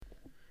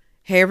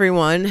Hey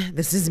everyone,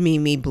 this is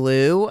Mimi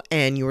Blue,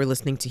 and you are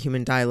listening to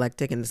Human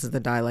Dialectic, and this is the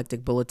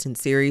Dialectic Bulletin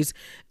series.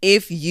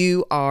 If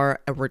you are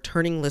a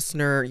returning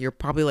listener, you're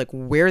probably like,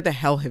 where the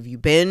hell have you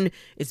been?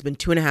 It's been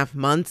 2.5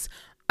 months.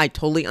 I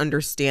totally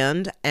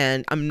understand,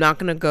 and I'm not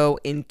going to go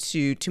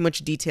into too much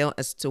detail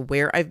as to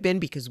where I've been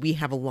because we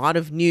have a lot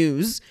of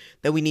news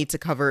that we need to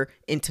cover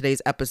in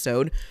today's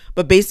episode.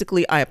 But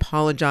basically, I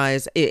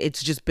apologize.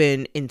 It's just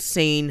been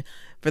insane.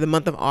 For the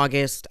month of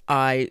August,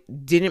 I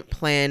didn't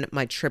plan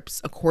my trips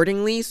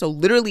accordingly. So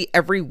literally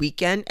every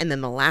weekend and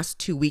then the last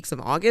 2 weeks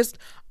of August,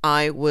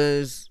 I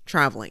was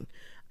traveling.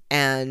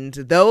 And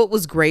though it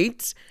was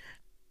great,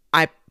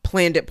 I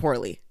planned it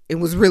poorly. It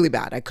was really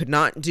bad. I could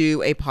not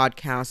do a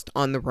podcast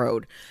on the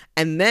road.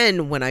 And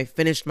then when I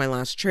finished my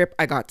last trip,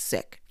 I got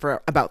sick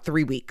for about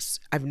 3 weeks.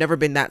 I've never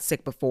been that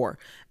sick before.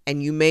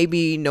 And you may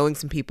be knowing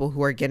some people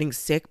who are getting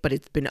sick, but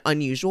it's been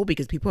unusual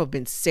because people have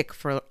been sick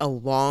for a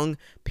long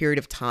period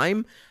of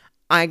time.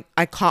 I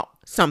caught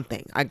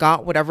something. I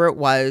got whatever it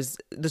was.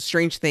 The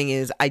strange thing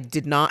is I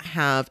did not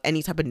have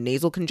any type of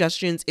nasal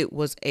congestions. It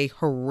was a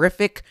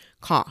horrific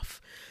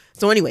cough.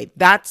 So anyway,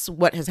 that's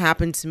what has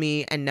happened to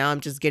me. And now I'm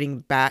just getting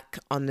back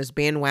on this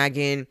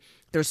bandwagon.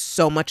 There's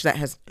so much that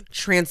has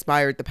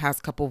transpired the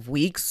past couple of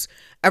weeks,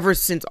 ever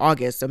since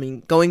August. I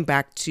mean, going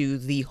back to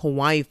the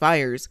Hawaii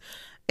fires.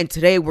 And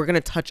today we're going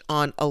to touch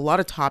on a lot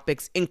of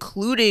topics,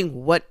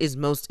 including what is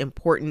most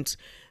important,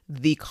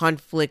 the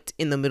conflict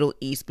in the Middle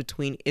East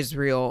between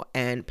Israel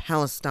and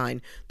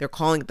Palestine. They're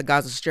calling it the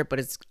Gaza Strip, but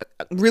it's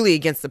really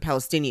against the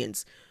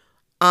Palestinians.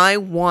 I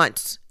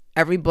want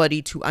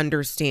everybody to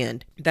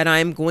understand that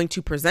I'm going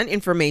to present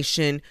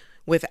information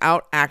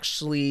without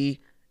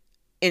actually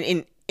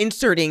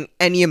inserting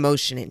any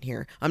emotion in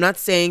here. I'm not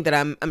saying that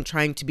I'm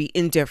trying to be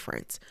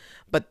indifferent,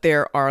 but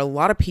there are a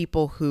lot of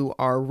people who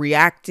are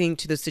reacting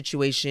to the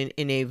situation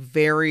in a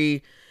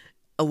very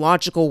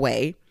illogical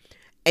way.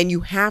 And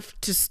you have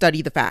to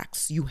study the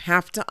facts. You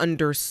have to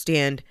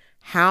understand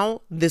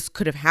how this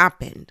could have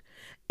happened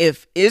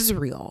if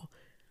Israel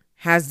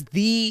has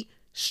the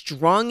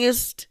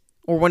strongest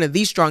or one of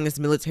the strongest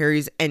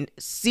militaries and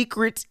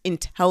secret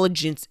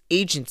intelligence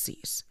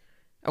agencies.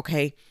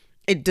 Okay?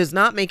 It does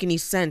not make any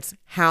sense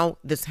how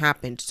this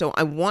happened. So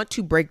I want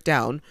to break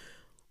down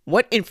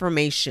what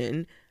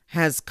information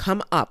has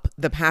come up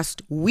the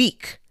past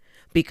week,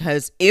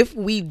 because if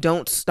we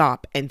don't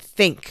stop and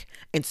think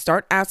and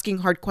start asking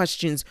hard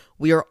questions,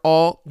 we are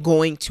all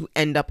going to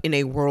end up in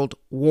a world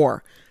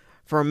war.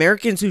 For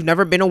Americans who've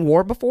never been in a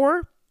war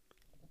before,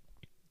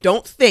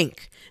 don't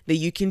think that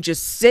you can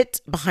just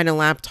sit behind a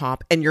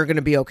laptop and you're going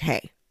to be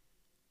okay.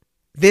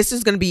 This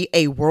is going to be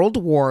a world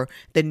war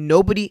that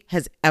nobody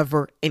has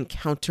ever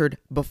encountered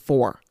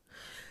before.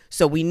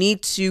 So we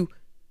need to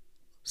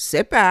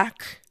sit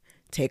back,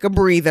 take a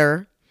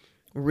breather,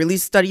 really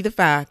study the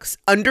facts,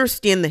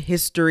 understand the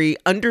history,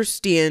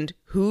 understand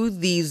who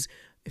these,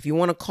 if you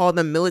want to call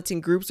them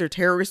militant groups or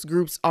terrorist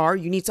groups are.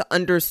 You need to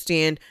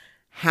understand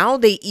how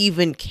they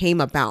even came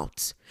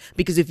about.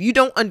 Because if you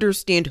don't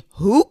understand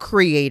who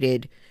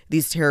created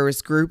these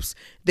terrorist groups,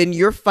 then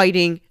you're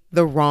fighting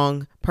the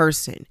wrong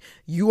person.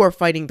 You are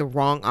fighting the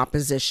wrong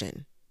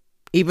opposition.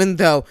 Even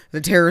though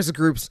the terrorist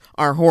groups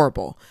are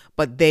horrible,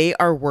 but they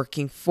are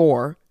working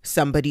for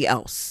somebody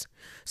else.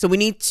 So we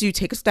need to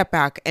take a step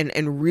back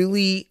and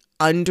really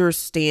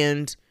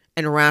understand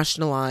and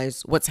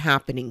rationalize what's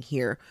happening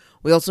here.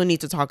 We also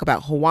need to talk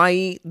about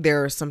Hawaii.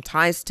 There are some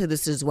ties to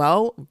this as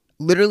well.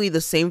 Literally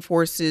the same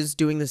forces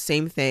doing the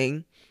same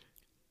thing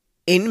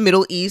in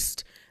Middle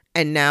East.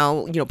 And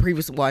now,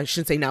 previously, well, I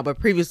shouldn't say now, but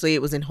previously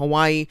it was in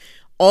Hawaii.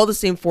 All the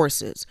same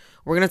forces.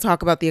 We're going to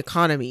talk about the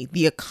economy.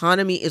 The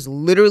economy is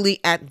literally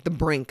at the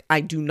brink.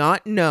 I do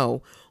not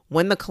know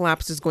when the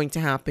collapse is going to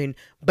happen,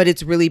 but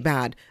it's really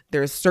bad.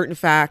 There are certain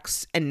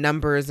facts and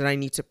numbers that I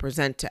need to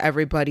present to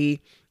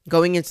everybody.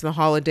 Going into the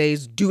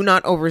holidays, do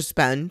not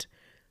overspend.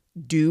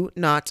 Do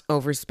not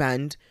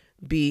overspend.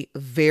 Be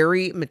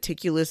very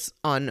meticulous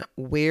on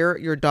where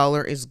your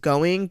dollar is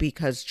going,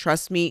 because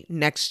trust me,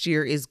 next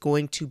year is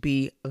going to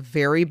be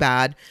very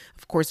bad.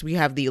 Of course, we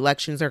have the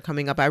elections that are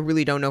coming up. I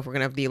really don't know if we're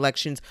going to have the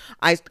elections.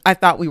 I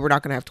thought we were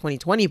not going to have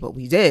 2020, but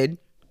we did.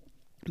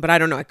 But I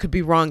don't know. I could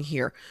be wrong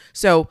here.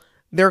 So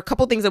there are a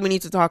couple things that we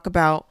need to talk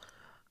about.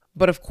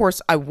 But of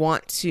course, I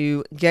want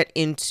to get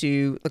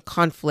into the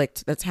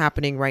conflict that's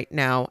happening right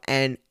now,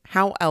 and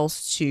how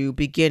else to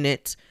begin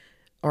it,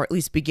 or at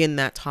least begin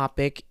that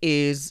topic,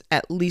 is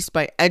at least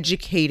by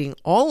educating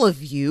all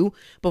of you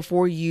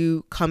before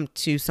you come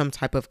to some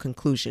type of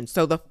conclusion.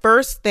 So the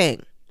first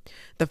thing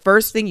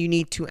you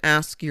need to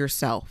ask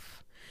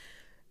yourself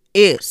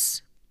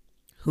is,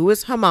 who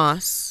is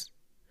Hamas?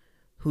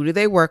 Who do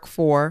they work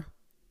for?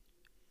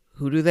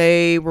 Who do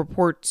they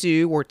report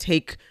to or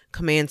take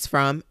commands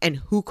from? And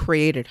who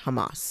created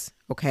Hamas?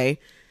 Okay.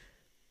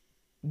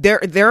 There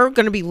are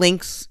going to be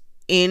links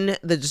in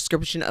the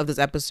description of this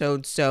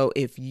episode. So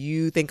if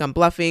you think I'm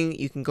bluffing,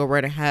 you can go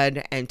right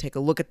ahead and take a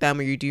look at them,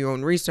 or you do your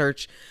own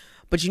research.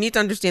 But you need to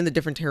understand the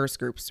different terrorist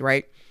groups,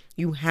 right?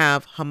 You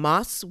have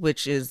Hamas,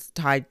 which is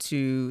tied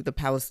to the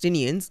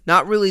Palestinians,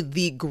 not really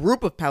the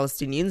group of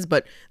Palestinians,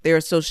 but they're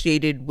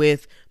associated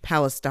with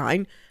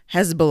Palestine.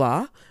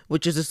 Hezbollah,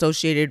 which is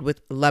associated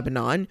with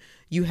Lebanon.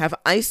 You have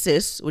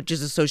ISIS, which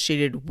is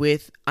associated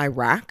with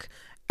Iraq.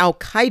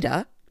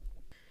 Al-Qaeda,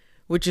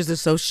 which is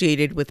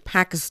associated with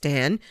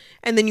Pakistan.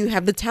 And then you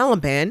have the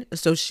Taliban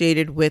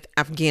associated with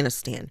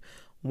Afghanistan.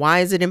 Why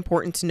is it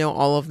important to know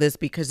all of this?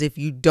 Because if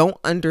you don't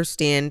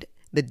understand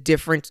the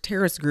different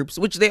terrorist groups,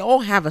 which they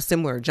all have a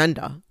similar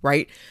agenda,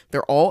 right?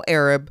 They're all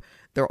Arab.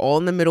 They're all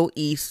in the Middle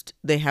East.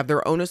 They have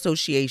their own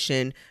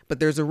association, but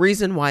there's a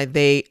reason why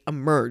they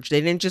emerged.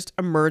 They didn't just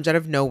emerge out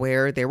of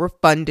nowhere. They were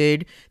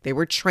funded, they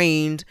were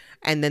trained,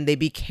 and then they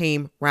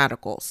became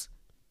radicals.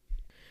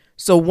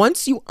 So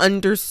once you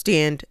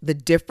understand the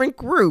different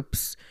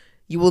groups,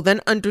 you will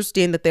then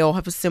understand that they all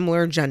have a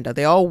similar agenda.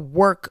 They all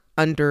work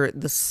under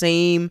the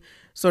same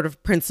sort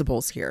of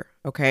principles here,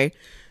 okay?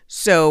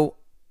 So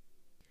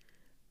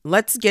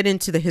let's get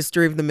into the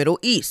history of the Middle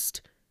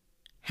East.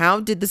 How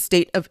did the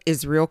state of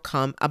Israel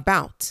come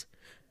about?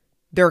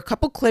 There are a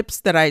couple clips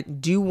that I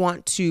do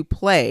want to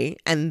play,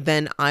 and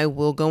then I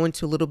will go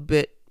into a little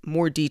bit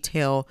more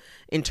detail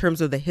in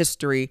terms of the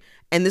history.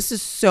 And this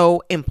is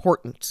so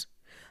important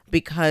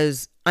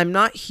because I'm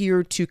not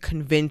here to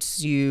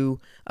convince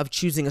you of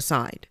choosing a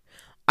side.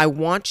 I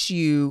want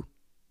you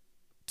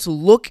to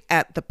look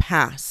at the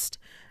past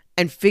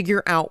and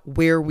figure out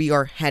where we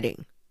are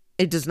heading.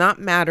 It does not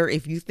matter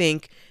if you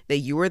think that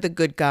you are the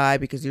good guy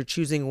because you're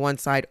choosing one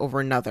side over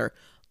another.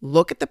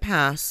 Look at the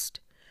past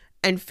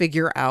and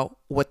figure out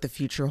what the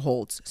future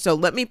holds. So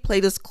let me play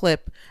this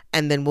clip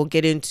and then we'll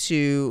get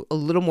into a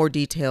little more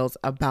details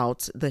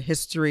about the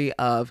history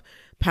of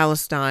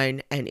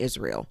Palestine and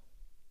Israel.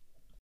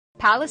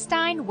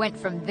 Palestine went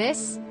from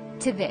this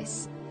to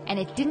this, and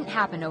it didn't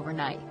happen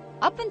overnight.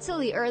 Up until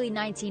the early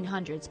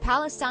 1900s,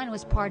 Palestine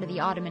was part of the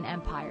Ottoman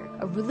Empire,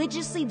 a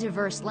religiously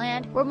diverse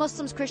land where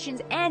Muslims,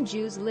 Christians, and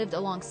Jews lived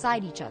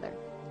alongside each other.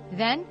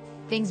 Then,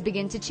 things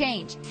begin to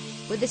change,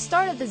 with the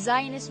start of the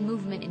Zionist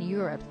movement in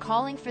Europe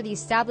calling for the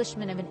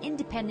establishment of an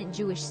independent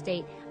Jewish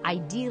state,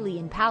 ideally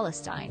in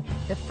Palestine.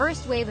 The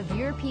first wave of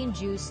European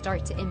Jews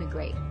start to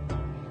immigrate.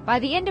 By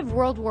the end of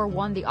World War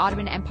I, the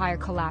Ottoman Empire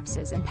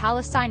collapses, and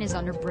Palestine is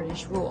under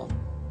British rule.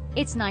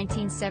 It's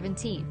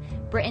 1917.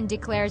 Britain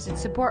declares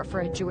its support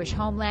for a Jewish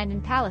homeland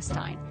in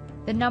Palestine.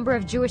 The number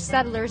of Jewish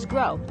settlers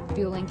grow,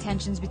 fueling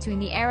tensions between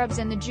the Arabs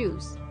and the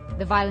Jews.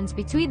 The violence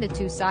between the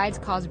two sides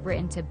caused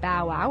Britain to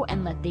bow out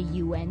and let the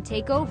UN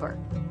take over.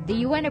 The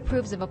UN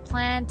approves of a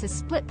plan to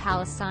split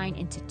Palestine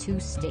into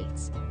two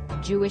states: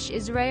 Jewish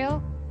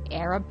Israel,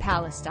 Arab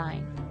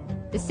Palestine.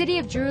 The city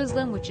of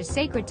Jerusalem, which is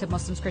sacred to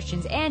Muslims,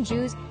 Christians, and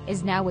Jews,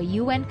 is now a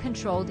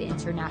UN-controlled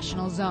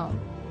international zone.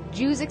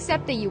 Jews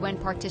accept the UN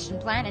partition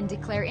plan and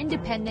declare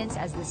independence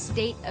as the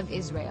State of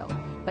Israel.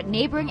 But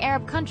neighboring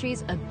Arab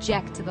countries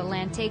object to the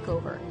land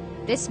takeover.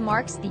 This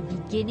marks the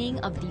beginning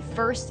of the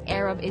First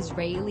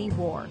Arab-Israeli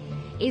War.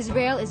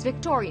 Israel is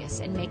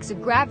victorious and makes a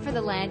grab for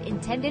the land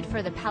intended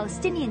for the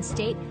Palestinian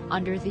state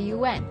under the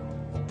UN.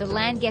 The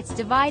land gets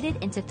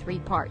divided into three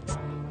parts.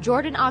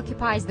 Jordan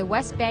occupies the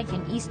West Bank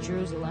and East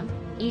Jerusalem,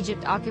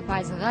 Egypt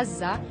occupies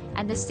Gaza,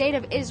 and the State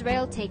of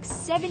Israel takes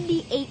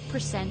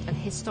 78% of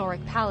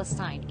historic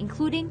Palestine,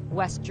 including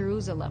West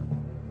Jerusalem.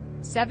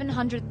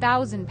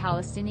 700,000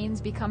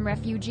 Palestinians become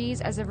refugees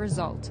as a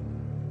result,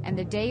 and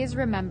the day is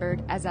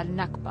remembered as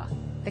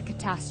Al-Nakba, the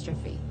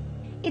catastrophe.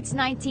 It's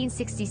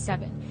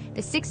 1967.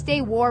 The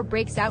Six-Day War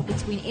breaks out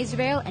between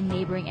Israel and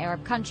neighboring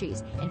Arab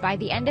countries, and by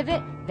the end of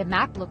it, the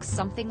map looks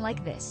something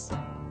like this.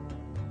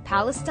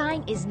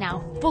 Palestine is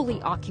now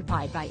fully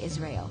occupied by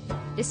Israel.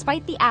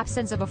 Despite the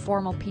absence of a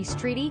formal peace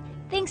treaty,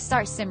 things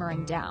start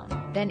simmering down.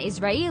 Then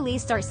Israelis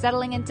start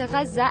settling into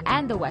Gaza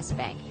and the West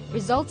Bank,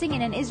 resulting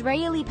in an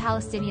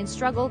Israeli-Palestinian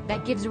struggle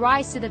that gives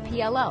rise to the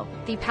PLO,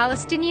 the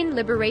Palestinian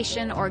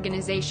Liberation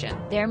Organization.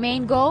 Their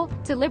main goal?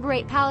 To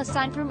liberate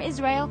Palestine from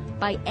Israel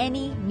by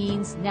any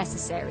means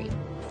necessary.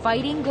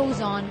 Fighting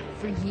goes on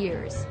for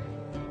years.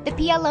 The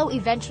PLO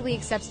eventually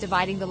accepts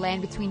dividing the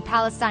land between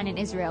Palestine and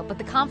Israel, but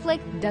the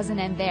conflict doesn't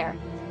end there.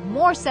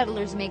 More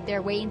settlers make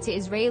their way into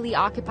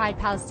Israeli-occupied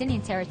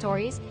Palestinian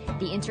territories.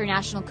 The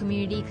international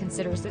community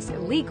considers this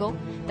illegal.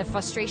 The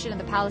frustration of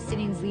the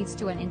Palestinians leads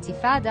to an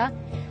intifada.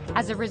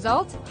 As a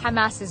result,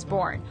 Hamas is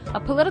born, a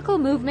political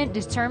movement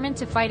determined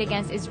to fight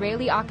against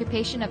Israeli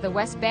occupation of the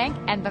West Bank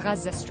and the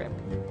Gaza Strip.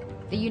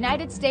 The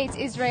United States,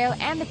 Israel,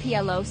 and the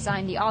PLO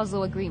signed the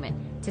Oslo Agreement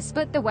to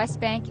split the West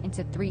Bank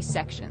into three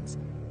sections.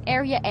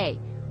 Area A,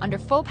 under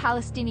full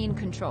Palestinian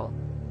control.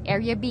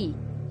 Area B,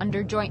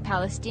 under joint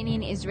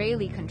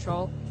Palestinian-Israeli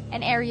control.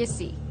 And Area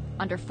C,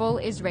 under full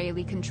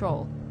Israeli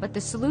control. But the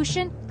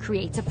solution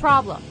creates a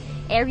problem.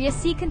 Area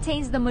C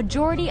contains the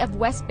majority of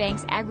West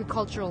Bank's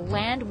agricultural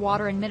land,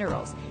 water, and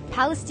minerals.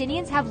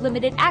 Palestinians have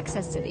limited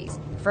access to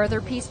these.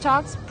 Further peace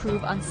talks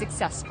prove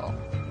unsuccessful.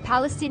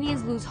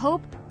 Palestinians lose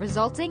hope,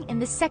 resulting in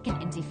the second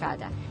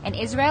intifada, and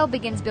Israel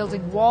begins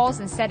building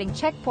walls and setting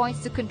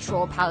checkpoints to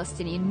control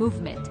Palestinian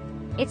movement.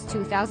 It's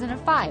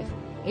 2005.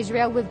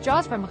 Israel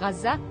withdraws from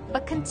Gaza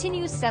but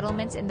continues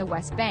settlements in the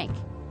West Bank.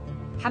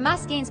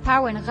 Hamas gains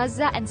power in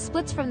Gaza and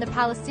splits from the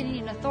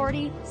Palestinian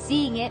Authority,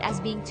 seeing it as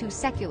being too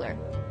secular.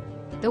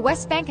 The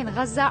West Bank and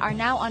Gaza are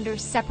now under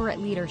separate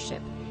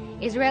leadership.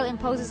 Israel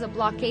imposes a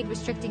blockade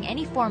restricting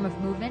any form of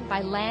movement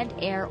by land,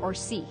 air, or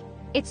sea.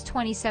 It's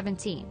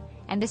 2017,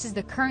 and this is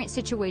the current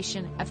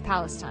situation of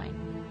Palestine.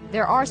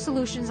 There are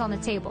solutions on the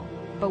table,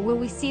 but will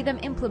we see them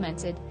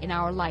implemented in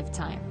our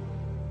lifetime?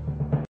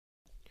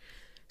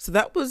 So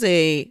that was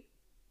a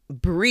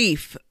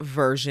brief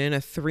version, a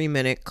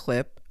 3-minute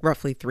clip,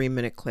 roughly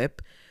 3-minute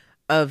clip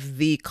of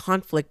the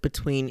conflict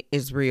between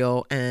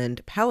Israel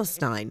and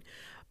Palestine.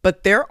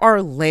 But there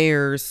are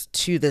layers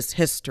to this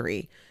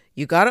history.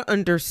 You got to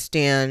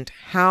understand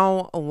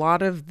how a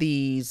lot of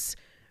these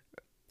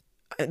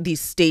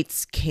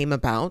states came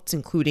about,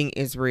 including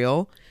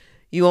Israel.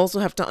 You also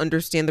have to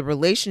understand the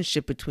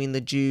relationship between the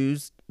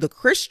Jews, the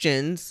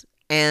Christians,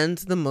 and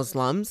the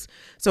Muslims.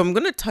 So I'm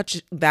going to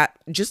touch that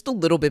just a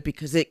little bit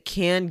because it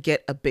can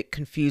get a bit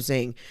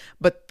confusing.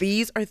 But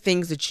these are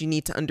things that you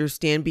need to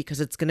understand because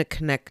it's going to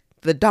connect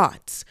the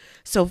dots.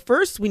 So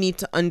first, we need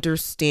to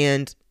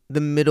understand the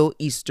Middle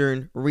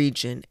Eastern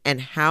region and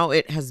how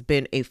it has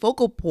been a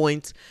focal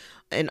point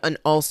and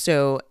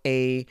also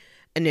an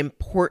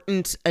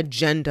important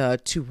agenda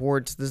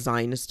towards the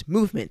Zionist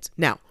movement.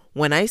 Now,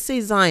 when I say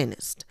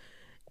Zionist,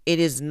 it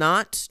is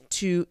not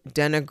to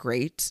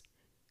denigrate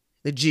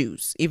the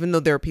Jews, even though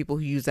there are people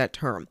who use that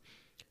term.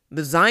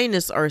 The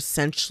Zionists are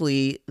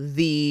essentially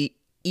the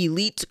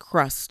elite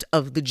crust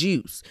of the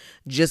Jews,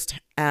 just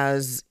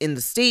as in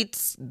the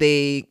States,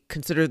 they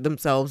consider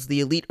themselves the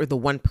elite or the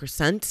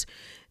 1%.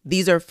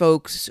 These are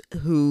folks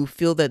who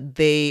feel that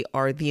they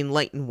are the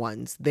enlightened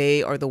ones.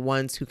 They are the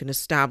ones who can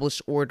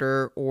establish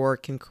order or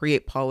can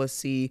create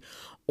policy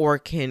or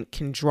can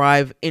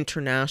drive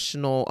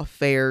international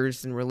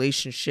affairs and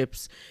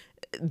relationships.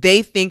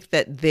 They think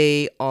that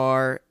they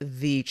are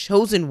the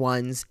chosen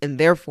ones and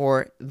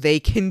therefore they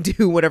can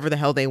do whatever the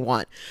hell they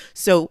want.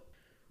 So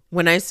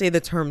when I say the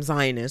term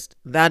Zionist,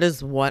 that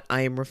is what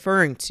I am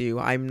referring to.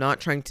 I'm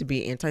not trying to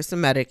be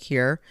anti-Semitic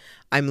here.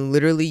 I'm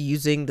literally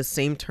using the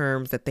same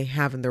terms that they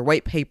have in their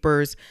white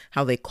papers,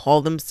 how they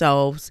call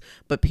themselves,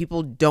 but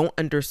people don't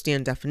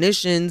understand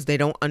definitions. They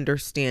don't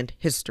understand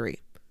history.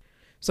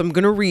 So I'm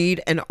going to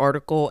read an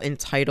article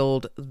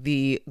entitled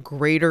The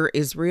Greater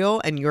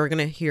Israel, and you're going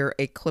to hear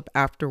a clip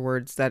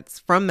afterwards that's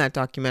from that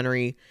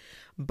documentary.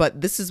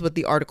 But this is what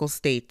the article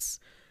states.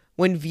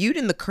 When viewed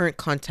in the current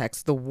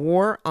context, the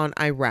war on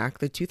Iraq,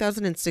 the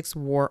 2006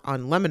 war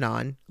on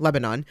Lebanon,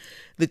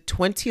 the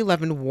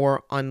 2011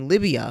 war on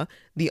Libya,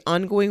 the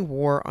ongoing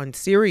war on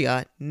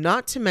Syria,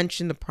 not to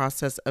mention the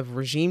process of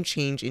regime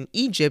change in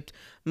Egypt,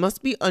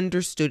 must be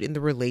understood in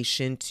the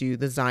relation to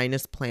the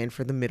Zionist plan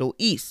for the Middle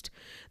East.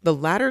 The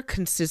latter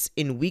consists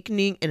in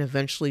weakening and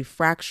eventually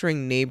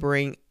fracturing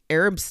neighboring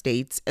Arab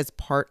states as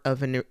part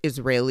of an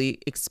Israeli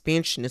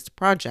expansionist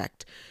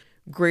project.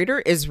 Greater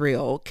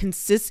Israel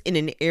consists in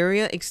an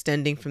area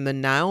extending from the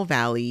Nile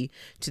Valley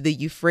to the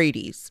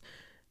Euphrates.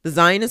 The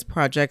Zionist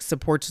project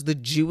supports the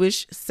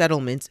Jewish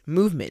settlement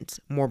movement.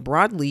 More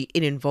broadly,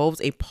 it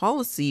involves a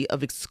policy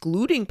of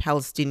excluding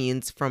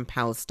Palestinians from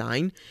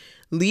Palestine,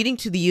 leading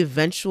to the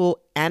eventual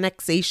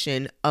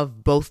annexation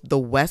of both the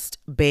West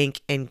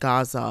Bank and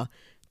Gaza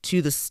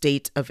to the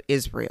state of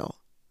Israel.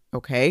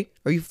 Okay?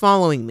 Are you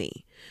following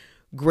me?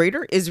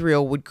 Greater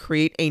Israel would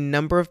create a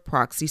number of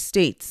proxy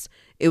states.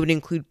 It would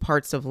include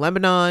parts of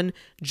Lebanon,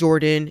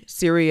 Jordan,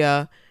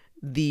 Syria,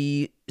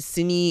 the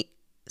Sinai,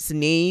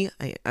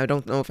 I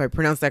don't know if I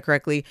pronounced that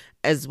correctly,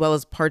 as well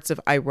as parts of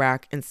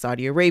Iraq and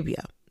Saudi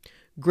Arabia.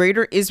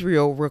 Greater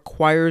Israel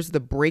requires the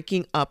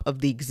breaking up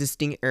of the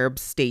existing Arab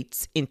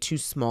states into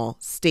small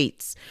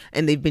states.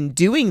 And they've been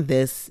doing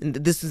this, and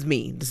this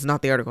is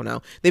not the article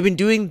now. They've been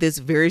doing this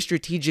very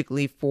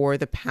strategically for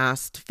the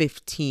past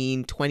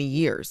 15, 20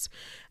 years.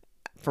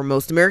 For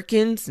most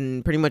Americans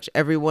and pretty much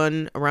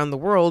everyone around the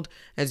world,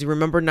 as you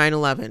remember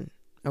 9/11,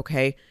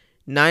 okay?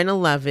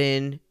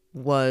 9/11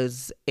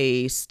 was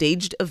a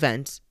staged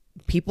event.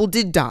 People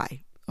did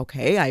die,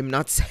 okay? I'm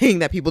not saying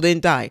that people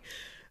didn't die.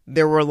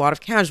 There were a lot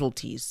of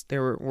casualties.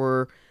 There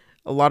were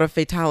a lot of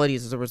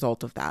fatalities as a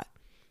result of that.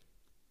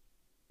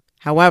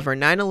 However,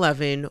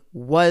 9/11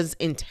 was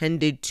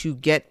intended to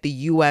get the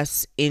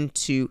U.S.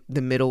 into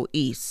the Middle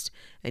East.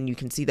 And you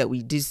can see that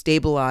we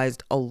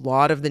destabilized a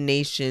lot of the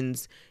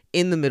nations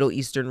in the Middle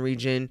Eastern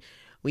region.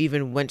 We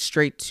even went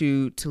straight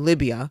to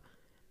Libya,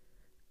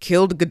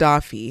 killed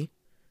Gaddafi.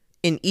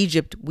 In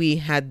Egypt, we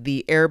had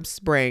the Arab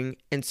Spring.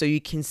 And so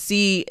you can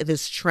see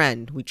this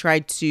trend. We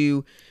tried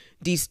to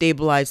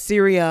destabilize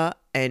Syria,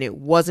 and it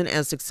wasn't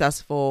as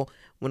successful.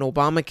 When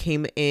Obama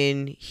came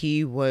in,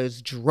 he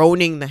was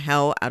droning the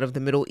hell out of the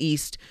Middle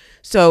East.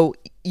 So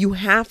you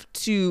have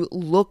to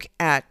look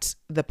at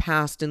the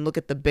past and look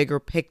at the bigger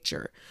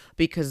picture,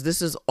 because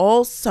this is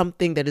all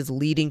something that is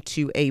leading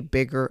to a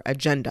bigger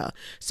agenda.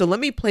 So let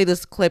me play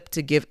this clip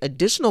to give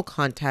additional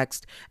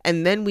context,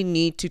 and then we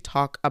need to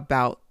talk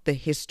about the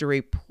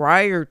history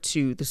prior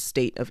to the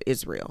state of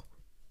Israel.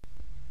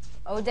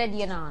 Oded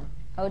Yanon.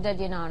 Oded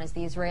Yanon is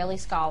the Israeli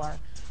scholar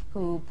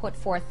who put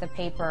forth the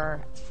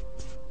paper,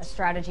 A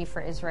Strategy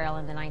for Israel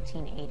in the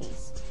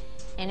 1980s.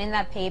 And in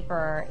that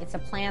paper, it's a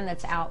plan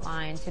that's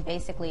outlined to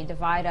basically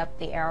divide up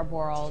the Arab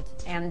world,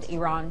 and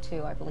Iran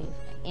too, I believe,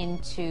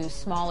 into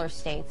smaller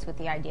states, with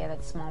the idea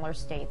that smaller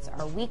states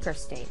are weaker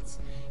states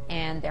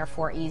and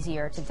therefore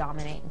easier to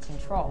dominate and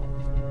control.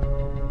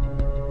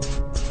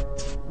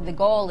 The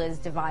goal is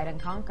divide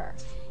and conquer.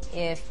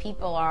 If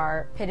people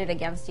are pitted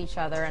against each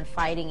other and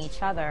fighting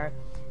each other,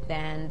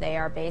 then they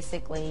are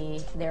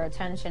basically, their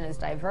attention is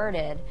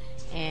diverted,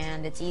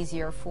 and it's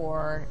easier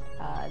for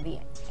the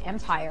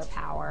empire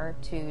power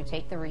to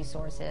take the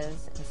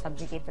resources and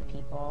subjugate the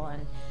people,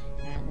 and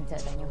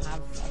then you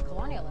have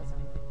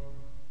colonialism.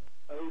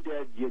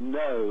 Oded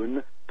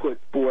Yanon put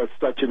forth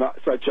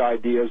such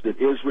ideas that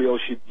Israel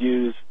should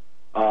use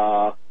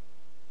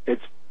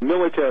its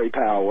military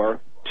power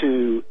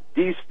to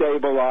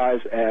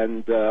destabilize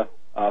and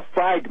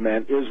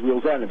fragment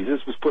Israel's enemies.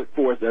 This was put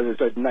forth, as I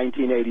said, in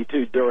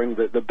 1982 during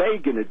the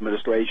Begin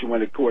administration,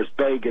 when, of course,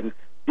 Begin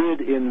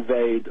did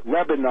invade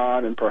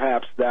Lebanon, and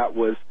perhaps that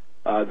was,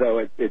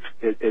 though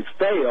it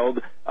failed,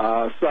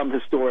 some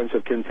historians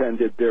have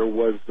contended there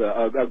was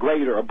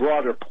a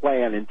broader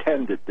plan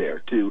intended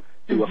there to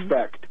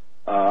affect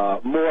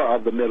more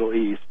of the Middle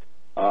East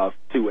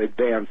to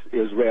advance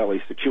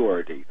Israeli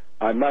security.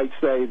 I might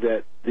say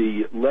that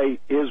the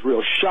late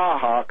Israel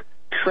Shahak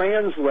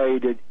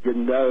translated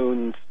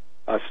Yanon's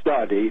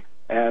study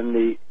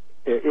and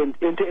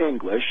into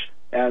English,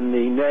 and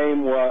the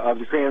name of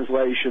the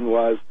translation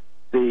was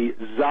The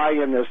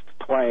Zionist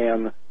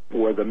Plan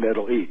for the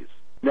Middle East.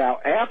 Now,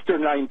 after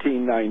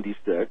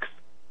 1996,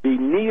 the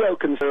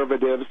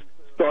neoconservatives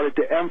started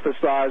to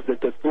emphasize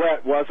that the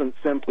threat wasn't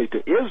simply to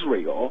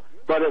Israel,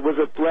 but it was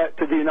a threat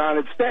to the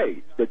United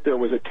States, that there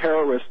was a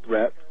terrorist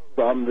threat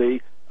from the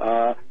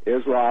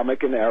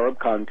Islamic and Arab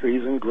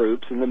countries and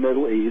groups in the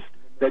Middle East,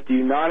 that the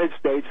United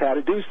States had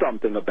to do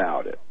something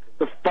about it.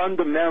 The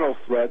fundamental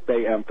threat,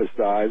 they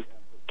emphasized,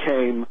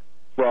 came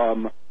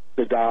from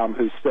Saddam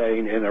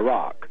Hussein in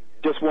Iraq.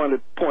 Just want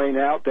to point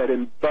out that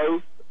in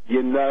both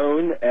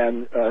Yanon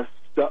and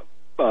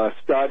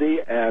Study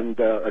and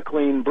A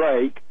Clean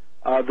Break,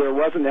 there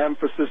was an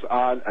emphasis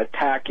on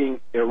attacking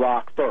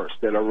Iraq first,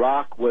 that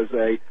Iraq was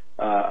a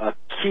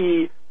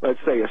key, let's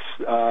say,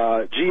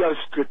 a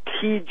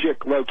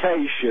geostrategic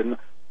location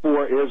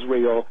for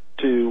Israel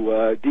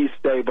to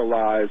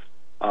destabilize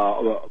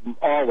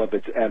all of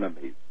its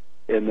enemies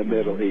in the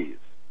Middle East.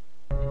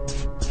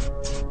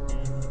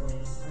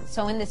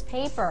 So in this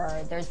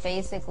paper, there's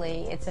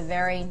basically, it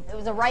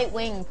was a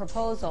right-wing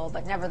proposal,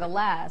 but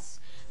nevertheless,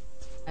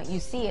 you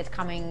see it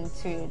coming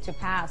to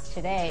pass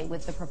today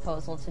with the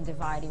proposal to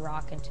divide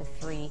Iraq into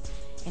three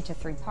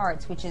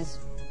parts, which is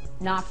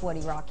not what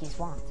Iraqis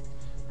want.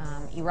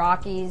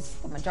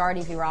 The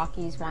majority of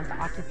Iraqis want the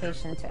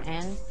occupation to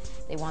end.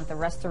 They want the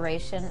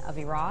restoration of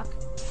Iraq.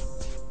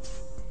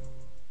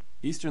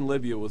 Eastern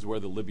Libya was where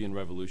the Libyan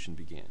Revolution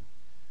began.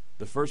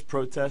 The first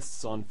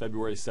protests on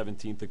February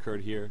 17th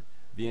occurred here.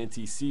 The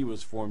NTC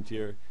was formed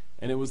here,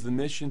 and it was the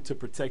mission to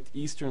protect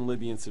Eastern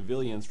Libyan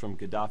civilians from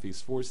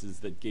Gaddafi's forces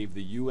that gave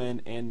the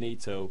UN and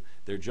NATO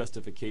their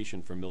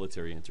justification for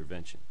military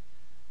intervention.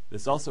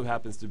 This also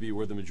happens to be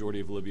where the majority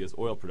of Libya's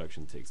oil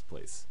production takes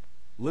place.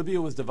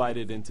 Libya was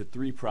divided into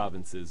three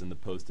provinces in the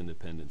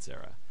post-independence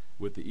era,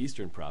 with the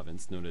eastern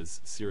province, known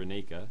as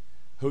Cyrenaica,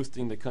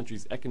 hosting the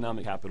country's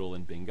economic capital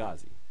in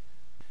Benghazi.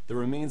 There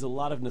remains a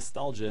lot of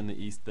nostalgia in the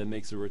east that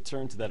makes a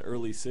return to that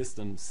early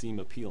system seem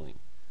appealing.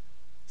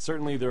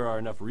 Certainly there are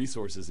enough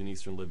resources in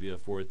eastern Libya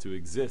for it to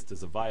exist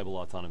as a viable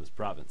autonomous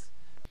province.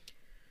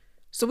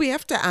 So we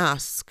have to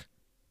ask,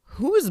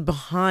 who is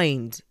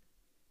behind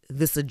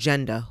this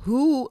agenda?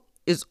 Who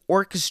is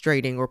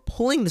orchestrating or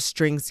pulling the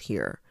strings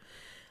here?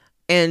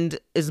 And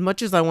as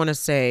much as I want to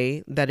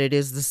say that it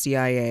is the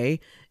CIA,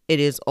 it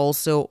is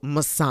also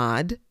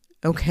Mossad,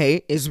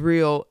 okay?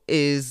 Israel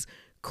is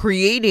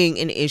creating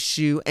an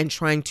issue and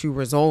trying to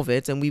resolve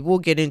it. And we will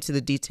get into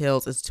the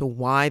details as to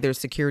why their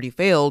security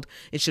failed.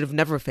 It should have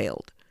never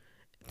failed.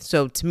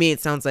 So to me,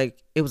 it sounds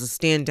like it was a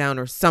stand down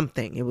or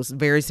something. It was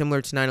very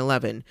similar to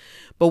 9/11.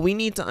 But we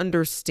need to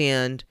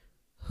understand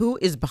who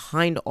is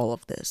behind all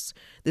of this.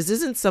 This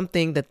isn't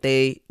something that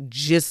they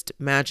just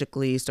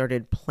magically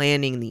started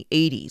planning in the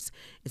 80s.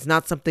 It's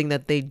not something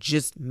that they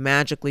just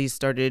magically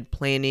started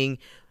planning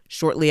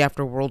shortly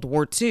after World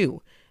War II.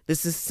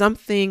 This is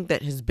something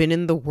that has been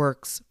in the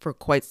works for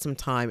quite some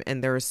time,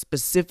 and there are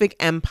specific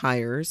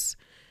empires,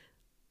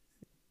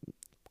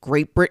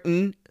 Great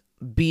Britain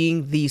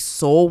being the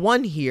sole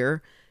one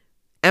here.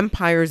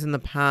 Empires in the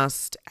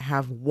past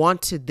have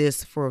wanted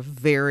this for a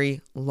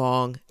very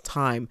long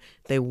time.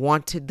 They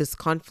wanted this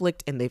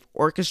conflict, and they've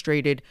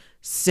orchestrated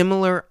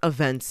similar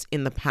events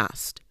in the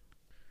past.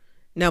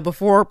 Now,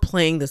 before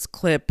playing this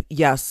clip,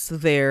 yes,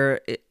 there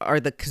are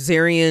the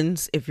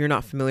Khazarians. If you're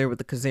not familiar with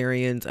the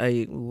Khazarians,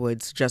 I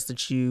would suggest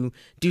that you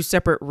do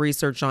separate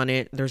research on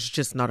it. There's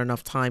just not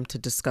enough time to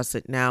discuss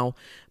it now.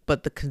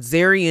 But the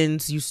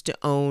Khazarians used to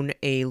own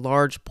a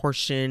large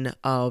portion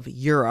of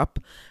Europe.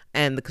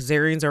 And the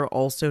Khazarians are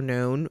also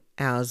known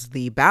as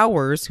the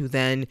Bowers, who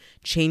then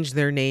changed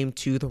their name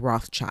to the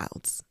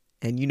Rothschilds.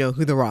 And you know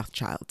who the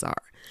Rothschilds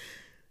are.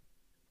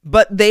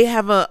 But they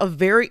have a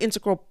very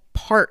integral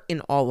part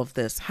in all of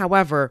this.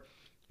 However,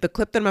 the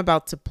clip that I'm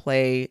about to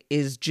play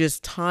is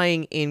just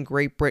tying in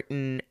Great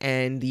Britain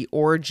and the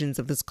origins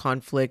of this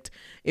conflict.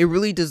 It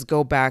really does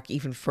go back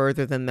even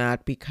further than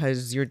that,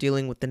 because you're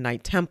dealing with the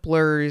Knight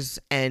Templars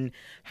and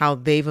how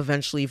they've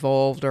eventually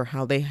evolved, or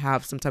how they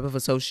have some type of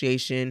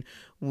association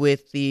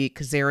with the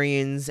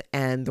Khazarians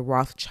and the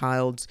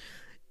Rothschilds.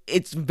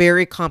 It's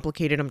very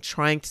complicated. I'm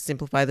trying to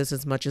simplify this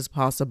as much as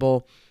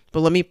possible, but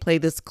let me play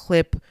this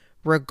clip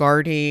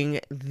regarding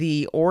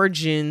the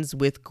origins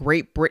with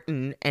Great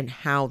Britain and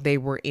how they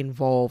were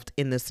involved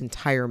in this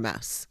entire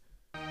mess.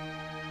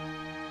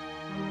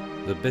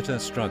 The bitter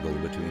struggle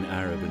between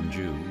Arab and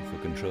Jew for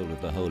control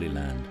of the Holy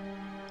Land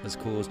has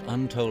caused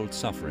untold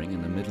suffering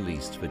in the Middle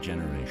East for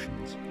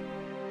generations.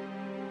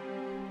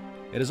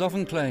 It is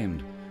often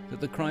claimed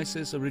that the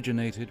crisis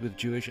originated with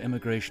Jewish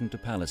emigration to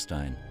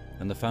Palestine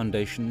and the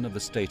foundation of the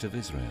State of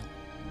Israel.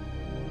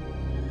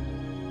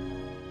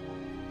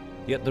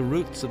 Yet the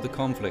roots of the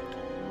conflict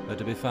are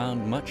to be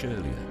found much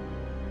earlier,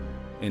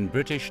 in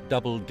British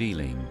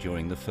double-dealing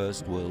during the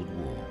First World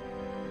War.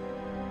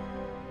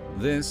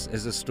 This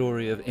is a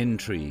story of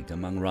intrigue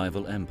among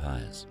rival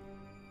empires,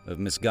 of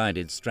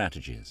misguided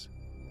strategies,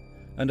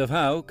 and of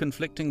how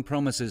conflicting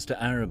promises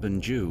to Arab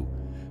and Jew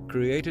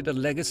created a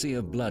legacy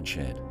of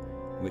bloodshed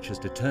which has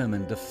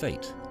determined the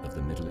fate of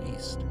the Middle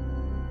East.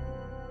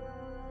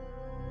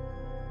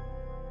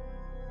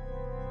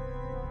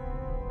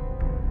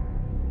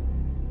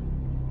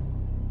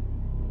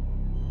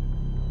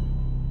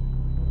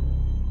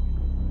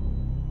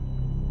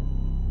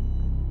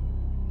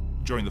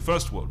 During the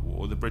First World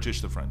War, the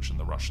British, the French, and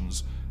the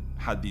Russians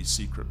had these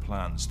secret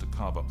plans to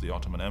carve up the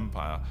Ottoman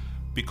Empire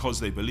because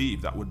they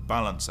believed that would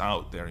balance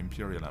out their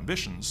imperial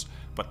ambitions,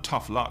 but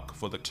tough luck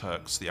for the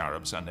Turks, the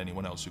Arabs, and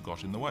anyone else who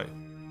got in the way.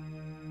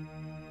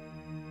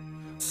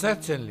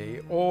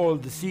 Certainly, all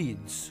the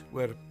seeds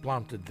were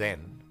planted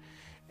then,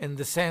 in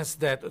the sense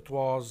that it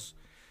was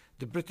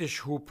the British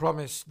who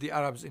promised the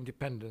Arabs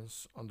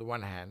independence on the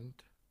one hand,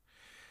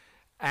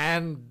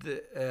 and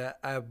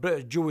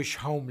a Jewish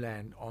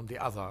homeland on the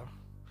other,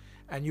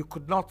 and you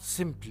could not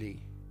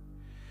simply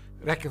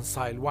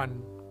reconcile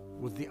one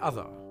with the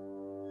other.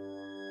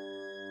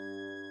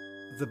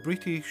 The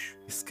British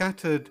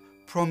scattered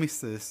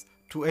promises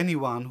to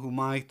anyone who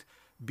might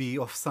be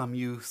of some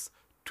use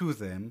to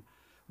them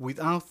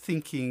without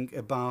thinking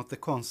about the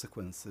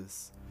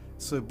consequences.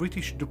 So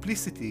British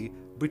duplicity,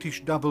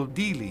 British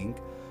double-dealing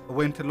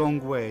went a long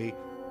way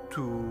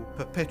to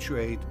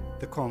perpetuate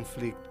the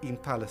conflict in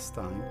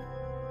Palestine.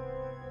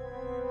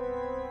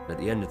 At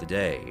the end of the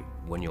day,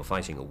 when you're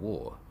fighting a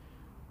war,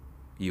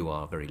 you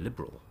are very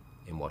liberal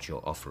in what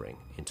you're offering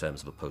in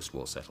terms of a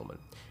post-war settlement.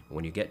 And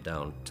when you get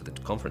down to the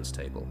conference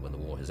table, when the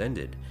war has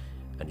ended,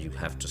 and you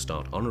have to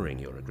start honoring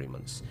your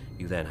agreements,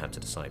 you then have to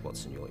decide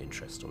what's in your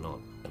interest or not.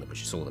 And the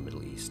British saw the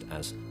Middle East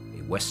as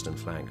a western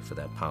flank for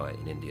their power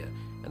in India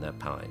and their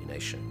power in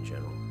Asia in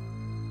general.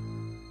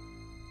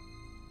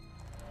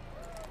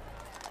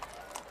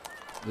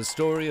 The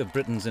story of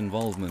Britain's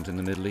involvement in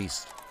the Middle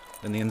East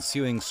and the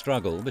ensuing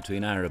struggle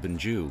between Arab and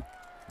Jew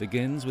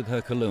begins with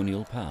her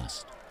colonial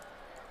past.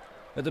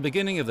 At the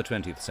beginning of the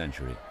 20th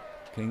century,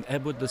 King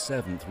Edward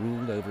VII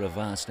ruled over a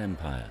vast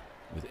empire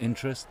with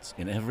interests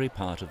in every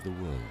part of the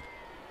world.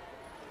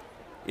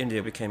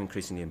 India became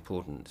increasingly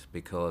important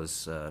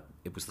because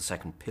it was the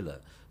second pillar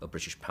of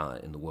British power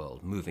in the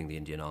world. Moving the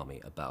Indian army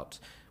about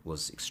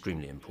was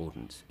extremely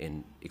important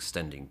in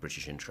extending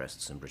British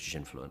interests and British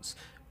influence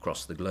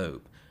across the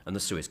globe. And the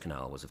Suez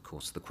Canal was, of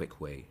course, the quick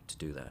way to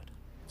do that.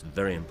 It's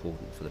very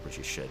important for the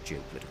British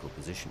geopolitical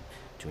position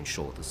to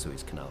ensure the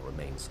Suez Canal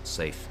remains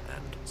safe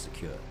and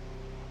secure.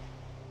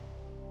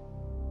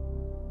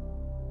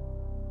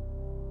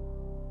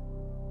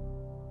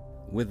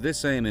 With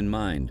this aim in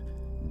mind,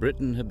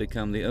 Britain had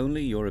become the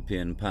only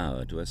European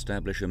power to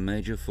establish a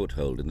major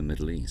foothold in the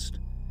Middle East,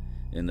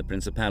 in the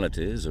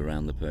principalities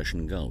around the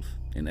Persian Gulf,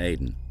 in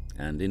Aden,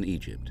 and in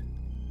Egypt.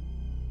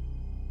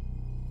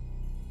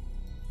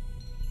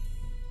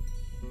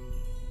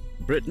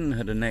 Britain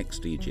had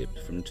annexed Egypt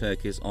from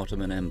Turkey's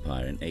Ottoman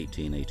Empire in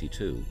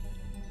 1882,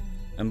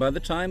 and by the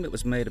time it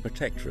was made a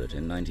protectorate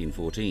in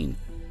 1914,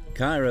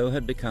 Cairo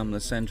had become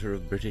the center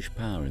of British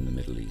power in the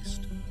Middle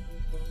East.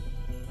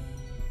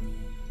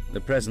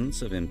 The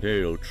presence of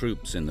imperial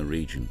troops in the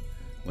region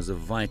was of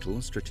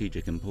vital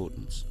strategic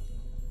importance,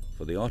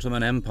 for the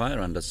Ottoman Empire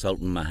under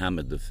Sultan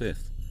Muhammad V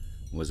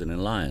was in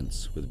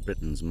alliance with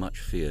Britain's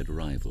much-feared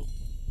rival,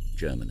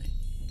 Germany.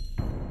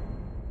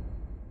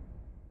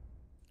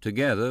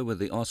 Together with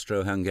the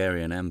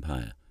Austro-Hungarian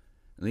Empire,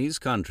 These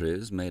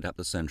countries made up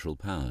the Central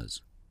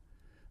Powers,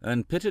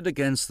 and pitted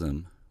against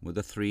them were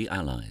the three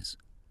allies,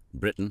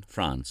 Britain,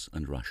 France,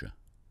 and Russia.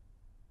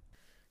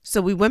 So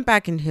we went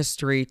back in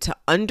history to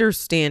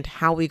understand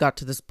how we got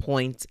to this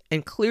point,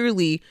 and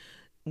clearly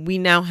we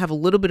now have a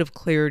little bit of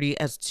clarity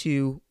as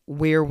to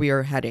where we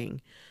are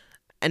heading.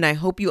 And I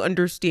hope you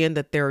understand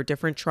that there are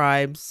different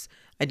tribes.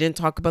 I didn't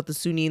talk about the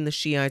Sunni and the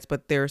Shiites,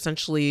 but they're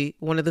essentially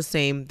one of the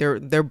same.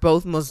 They're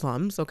both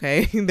Muslims,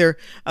 okay? They're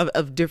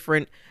of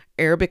different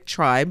Arabic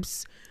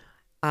tribes.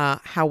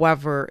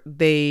 However,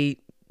 they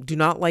do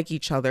not like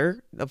each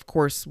other. Of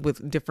course,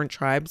 with different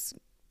tribes,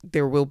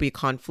 there will be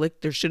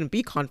conflict. There shouldn't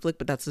be conflict,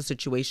 but that's the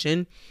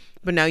situation.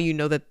 But now you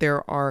know that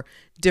there are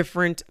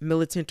different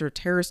militant or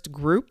terrorist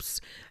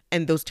groups,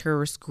 and those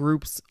terrorist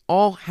groups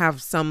all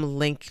have some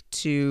link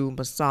to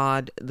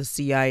Mossad, the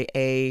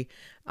CIA,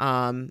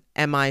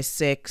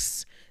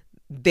 MI6.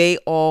 They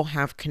all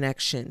have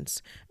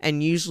connections.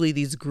 And usually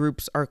these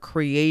groups are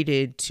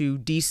created to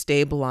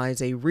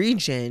destabilize a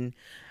region.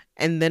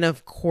 And then,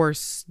 of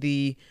course,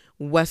 the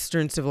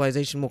Western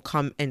civilization will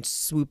come and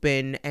swoop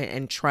in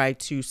and try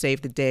to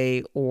save the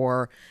day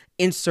or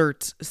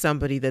insert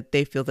somebody that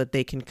they feel that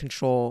they can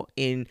control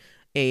in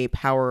a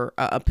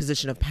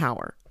position of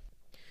power.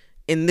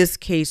 In this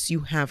case,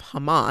 you have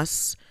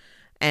Hamas,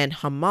 and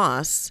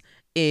Hamas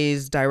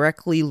is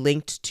directly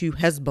linked to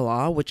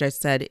Hezbollah, which I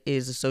said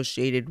is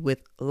associated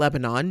with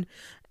Lebanon,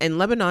 and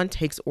Lebanon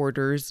takes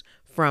orders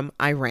from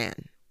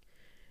Iran.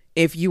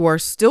 If you are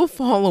still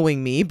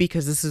following me,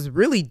 because this is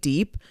really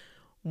deep,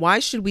 why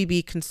should we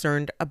be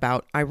concerned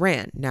about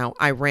Iran? Now,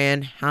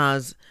 Iran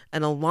has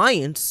an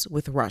alliance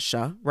with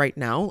Russia right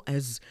now.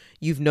 As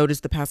you've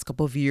noticed the past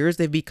couple of years,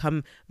 they've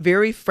become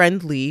very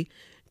friendly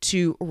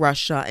to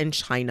Russia and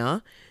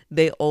China.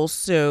 They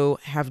also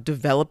have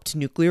developed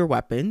nuclear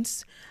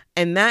weapons,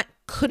 and that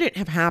couldn't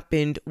have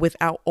happened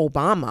without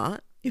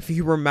Obama. If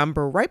you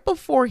remember, right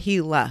before he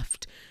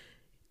left,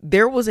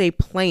 there was a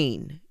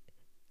plane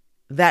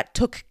that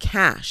took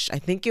cash. I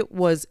think it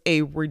was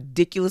a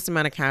ridiculous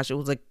amount of cash. It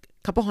was like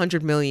couple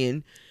 $100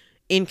 million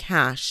in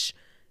cash,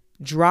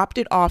 dropped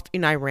it off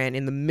in Iran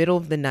in the middle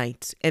of the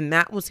night, and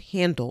that was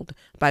handled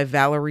by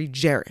Valerie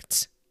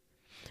Jarrett.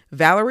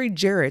 Valerie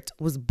Jarrett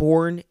was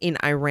born in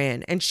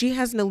Iran, and she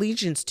has an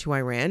allegiance to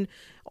Iran.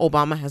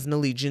 Obama has an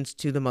allegiance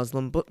to the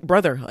Muslim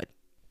Brotherhood.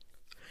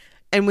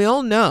 And we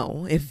all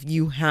know, if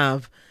you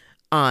have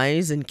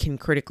eyes and can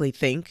critically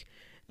think,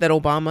 that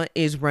Obama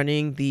is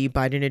running the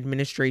Biden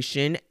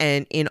administration.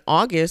 And in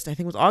August, I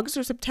think it was August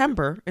or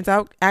September, it's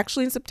out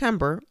actually in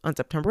September, on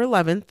September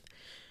 11th,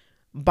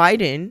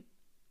 Biden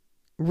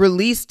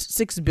released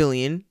 $6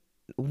 billion,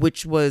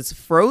 which was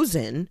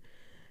frozen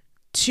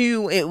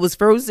it was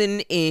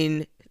frozen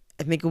in,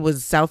 I think it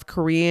was South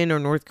Korean or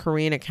North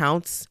Korean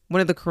accounts, one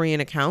of the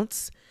Korean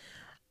accounts,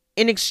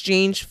 in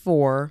exchange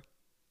for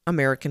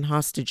American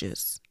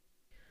hostages.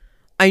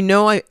 I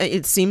know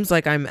it seems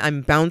like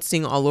I'm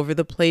bouncing all over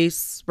the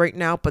place right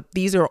now, but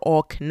these are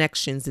all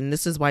connections, and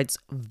this is why it's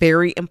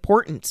very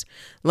important.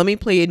 Let me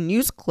play a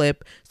news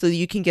clip so that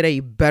you can get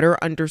a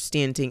better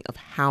understanding of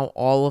how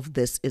all of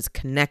this is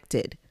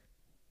connected.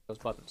 Those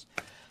buttons.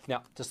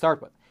 Now, to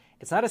start with,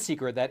 it's not a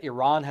secret that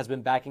Iran has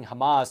been backing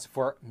Hamas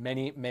for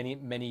many, many,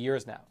 many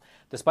years now.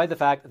 Despite the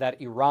fact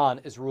that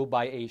Iran is ruled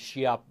by a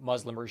Shia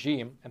Muslim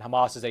regime and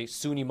Hamas is a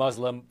Sunni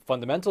Muslim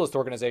fundamentalist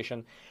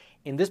organization,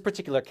 in this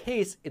particular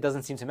case, it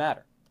doesn't seem to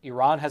matter.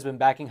 Iran has been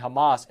backing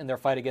Hamas in their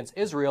fight against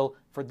Israel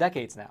for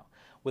decades now,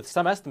 with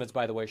some estimates,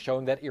 by the way,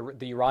 showing that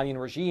the Iranian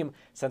regime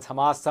sends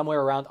Hamas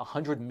somewhere around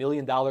 $100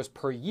 million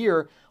per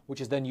year,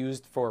 which is then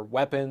used for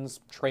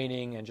weapons,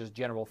 training, and just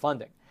general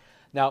funding.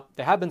 Now,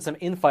 there have been some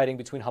infighting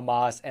between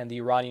Hamas and the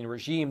Iranian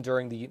regime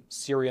during the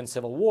Syrian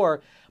civil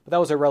war, but that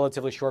was a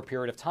relatively short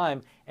period of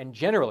time, and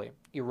generally,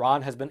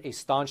 Iran has been a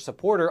staunch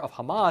supporter of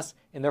Hamas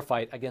in their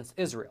fight against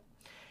Israel.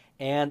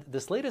 And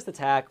this latest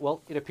attack,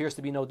 well, it appears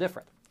to be no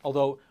different.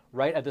 Although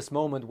right at this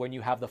moment when you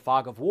have the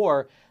fog of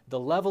war, the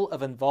level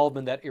of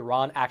involvement that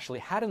Iran actually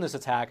had in this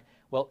attack,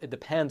 well, it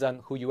depends on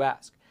who you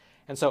ask.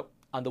 And so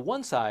on the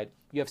one side,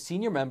 you have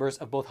senior members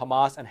of both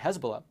Hamas and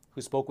Hezbollah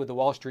who spoke with the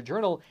Wall Street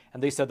Journal,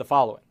 and they said the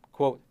following,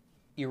 quote,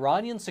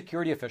 Iranian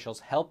security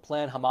officials helped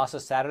plan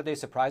Hamas's Saturday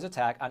surprise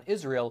attack on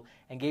Israel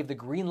and gave the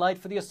green light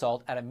for the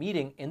assault at a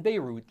meeting in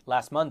Beirut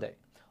last Monday.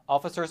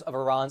 Officers of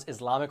Iran's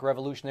Islamic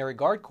Revolutionary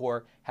Guard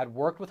Corps had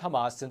worked with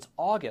Hamas since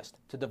August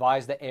to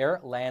devise the air,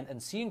 land,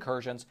 and sea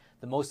incursions,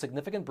 the most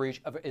significant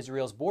breach of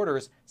Israel's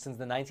borders since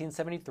the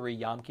 1973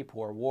 Yom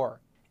Kippur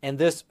War. And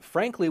this,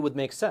 frankly, would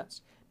make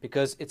sense,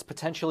 because it's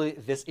potentially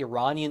this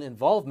Iranian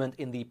involvement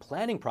in the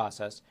planning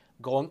process,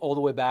 going all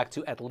the way back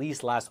to at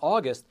least last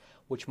August,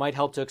 which might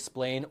help to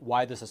explain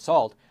why this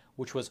assault,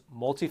 which was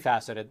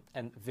multifaceted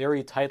and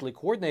very tightly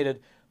coordinated,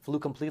 flew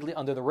completely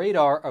under the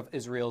radar of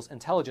Israel's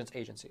intelligence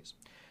agencies.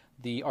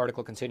 The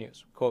article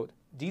continues, quote,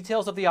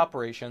 details of the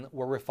operation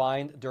were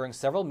refined during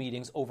several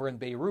meetings over in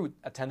Beirut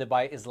attended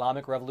by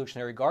Islamic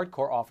Revolutionary Guard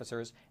Corps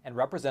officers and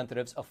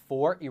representatives of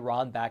 4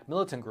 Iran-backed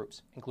militant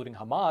groups, including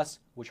Hamas,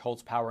 which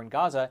holds power in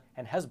Gaza,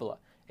 and Hezbollah,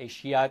 a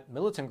Shiite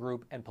militant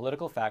group and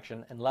political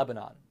faction in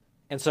Lebanon.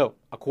 And so,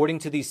 according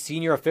to these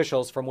senior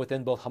officials from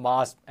within both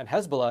Hamas and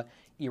Hezbollah,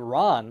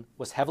 Iran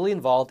was heavily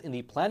involved in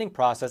the planning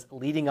process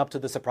leading up to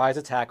the surprise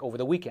attack over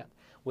the weekend,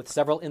 with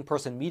several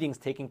in-person meetings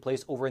taking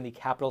place over in the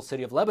capital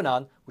city of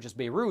Lebanon, which is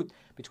Beirut,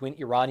 between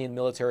Iranian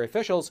military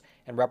officials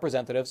and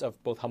representatives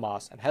of both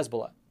Hamas and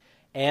Hezbollah.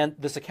 And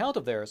this account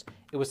of theirs,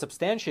 it was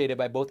substantiated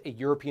by both a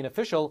European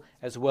official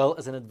as well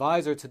as an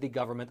advisor to the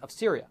government of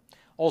Syria.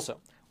 Also,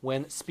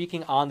 when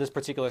speaking on this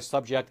particular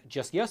subject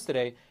just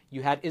yesterday,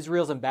 you had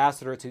Israel's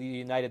ambassador to the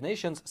United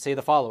Nations say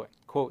the following,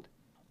 quote,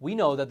 "We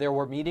know that there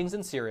were meetings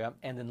in Syria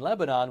and in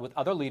Lebanon with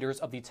other leaders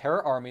of the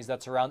terror armies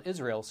that surround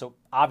Israel, so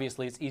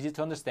obviously it's easy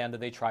to understand that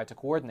they try to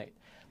coordinate.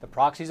 The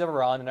proxies of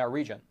Iran in our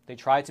region, they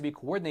try to be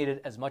coordinated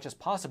as much as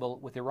possible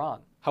with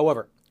Iran."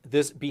 However,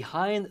 this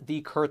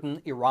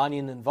behind-the-curtain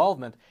Iranian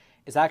involvement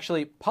is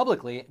actually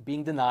publicly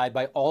being denied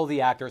by all the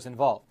actors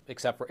involved,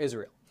 except for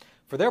Israel.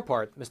 For their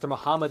part, Mr.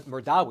 Mohammad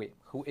Murdawi,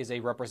 who is a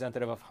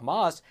representative of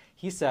Hamas,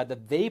 he said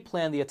that they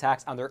planned the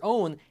attacks on their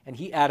own, and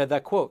he added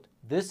that, quote,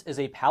 "This is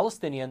a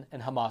Palestinian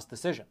and Hamas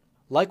decision."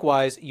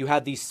 Likewise, you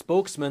had the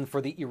spokesman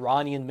for the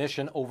Iranian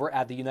mission over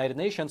at the United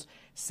Nations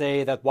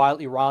say that while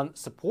Iran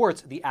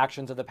supports the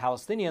actions of the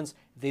Palestinians,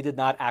 they did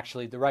not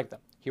actually direct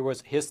them. Here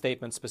was his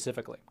statement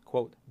specifically,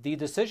 quote, "The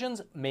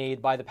decisions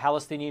made by the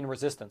Palestinian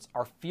resistance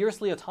are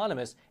fiercely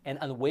autonomous and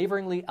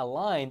unwaveringly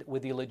aligned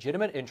with the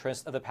legitimate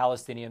interests of the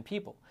Palestinian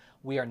people.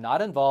 We are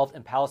not involved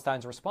in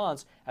Palestine's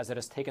response as it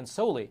is taken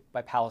solely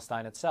by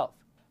Palestine itself."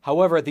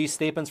 However, these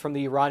statements from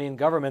the Iranian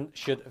government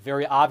should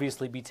very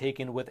obviously be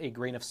taken with a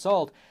grain of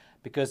salt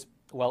because,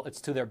 well, it's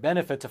to their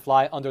benefit to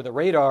fly under the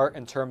radar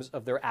in terms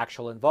of their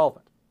actual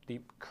involvement.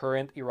 The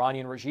current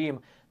Iranian regime,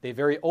 they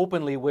very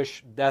openly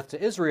wish death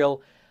to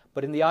Israel,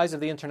 but in the eyes of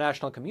the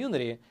international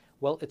community,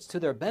 well, it's to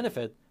their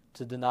benefit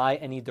to deny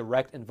any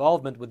direct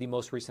involvement with the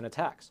most recent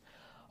attacks.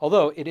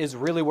 Although it is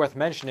really worth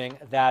mentioning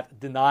that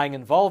denying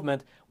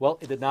involvement, well,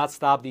 it did not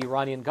stop the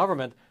Iranian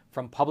government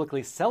from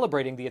publicly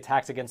celebrating the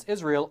attacks against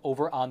Israel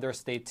over on their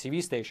state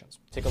TV stations.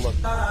 Take a look.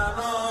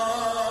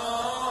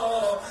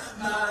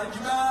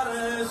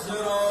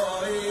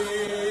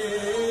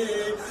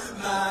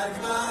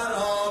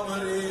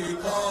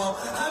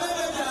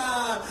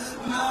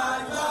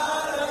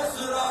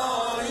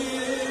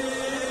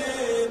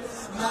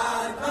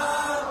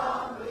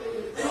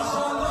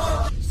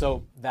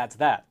 So that's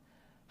that.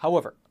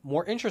 However,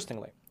 more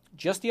interestingly,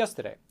 just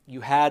yesterday,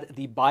 you had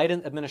the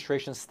Biden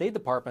administration's State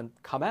Department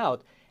come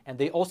out, and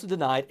they also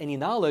denied any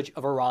knowledge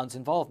of Iran's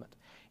involvement.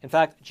 In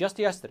fact, just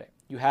yesterday,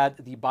 you had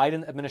the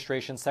Biden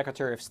administration's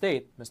Secretary of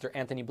State, Mr.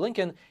 Antony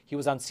Blinken. He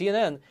was on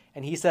CNN,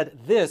 and he said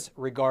this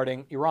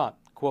regarding Iran,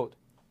 quote,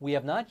 "We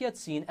have not yet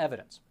seen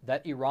evidence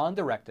that Iran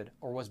directed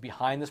or was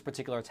behind this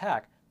particular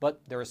attack, but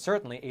there is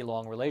certainly a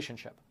long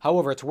relationship."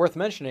 However, it's worth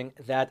mentioning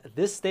that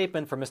this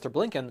statement from Mr.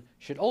 Blinken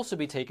should also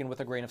be taken with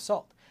a grain of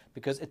salt,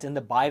 because it's in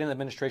the Biden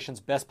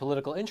administration's best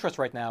political interest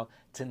right now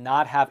to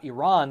not have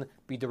Iran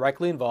be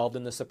directly involved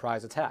in this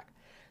surprise attack.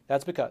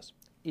 That's because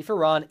if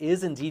Iran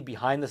is indeed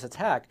behind this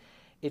attack,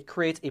 it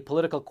creates a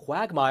political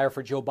quagmire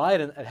for Joe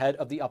Biden ahead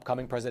of the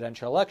upcoming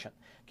presidential election,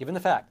 given the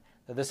fact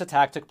that this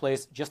attack took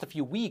place just a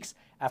few weeks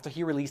after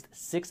he released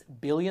 $6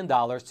 billion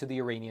to the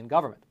Iranian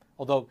government.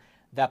 Although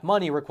that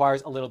money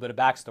requires a little bit of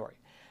backstory.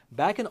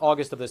 Back in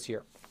August of this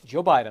year,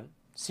 Joe Biden,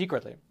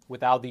 secretly,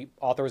 without the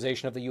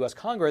authorization of the U.S.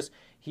 Congress,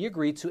 he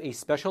agreed to a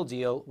special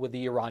deal with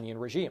the Iranian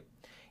regime.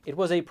 It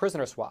was a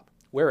prisoner swap,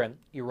 wherein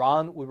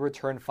Iran would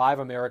return 5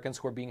 Americans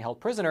who were being held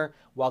prisoner,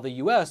 while the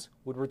U.S.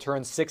 would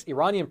return 6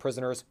 Iranian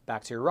prisoners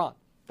back to Iran.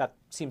 That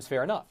seems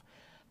fair enough.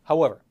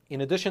 However,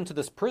 in addition to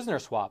this prisoner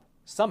swap,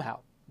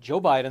 somehow,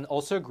 Joe Biden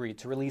also agreed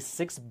to release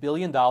 $6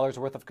 billion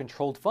worth of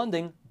controlled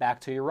funding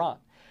back to Iran.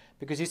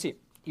 Because you see,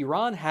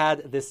 Iran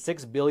had this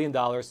 $6 billion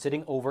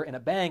sitting over in a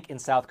bank in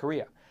South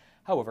Korea.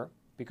 However,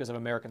 because of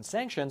American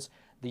sanctions,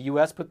 the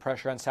U.S. put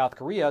pressure on South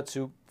Korea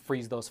to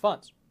freeze those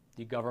funds.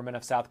 The government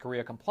of South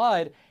Korea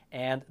complied,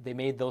 and they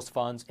made those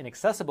funds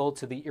inaccessible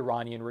to the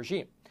Iranian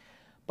regime.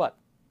 But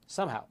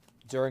somehow,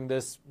 during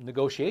this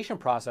negotiation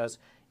process,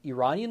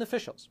 Iranian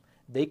officials,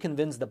 they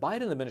convinced the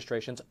Biden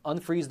administration to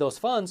unfreeze those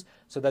funds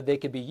so that they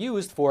could be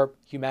used for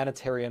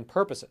humanitarian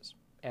purposes.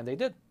 And they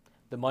did.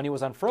 The money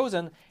was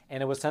unfrozen,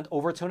 and it was sent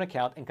over to an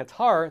account in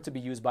Qatar to be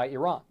used by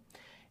Iran.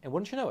 And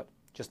wouldn't you know it,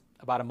 just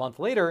about a month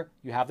later,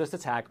 you have this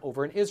attack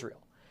over in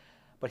Israel.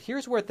 But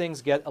here's where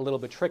things get a little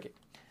bit tricky.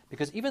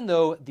 Because even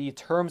though the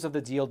terms of the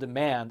deal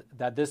demand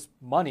that this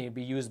money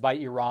be used by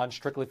Iran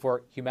strictly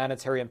for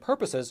humanitarian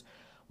purposes,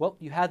 well,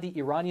 you had the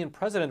Iranian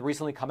president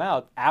recently come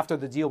out after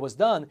the deal was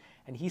done,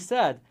 and he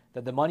said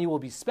that the money will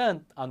be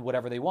spent on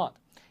whatever they want.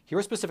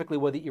 Here's specifically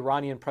what the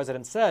Iranian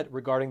president said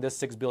regarding this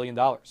 $6 billion.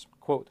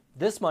 Quote,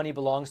 "This money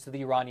belongs to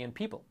the Iranian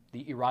people,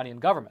 the Iranian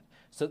government.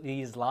 So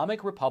the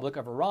Islamic Republic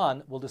of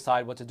Iran will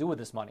decide what to do with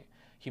this money.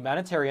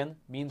 Humanitarian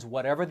means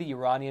whatever the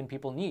Iranian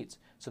people needs.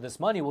 So this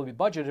money will be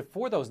budgeted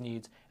for those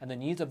needs, and the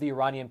needs of the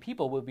Iranian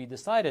people will be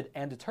decided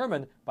and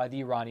determined by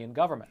the Iranian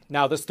government.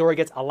 Now, this story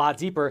gets a lot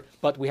deeper,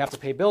 but we have to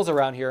pay bills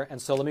around here,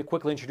 and so let me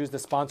quickly introduce the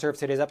sponsor of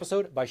today's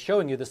episode by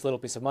showing you this little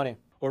piece of money.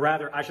 Or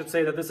rather, I should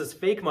say that this is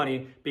fake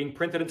money being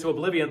printed into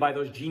oblivion by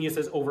those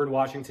geniuses over in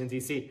Washington,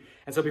 D.C.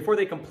 And so before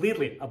they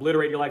completely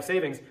obliterate your life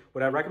savings,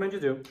 what I recommend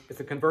you do is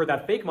to convert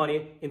that fake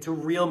money into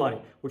real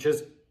money, which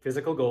is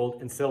physical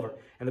gold and silver.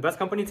 And the best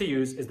company to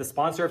use is the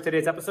sponsor of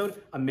today's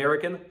episode,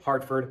 American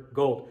Hartford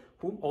Gold,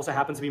 who also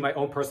happens to be my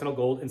own personal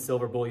gold and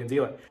silver bullion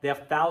dealer. They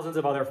have thousands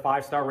of other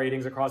 5-star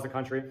ratings across the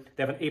country.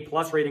 They have an A+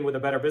 rating with the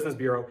Better Business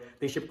Bureau.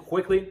 They ship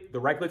quickly,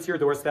 directly to your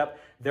doorstep.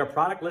 Their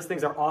product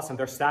listings are awesome.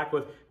 They're stacked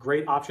with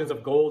great options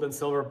of gold and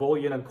silver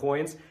bullion and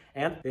coins,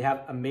 and they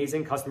have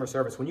amazing customer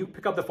service. When you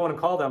pick up the phone and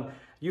call them,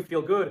 you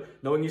feel good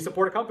knowing you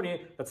support a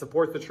company that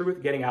supports the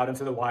truth getting out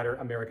into the wider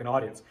American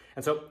audience.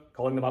 And so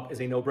calling them up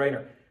is a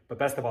no-brainer. But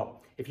best of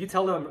all, if you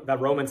tell them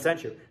that Roman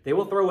sent you, they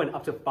will throw in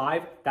up to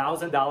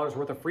 $5,000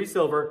 worth of free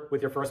silver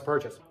with your first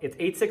purchase. It's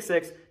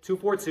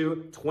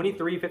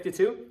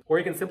 866-242-2352, or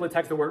you can simply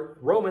text the word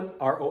Roman,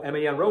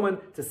 R-O-M-A-N, Roman,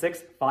 to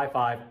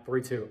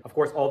 65532. Of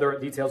course, all their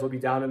details will be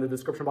down in the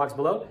description box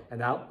below. And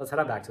now, let's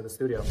head on back to the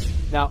studio.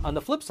 Now, on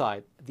the flip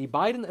side, the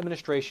Biden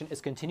administration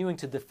is continuing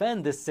to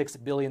defend this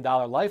 $6 billion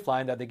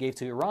lifeline that they gave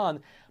to Iran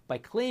by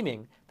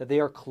claiming that they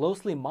are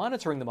closely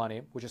monitoring the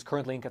money, which is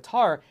currently in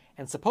Qatar,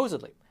 and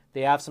supposedly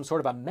they have some sort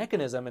of a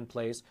mechanism in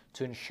place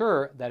to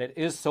ensure that it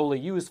is solely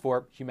used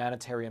for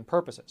humanitarian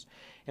purposes.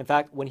 In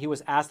fact, when he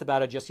was asked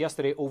about it just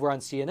yesterday over on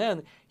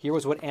CNN, here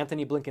was what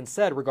Antony Blinken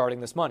said regarding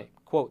this money.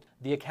 Quote,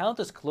 "The account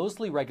is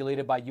closely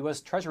regulated by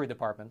U.S. Treasury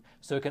Department,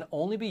 so it can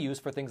only be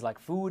used for things like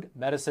food,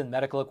 medicine,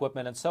 medical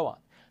equipment, and so on.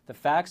 The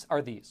facts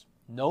are these.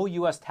 No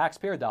U.S.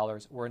 taxpayer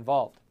dollars were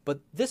involved." But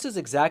this is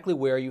exactly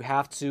where you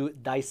have to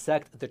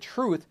dissect the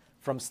truth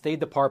from State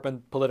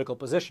Department political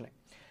positioning.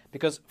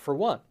 Because, for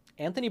one,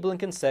 Antony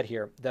Blinken said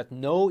here that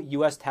no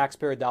U.S.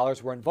 taxpayer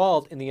dollars were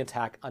involved in the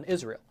attack on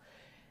Israel.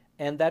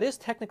 And that is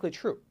technically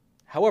true.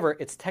 However,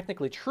 it's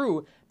technically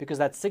true because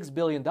that $6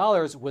 billion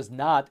was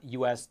not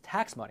U.S.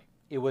 tax money.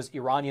 It was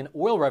Iranian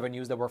oil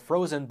revenues that were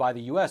frozen by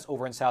the U.S.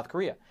 over in South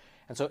Korea.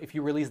 And so if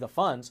you release the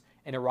funds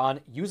and Iran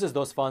uses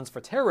those funds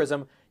for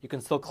terrorism, you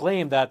can still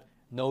claim that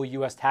no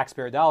U.S.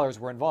 taxpayer dollars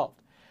were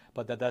involved.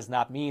 But that does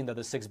not mean that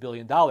the $6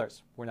 billion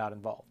were not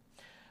involved.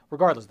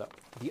 Regardless, though,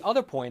 the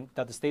other point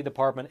that the State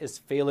Department is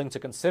failing to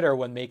consider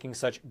when making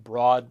such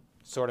broad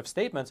sort of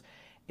statements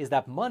is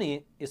that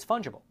money is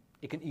fungible.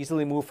 It can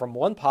easily move from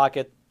one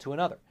pocket to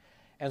another.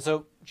 And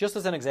so, just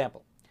as an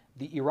example,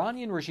 the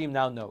Iranian regime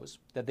now knows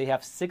that they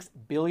have $6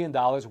 billion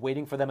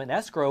waiting for them in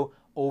escrow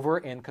over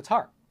in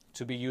Qatar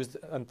to be used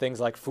on things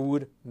like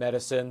food,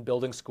 medicine,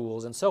 building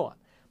schools, and so on.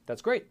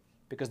 That's great,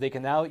 because they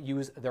can now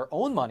use their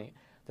own money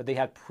that they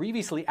had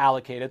previously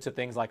allocated to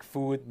things like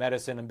food,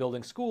 medicine, and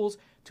building schools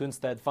to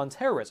instead fund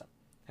terrorism.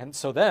 And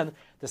so then,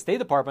 the State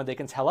Department, they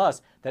can tell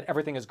us that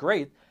everything is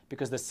great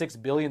because the $6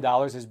 billion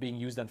is being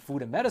used on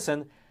food and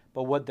medicine,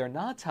 but what they're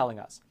not telling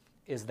us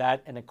is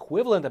that an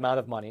equivalent amount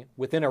of money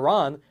within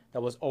Iran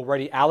that was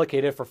already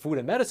allocated for food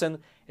and medicine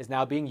is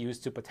now being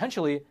used to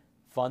potentially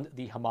fund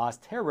the Hamas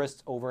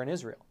terrorists over in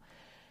Israel.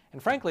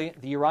 And frankly,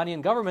 the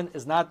Iranian government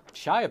is not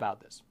shy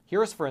about this.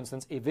 Here is, for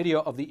instance, a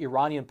video of the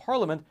Iranian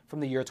parliament from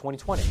the year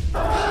 2020.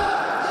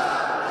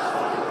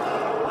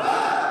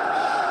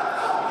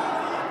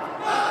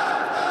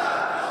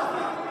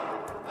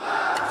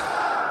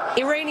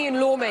 Iranian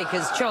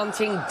lawmakers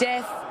chanting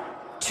death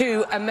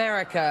to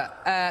America.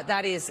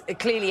 That is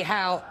clearly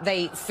how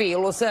they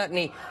feel, or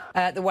certainly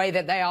the way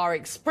that they are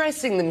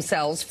expressing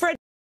themselves.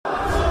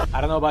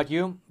 I don't know about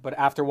you, but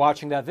after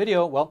watching that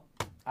video, well,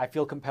 I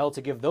feel compelled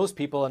to give those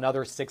people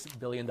another $6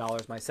 billion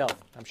myself.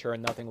 I'm sure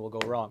nothing will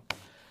go wrong.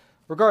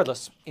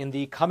 Regardless, in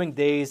the coming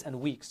days and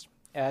weeks,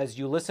 as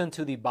you listen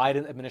to the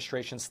Biden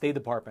administration State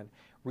Department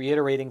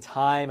reiterating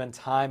time and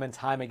time and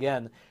time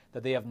again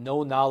that they have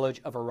no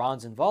knowledge of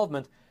Iran's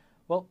involvement,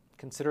 well,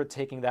 consider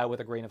taking that with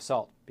a grain of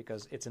salt,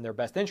 because it's in their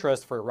best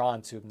interest for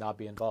Iran to not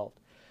be involved.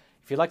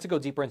 If you'd like to go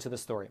deeper into the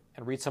story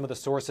and read some of the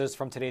sources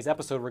from today's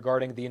episode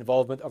regarding the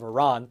involvement of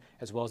Iran,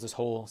 as well as this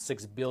whole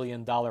 $6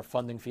 billion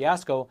funding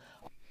fiasco.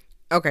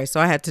 Okay, so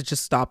I had to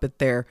just stop it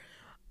there.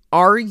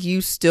 Are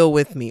you still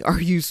with me?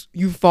 Are you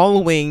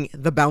following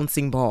the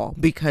bouncing ball?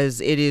 Because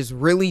it is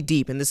really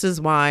deep. And this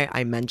is why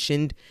I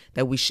mentioned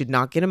that we should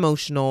not get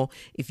emotional.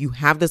 If you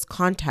have this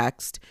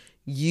context,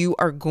 you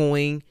are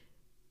going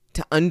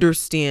to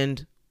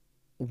understand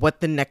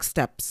what the next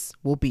steps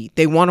will be.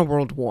 They want a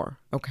world war,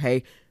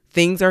 okay?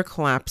 Things are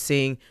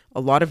collapsing.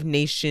 A lot of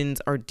nations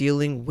are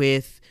dealing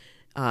with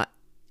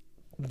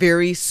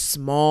very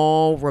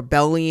small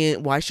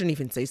rebellion. Well, I shouldn't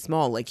even say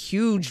small, like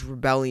huge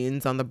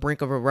rebellions on the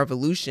brink of a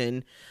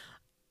revolution.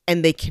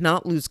 And they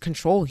cannot lose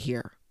control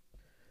here.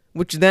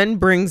 Which then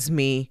brings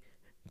me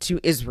to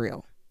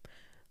Israel.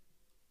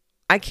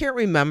 I can't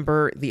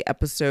remember the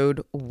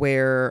episode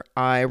where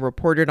I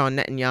reported on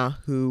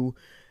Netanyahu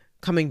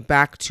coming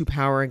back to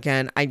power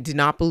again. I did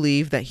not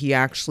believe that he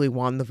actually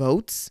won the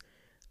votes.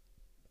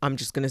 I'm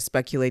just going to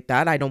speculate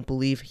that. I don't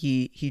believe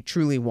he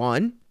truly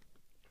won.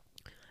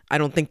 I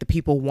don't think the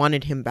people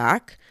wanted him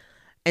back.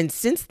 And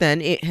since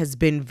then, it has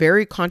been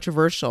very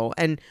controversial.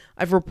 And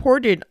I've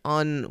reported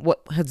on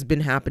what has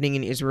been happening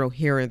in Israel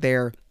here and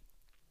there.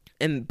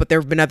 But there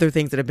have been other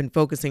things that I've been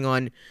focusing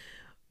on.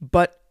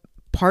 But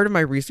part of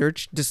my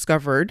research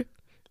discovered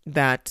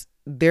that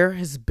there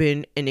has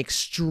been an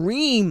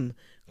extreme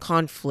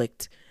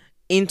conflict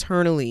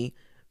internally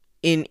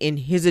in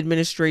his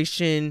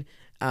administration.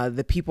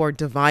 The people are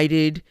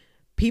divided.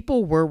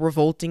 People were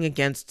revolting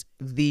against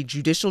the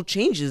judicial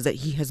changes that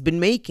he has been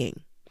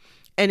making.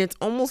 And it's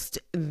almost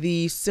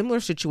the similar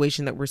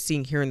situation that we're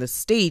seeing here in the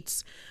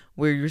States,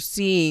 where you're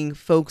seeing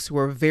folks who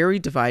are very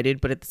divided,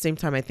 but at the same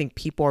time, I think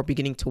people are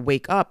beginning to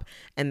wake up.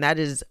 And that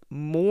is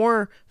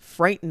more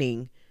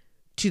frightening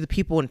to the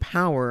people in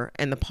power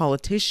and the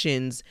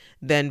politicians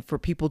than for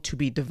people to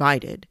be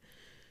divided.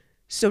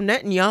 So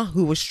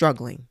Netanyahu was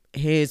struggling.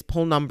 His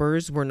poll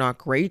numbers were not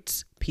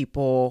great.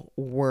 People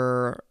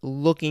were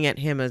looking at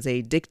him as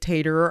a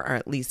dictator, or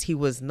at least he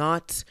was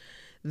not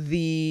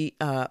the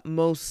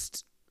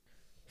most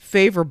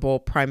favorable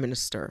prime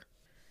minister.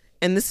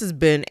 And this has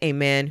been a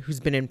man who's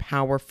been in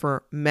power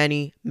for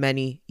many,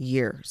 many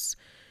years.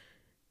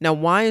 Now,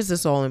 why is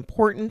this all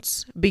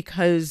important?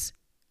 Because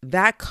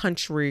that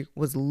country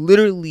was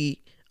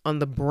literally on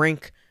the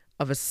brink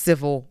of a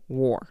civil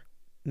war.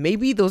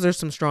 Maybe those are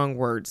some strong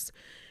words,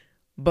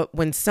 but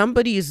when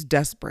somebody is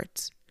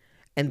desperate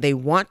and they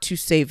want to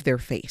save their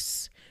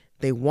face,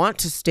 they want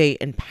to stay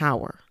in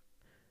power,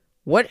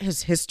 what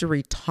has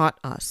history taught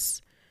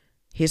us?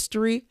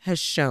 History has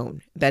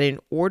shown that in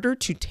order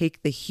to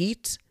take the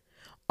heat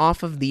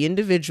off of the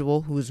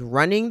individual who's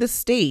running the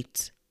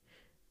state,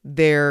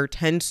 there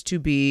tends to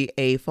be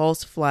a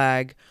false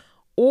flag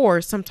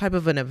or some type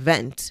of an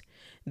event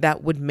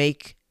that would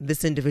make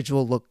this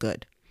individual look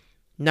good.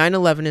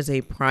 9/11 is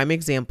a prime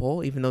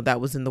example, even though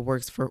that was in the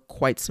works for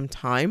quite some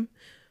time.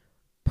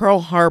 Pearl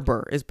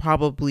Harbor is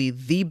probably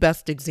the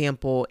best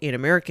example in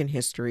American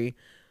history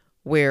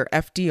where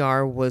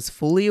FDR was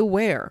fully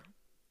aware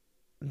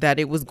that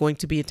it was going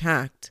to be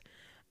attacked.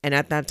 And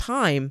at that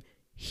time,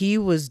 he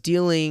was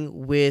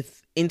dealing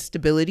with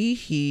instability.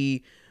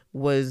 He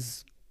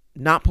was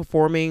not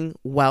performing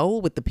well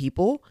with the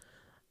people.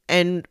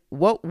 And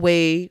what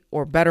way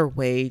or better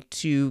way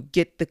to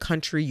get the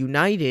country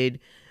united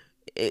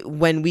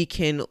when we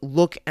can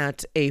look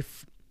at a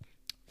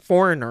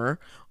foreigner,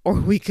 or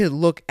we could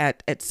look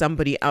at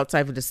somebody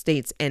outside of the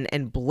States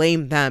and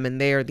blame them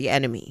and they are the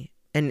enemy.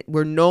 And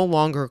we're no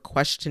longer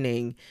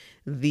questioning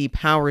the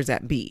powers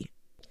that be.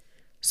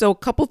 So a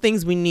couple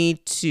things we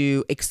need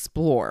to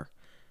explore.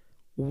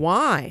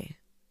 Why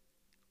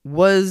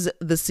was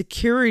the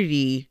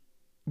security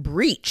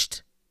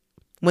breached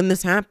when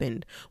this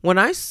happened? When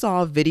I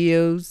saw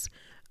videos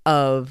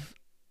of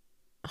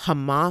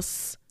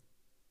Hamas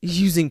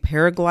using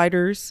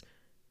paragliders,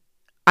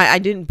 I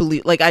didn't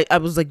believe, I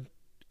was like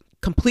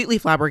completely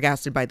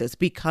flabbergasted by this,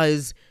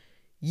 because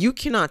you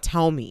cannot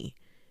tell me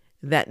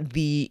that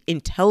the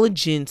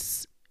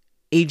intelligence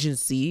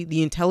agency,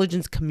 the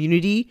intelligence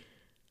community,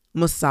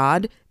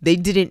 Mossad, they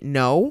didn't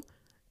know.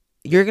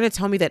 You're going to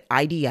tell me that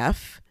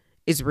IDF,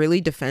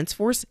 Israeli Defense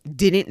Force,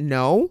 didn't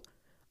know?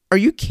 Are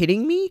you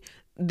kidding me?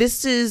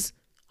 This is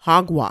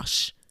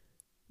hogwash.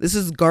 This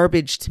is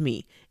garbage to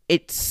me.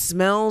 It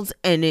smells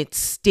and it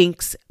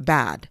stinks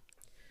bad.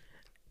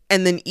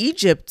 And then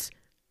Egypt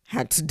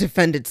had to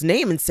defend its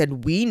name and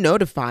said, we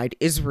notified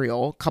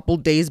Israel a couple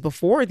days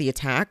before the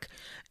attack,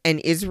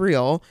 and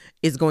Israel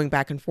is going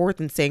back and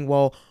forth and saying,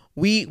 well,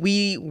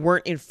 we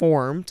weren't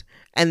informed.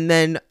 And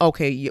then,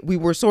 okay, we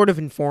were sort of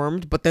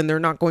informed, but then they're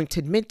not going to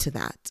admit to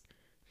that.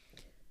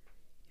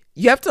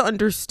 You have to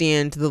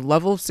understand the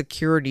level of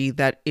security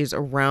that is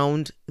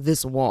around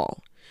this wall.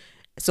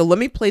 So let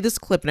me play this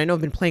clip. And I know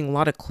I've been playing a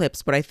lot of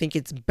clips, but I think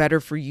it's better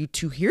for you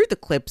to hear the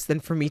clips than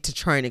for me to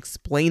try and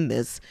explain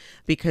this,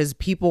 because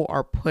people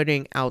are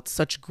putting out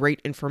such great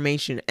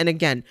information. And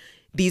again,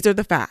 these are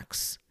the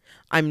facts.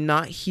 I'm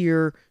not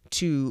here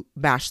to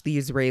bash the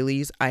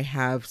Israelis. I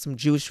have some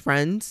Jewish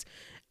friends,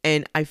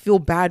 and I feel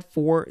bad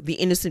for the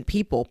innocent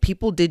people.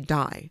 People did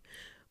die.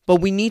 But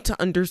we need to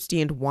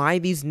understand why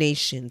these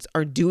nations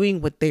are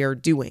doing what they are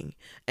doing.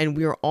 And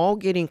we are all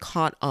getting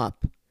caught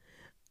up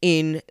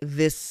in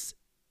this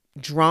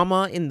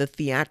drama, in the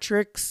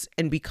theatrics,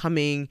 and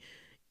becoming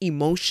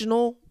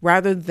emotional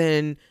rather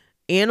than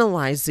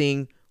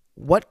analyzing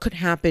what could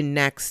happen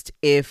next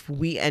if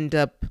we end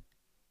up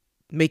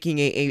making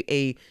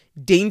a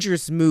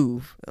dangerous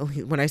move.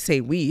 When I say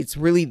we, it's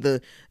really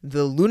the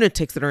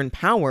lunatics that are in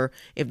power.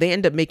 If they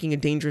end up making a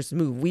dangerous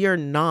move, we are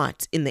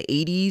not in the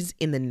 80s,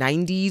 in the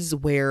 90s,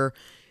 where,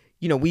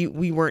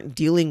 we weren't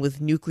dealing with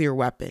nuclear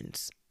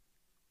weapons.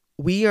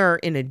 We are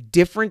in a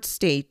different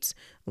state.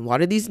 A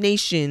lot of these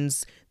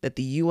nations that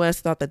the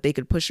U.S. thought that they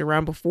could push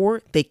around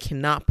before, they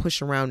cannot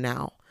push around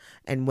now.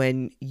 And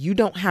when you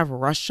don't have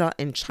Russia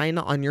and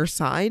China on your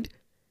side,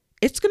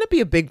 it's going to be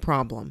a big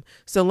problem.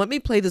 So let me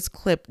play this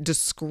clip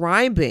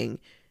describing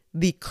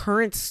the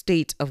current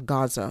state of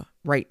Gaza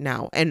right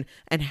now and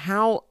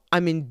how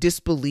I'm in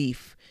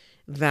disbelief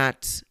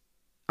that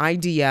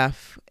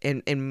IDF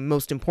and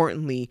most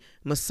importantly,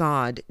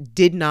 Mossad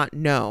did not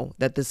know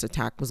that this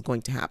attack was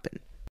going to happen.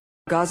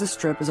 Gaza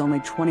Strip is only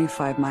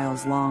 25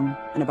 miles long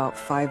and about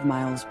 5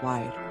 miles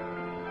wide.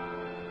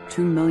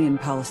 2 million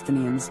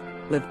Palestinians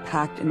live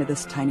packed into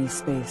this tiny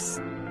space,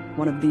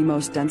 one of the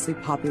most densely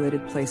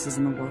populated places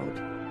in the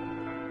world.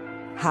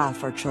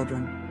 Half are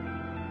children.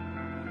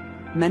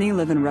 Many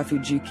live in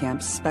refugee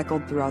camps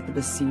speckled throughout the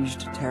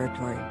besieged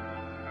territory.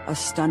 A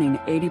stunning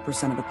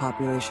 80% of the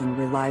population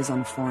relies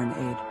on foreign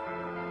aid.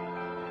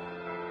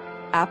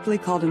 Aptly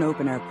called an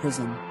open-air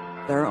prison,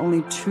 there are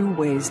only 2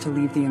 ways to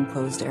leave the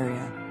enclosed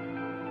area: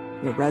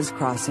 the Erez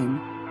crossing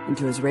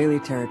into Israeli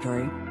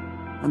territory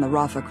and the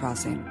Rafah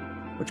crossing,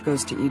 which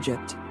goes to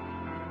Egypt.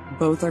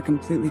 Both are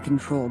completely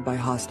controlled by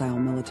hostile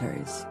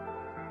militaries.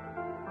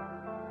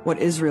 What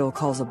Israel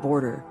calls a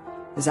border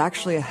is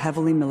actually a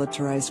heavily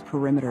militarized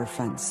perimeter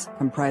fence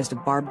comprised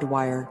of barbed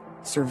wire,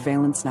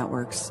 surveillance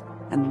networks,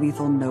 and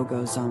lethal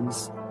no-go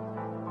zones.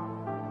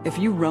 If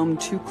you roam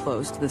too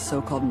close to the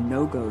so-called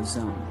no-go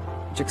zone,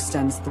 which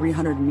extends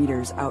 300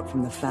 meters out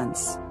from the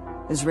fence,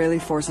 Israeli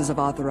forces have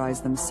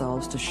authorized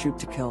themselves to shoot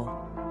to kill.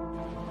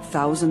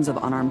 Thousands of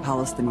unarmed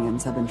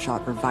Palestinians have been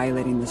shot for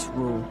violating this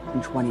rule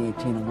in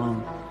 2018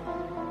 alone.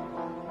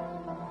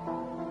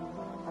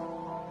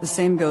 The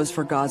same goes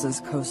for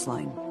Gaza's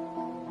coastline.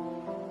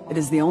 It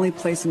is the only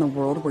place in the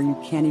world where you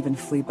can't even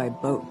flee by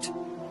boat,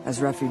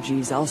 as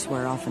refugees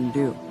elsewhere often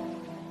do.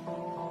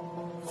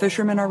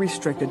 Fishermen are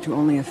restricted to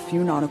only a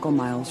few nautical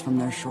miles from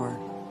their shore.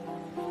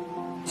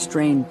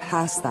 Straying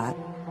past that,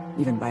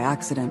 even by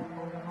accident,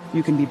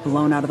 you can be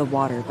blown out of the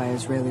water by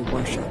Israeli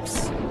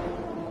warships.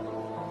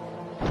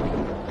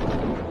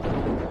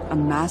 A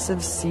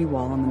massive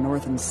seawall on the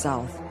north and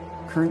south,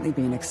 currently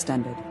being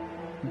extended,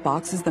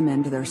 boxes them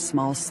into their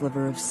small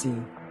sliver of sea.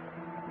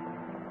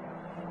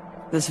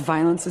 This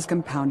violence is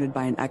compounded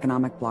by an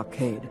economic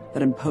blockade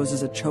that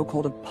imposes a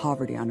chokehold of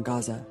poverty on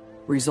Gaza,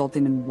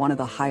 resulting in one of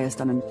the highest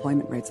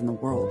unemployment rates in the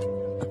world,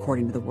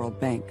 according to the World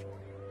Bank.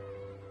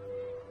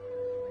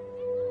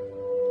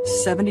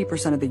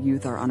 70% of the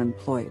youth are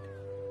unemployed,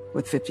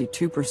 with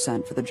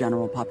 52% for the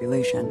general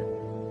population.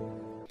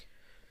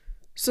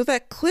 So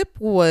that clip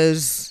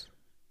was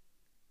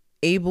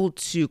able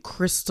to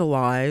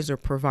crystallize or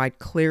provide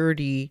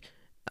clarity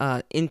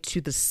into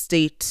the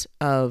state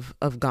of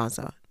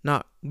Gaza.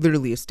 Not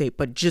literally a state,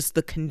 but just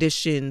the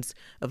conditions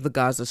of the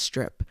Gaza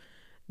Strip.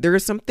 There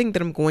is something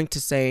that I'm going to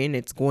say, and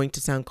it's going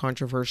to sound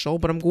controversial,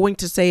 but I'm going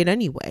to say it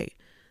anyway.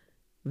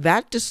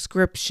 That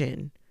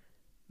description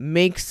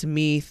makes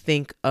me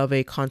think of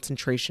a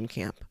concentration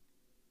camp.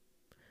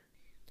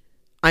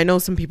 I know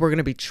some people are going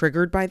to be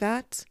triggered by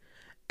that,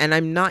 and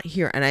I'm not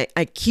here. And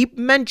I keep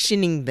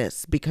mentioning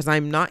this because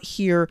I'm not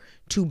here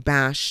to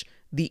bash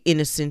the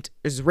innocent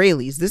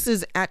Israelis. This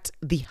is at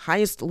the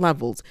highest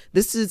levels.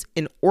 This is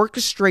an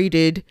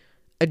orchestrated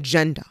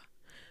agenda.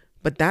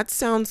 But that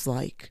sounds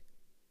like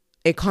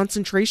a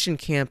concentration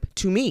camp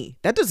to me.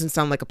 That doesn't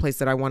sound like a place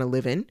that I want to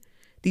live in.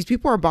 These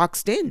people are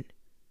boxed in.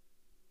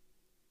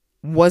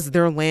 Was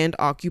their land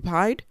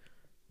occupied?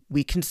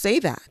 We can say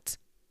that.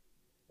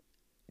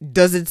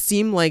 Does it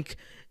seem like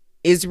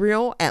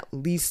Israel, at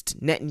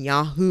least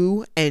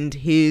Netanyahu and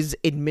his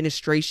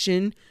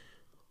administration,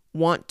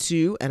 want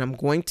to, and I'm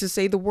going to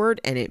say the word,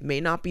 and it may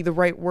not be the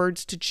right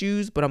words to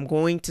choose, but I'm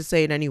going to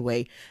say it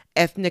anyway,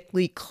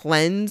 ethnically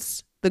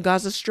cleanse the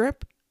Gaza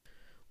Strip?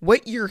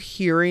 What you're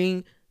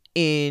hearing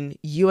in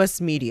US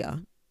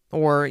media,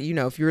 or,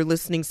 if you're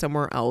listening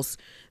somewhere else,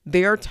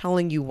 they are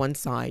telling you one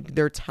side.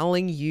 They're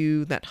telling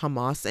you that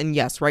Hamas, and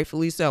yes,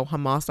 rightfully so,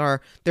 Hamas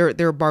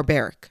they're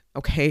barbaric,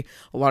 okay?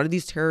 A lot of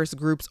these terrorist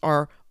groups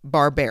are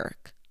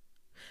barbaric.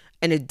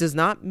 And it does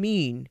not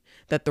mean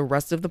that the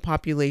rest of the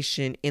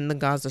population in the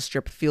Gaza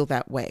Strip feel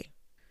that way.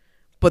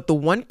 But the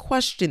one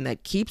question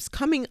that keeps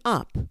coming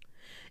up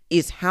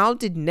is, how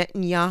did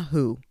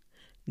Netanyahu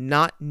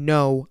not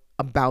know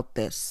about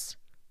this?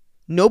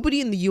 Nobody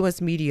in the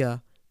US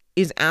media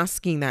is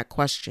asking that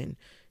question.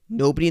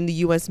 Nobody in the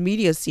US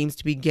media seems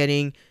to be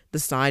getting the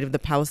side of the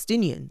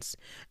Palestinians.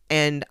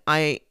 And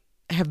I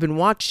have been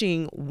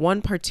watching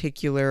one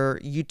particular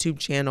YouTube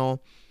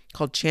channel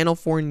called Channel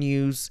 4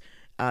 News.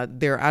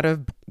 They're out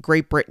of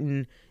Great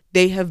Britain.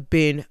 They have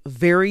been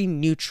very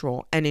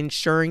neutral and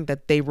ensuring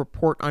that they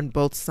report on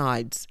both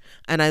sides.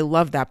 And I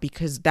love that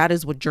because that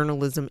is what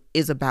journalism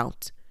is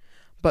about.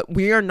 But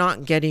we are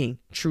not getting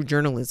true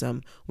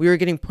journalism. We are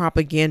getting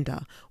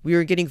propaganda. We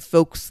are getting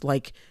folks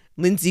like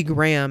Lindsey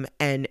Graham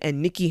and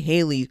Nikki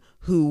Haley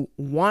who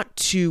want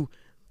to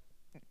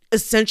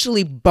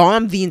essentially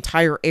bomb the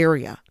entire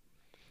area.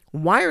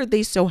 Why are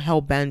they so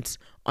hell-bent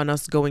on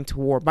us going to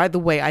war? By the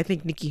way, I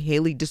think Nikki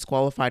Haley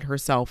disqualified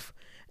herself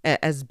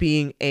as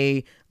being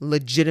a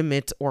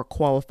legitimate or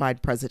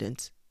qualified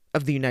president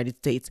of the United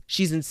States.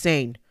 She's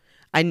insane.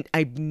 I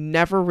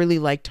never really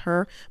liked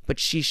her, but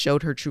she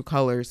showed her true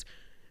colors.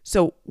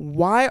 So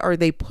why are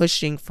they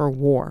pushing for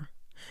war?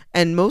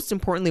 And most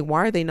importantly,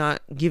 why are they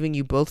not giving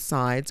you both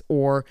sides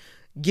or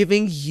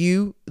giving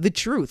you the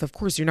truth? Of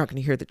course, you're not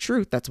going to hear the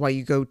truth. That's why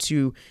you go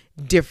to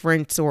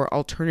different or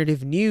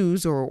alternative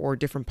news or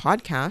different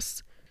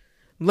podcasts.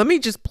 Let me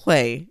just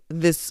play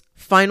this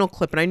final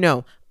clip. And I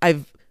know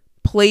I've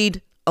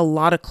played a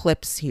lot of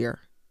clips here,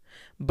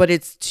 but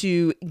it's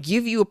to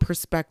give you a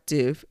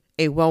perspective,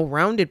 a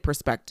well-rounded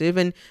perspective.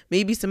 And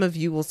maybe some of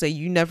you will say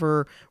you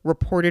never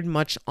reported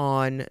much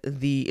on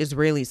the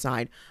Israeli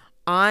side.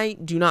 I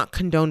do not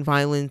condone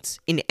violence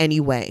in any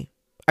way.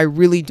 I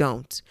really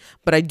don't.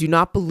 But I do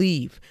not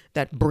believe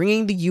that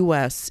bringing the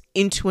U.S.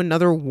 into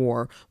another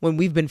war when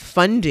we've been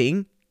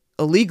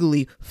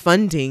illegally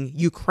funding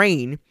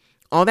Ukraine,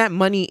 all that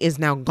money is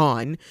now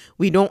gone.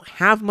 We don't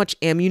have much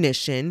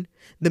ammunition.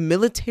 The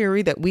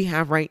military that we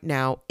have right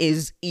now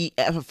is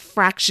a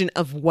fraction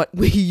of what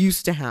we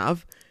used to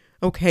have.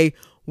 Okay,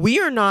 we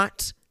are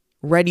not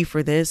ready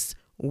for this.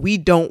 We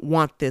don't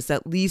want this.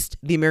 At least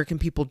the American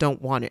people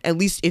don't want it. At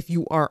least if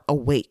you are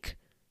awake.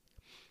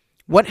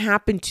 What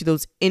happened to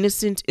those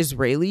innocent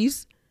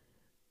Israelis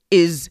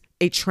is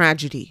a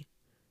tragedy.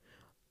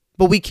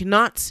 But we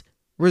cannot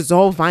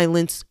resolve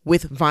violence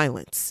with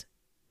violence.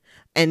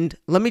 And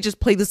let me just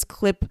play this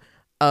clip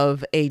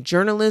of a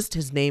journalist.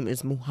 His name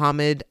is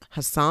Muhammad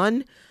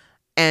Hassan.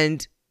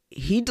 And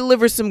he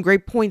delivers some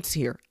great points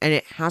here. And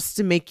it has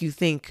to make you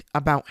think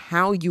about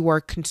how you are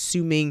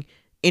consuming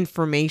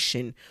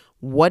information.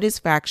 What is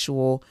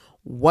factual?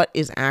 What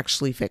is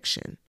actually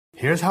fiction?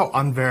 Here's how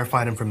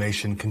unverified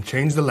information can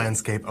change the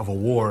landscape of a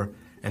war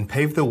and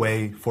pave the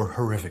way for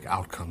horrific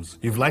outcomes.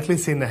 You've likely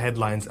seen the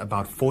headlines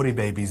about 40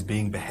 babies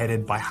being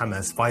beheaded by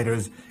Hamas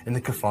fighters in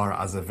the Kfar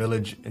Aza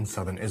village in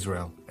southern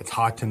Israel. It's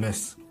hard to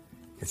miss.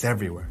 It's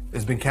everywhere.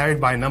 It's been carried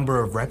by a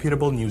number of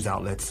reputable news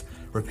outlets,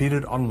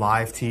 repeated on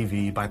live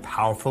TV by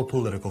powerful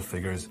political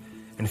figures,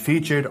 and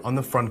featured on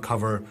the front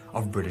cover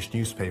of British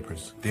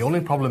newspapers. The only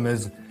problem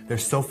is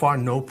there's so far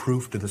no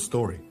proof to the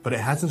story, but it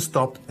hasn't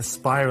stopped a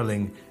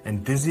spiraling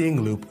and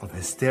dizzying loop of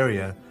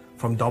hysteria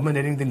from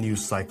dominating the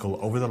news cycle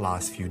over the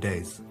last few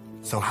days.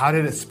 So how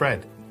did it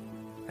spread?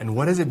 And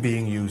what is it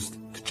being used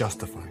to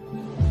justify?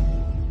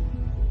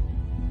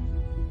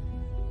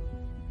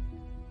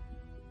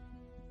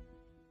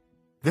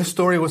 This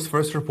story was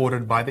first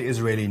reported by the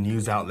Israeli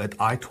news outlet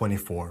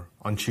I-24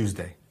 on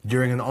Tuesday.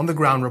 During an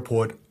on-the-ground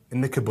report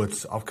in the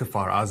kibbutz of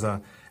Kfar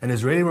Aza, an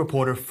Israeli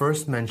reporter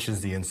first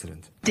mentions the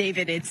incident.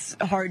 David, it's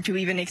hard to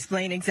even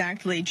explain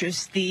exactly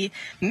just the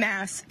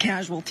mass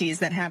casualties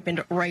that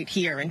happened right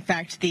here. In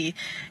fact, the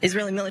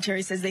Israeli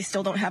military says they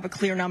still don't have a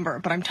clear number,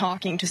 but I'm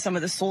talking to some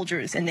of the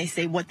soldiers and they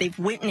say what they've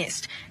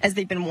witnessed as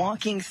they've been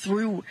walking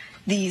through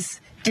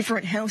these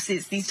different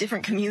houses, these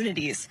different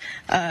communities,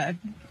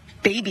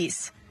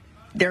 babies,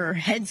 their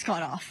heads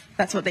cut off.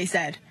 That's what they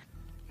said.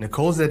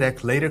 Nicole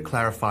Zedek later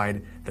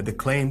clarified that the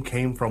claim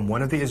came from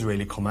one of the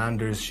Israeli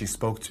commanders she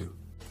spoke to.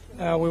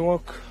 We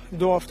walk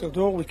door after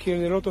door. We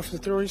kill a lot of the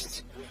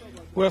terrorists.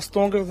 We are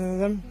stronger than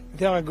them.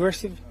 They are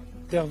aggressive.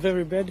 They are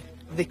very bad.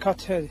 They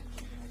cut head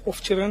of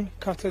children,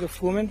 cut head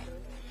of women,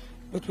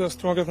 but we are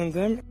stronger than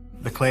them.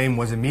 The claim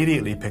was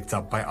immediately picked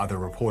up by other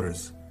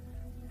reporters.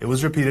 It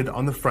was repeated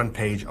on the front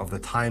page of the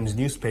Times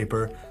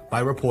newspaper by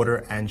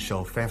reporter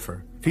Anshel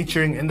Pfeffer,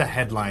 featuring in the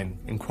headline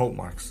in quote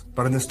marks.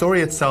 But in the story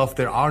itself,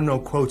 there are no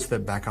quotes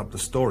that back up the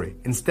story.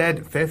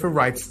 Instead, Pfeffer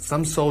writes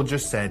some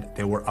soldiers said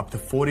there were up to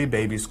 40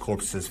 babies'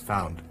 corpses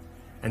found,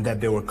 and that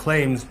there were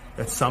claims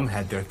that some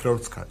had their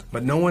throats cut.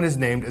 But no one is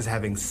named as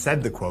having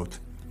said the quote,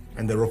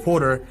 and the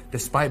reporter,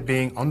 despite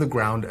being on the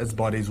ground as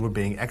bodies were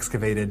being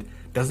excavated,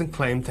 doesn't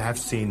claim to have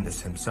seen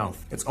this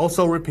himself. It's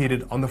also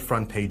repeated on the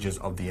front pages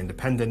of The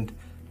Independent,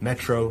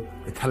 Metro,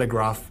 The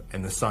Telegraph,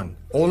 and The Sun.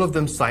 All of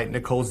them cite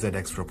Nicole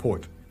Zedek's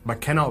report,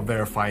 but cannot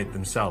verify it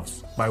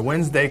themselves. By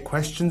Wednesday,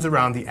 questions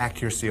around the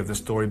accuracy of the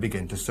story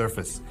begin to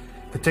surface,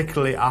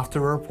 particularly after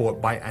a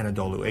report by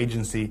Anadolu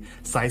Agency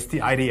cites the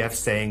IDF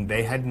saying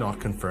they had not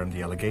confirmed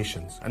the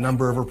allegations. A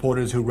number of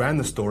reporters who ran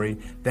the story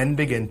then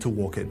begin to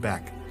walk it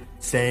back,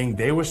 saying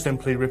they were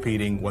simply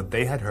repeating what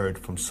they had heard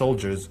from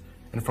soldiers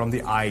and from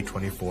the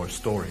I-24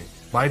 story.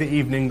 By the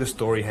evening, the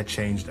story had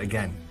changed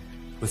again,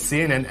 with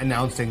CNN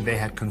announcing they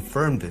had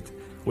confirmed it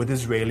with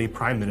Israeli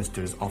Prime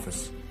Minister's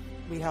office.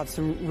 We have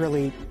some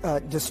really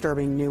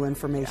disturbing new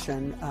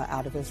information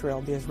out of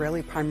Israel. The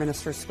Israeli Prime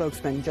Minister's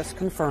spokesman just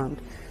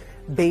confirmed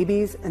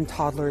babies and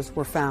toddlers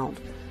were found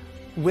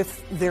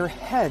with their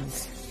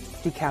heads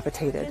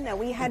decapitated. No,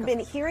 we had been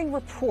hearing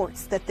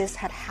reports that this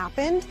had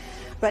happened,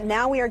 but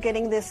now we are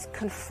getting this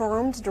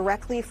confirmed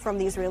directly from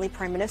the Israeli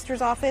Prime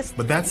Minister's office.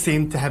 But that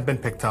seemed to have been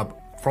picked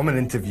up from an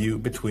interview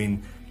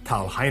between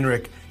Tal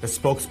Heinrich, the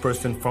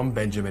spokesperson from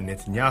Benjamin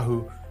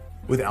Netanyahu,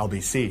 with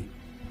LBC,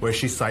 where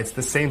she cites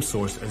the same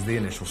source as the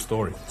initial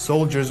story,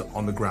 soldiers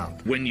on the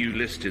ground. When you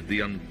listed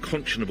the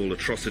unconscionable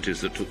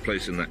atrocities that took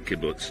place in that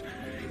kibbutz,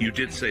 You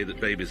did say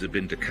that babies have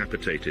been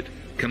decapitated.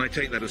 Can I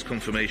take that as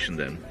confirmation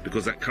then?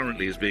 Because that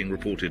currently is being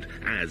reported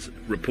as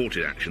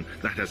reported action.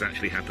 That has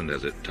actually happened,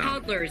 has it?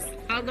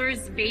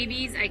 Toddlers,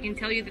 babies. I can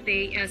tell you that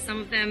they, some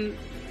of them,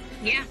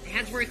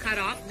 heads were cut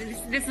off.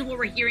 This is what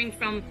we're hearing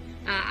from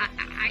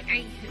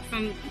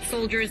from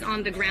soldiers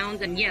on the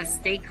ground, and yes,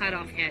 they cut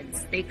off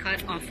heads. They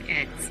cut off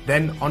heads.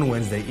 Then, on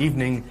Wednesday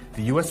evening,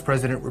 the US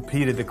president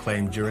repeated the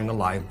claim during a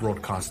live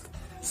broadcast,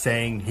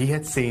 saying he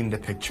had seen the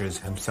pictures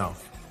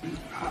himself.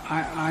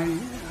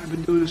 I've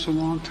been doing this a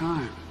long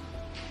time.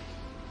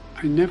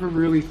 I never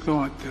really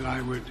thought that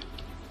I would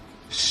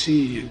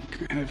see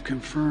and have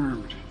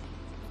confirmed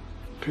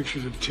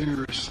pictures of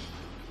terrorists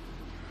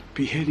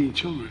beheading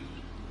children.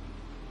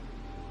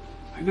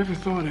 I never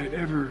thought I'd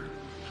ever...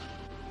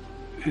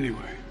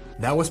 Anyway.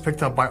 That was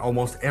picked up by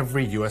almost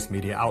every US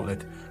media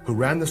outlet, who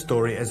ran the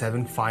story as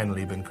having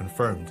finally been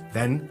confirmed.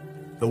 Then,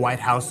 the White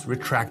House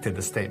retracted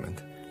the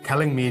statement,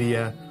 telling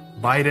media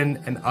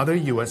Biden and other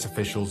US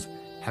officials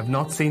have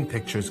not seen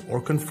pictures or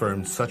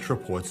confirmed such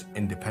reports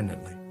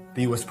independently.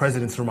 The US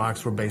president's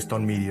remarks were based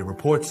on media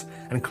reports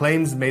and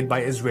claims made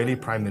by Israeli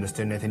Prime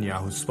Minister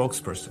Netanyahu's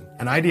spokesperson.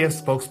 An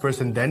IDF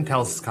spokesperson then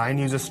tells Sky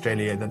News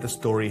Australia that the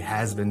story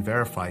has been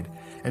verified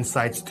and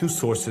cites two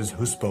sources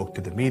who spoke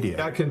to the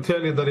media. I can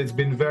tell you that it's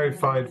been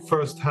verified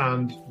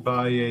firsthand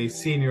by a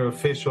senior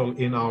official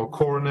in our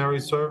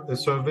coronary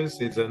service.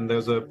 And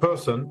there's a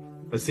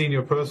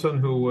senior person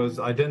who was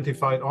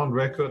identified on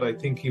record. I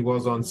think he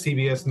was on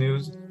CBS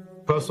News,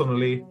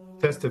 personally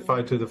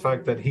testified to the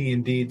fact that he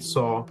indeed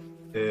saw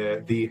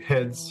the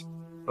heads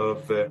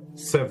of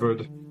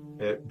severed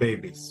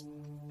babies.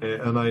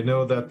 And I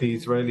know that the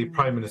Israeli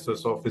Prime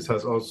Minister's office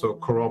has also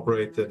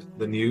corroborated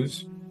the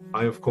news.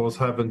 I, of course,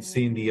 haven't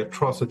seen the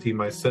atrocity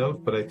myself,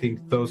 but I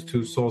think those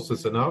two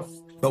sources enough.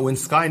 But when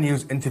Sky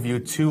News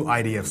interviewed two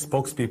IDF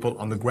spokespeople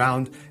on the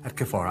ground at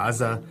Kfar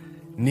Aza,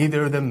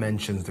 neither of them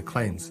mentions the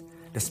claims,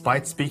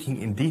 despite speaking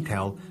in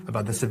detail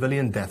about the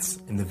civilian deaths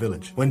in the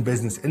village. When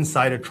Business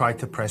Insider tried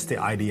to press the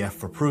IDF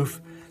for proof,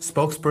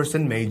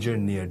 spokesperson Major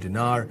Nir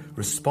Dinar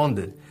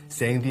responded,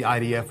 saying the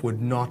IDF would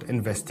not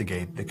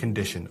investigate the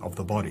condition of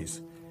the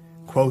bodies.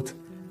 Quote,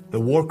 "The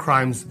war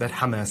crimes that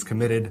Hamas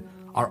committed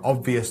are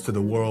obvious to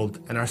the world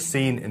and are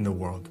seen in the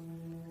world.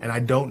 And I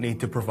don't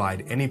need to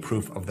provide any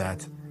proof of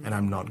that, and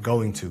I'm not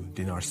going to,"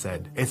 Dinar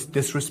said. "It's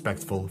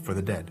disrespectful for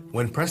the dead."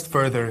 When pressed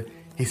further,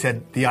 he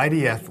said the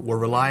IDF were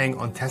relying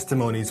on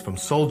testimonies from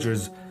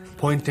soldiers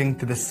pointing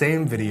to the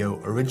same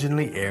video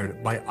originally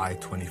aired by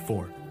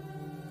I-24.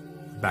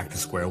 Back to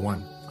square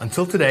one.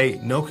 Until today,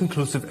 no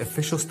conclusive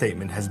official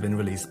statement has been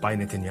released by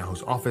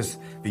Netanyahu's office,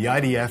 the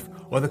IDF,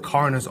 or the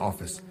coroner's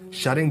office,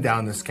 shutting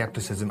down the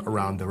skepticism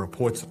around the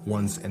reports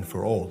once and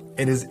for all.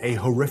 It is a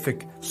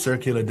horrific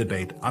circular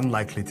debate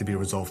unlikely to be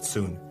resolved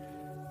soon.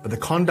 But the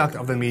conduct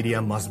of the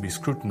media must be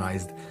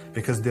scrutinized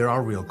because there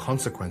are real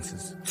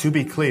consequences. To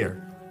be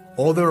clear,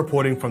 all the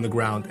reporting from the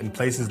ground in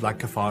places like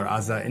Kfar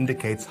Aza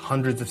indicates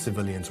hundreds of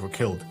civilians were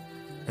killed,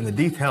 and the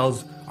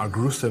details are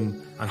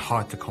gruesome and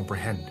hard to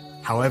comprehend.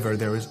 However,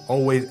 there is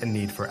always a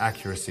need for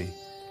accuracy,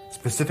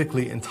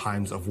 specifically in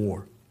times of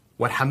war.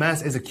 What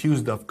Hamas is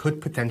accused of could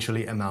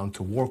potentially amount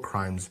to war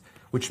crimes,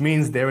 which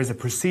means there is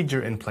a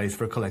procedure in place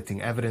for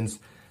collecting evidence,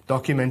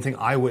 documenting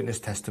eyewitness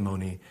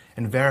testimony,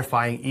 and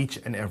verifying each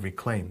and every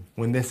claim.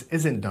 When this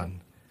isn't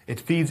done,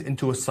 it feeds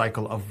into a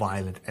cycle of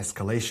violent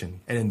escalation,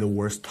 and in the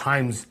worst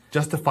times,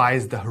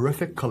 justifies the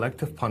horrific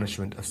collective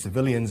punishment of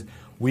civilians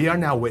we are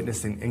now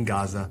witnessing in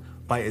Gaza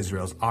by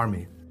Israel's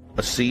army.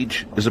 A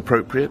siege is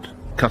appropriate?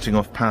 Cutting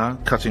off power,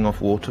 cutting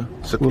off water?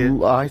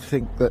 Well, I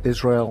think that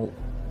Israel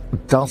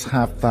does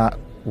have that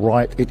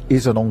right. It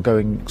is an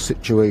ongoing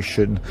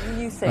situation.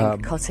 Do you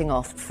think cutting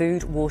off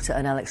food, water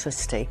and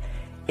electricity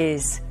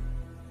is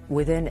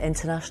within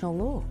international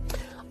law?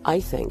 I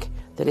think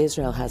that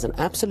Israel has an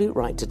absolute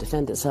right to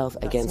defend itself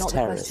against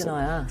terrorism. That's not the question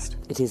I asked.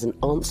 It is an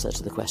answer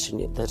to the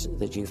question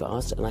that you've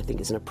asked, and I think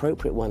it's an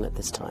appropriate one at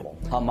this time.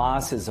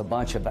 Hamas is a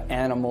bunch of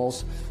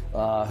animals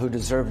who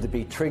deserve to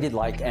be treated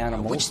like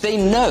animals. Which they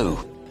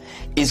know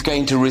is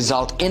going to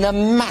result in a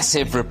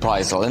massive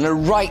reprisal, in a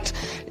right,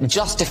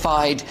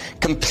 justified,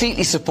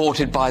 completely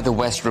supported by the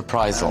West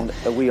reprisal.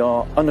 And we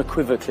are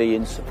unequivocally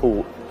in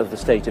support of the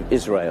State of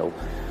Israel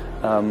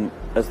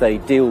as they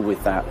deal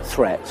with that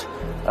threat,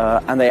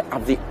 and they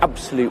have the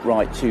absolute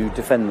right to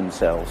defend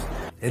themselves.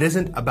 It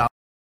isn't about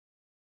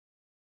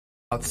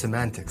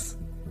semantics,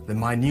 the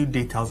minute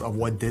details of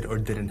what did or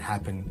didn't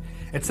happen.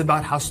 It's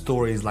about how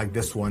stories like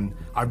this one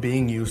are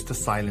being used to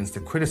silence the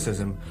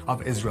criticism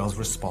of Israel's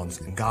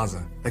response in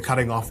Gaza. The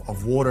cutting off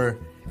of water,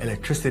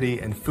 electricity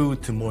and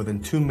food to more than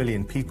 2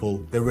 million people,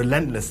 the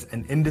relentless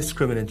and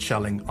indiscriminate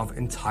shelling of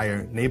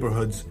entire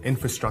neighborhoods,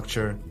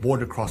 infrastructure,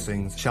 border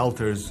crossings,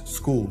 shelters,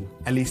 school.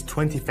 At least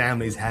 20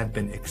 families have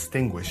been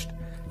extinguished.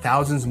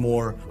 Thousands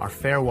more are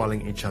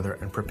farewelling each other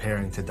and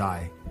preparing to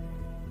die,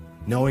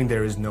 knowing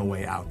there is no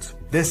way out.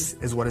 This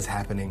is what is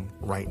happening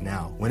right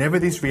now. Whenever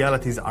these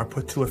realities are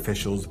put to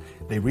officials,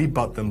 they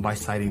rebut them by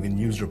citing the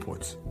news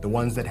reports, the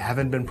ones that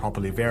haven't been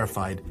properly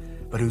verified,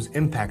 but whose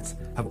impacts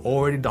have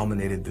already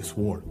dominated this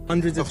war.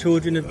 Hundreds of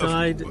children have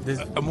died.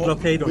 There's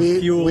blockade on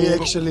fuel. We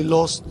actually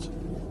lost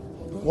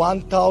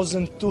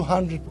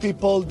 1,200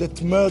 people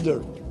that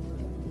murdered.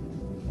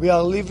 We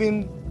are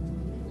living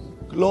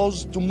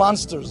close to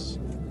monsters,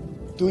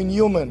 to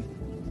inhuman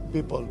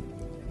people.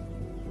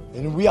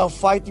 And we are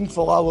fighting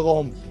for our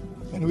home,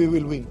 and we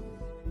will win.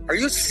 Are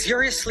you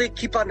seriously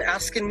keep on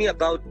asking me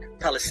about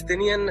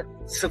Palestinian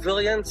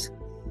civilians?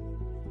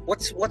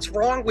 What's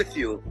wrong with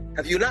you?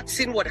 Have you not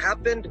seen what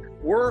happened?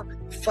 We're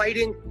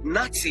fighting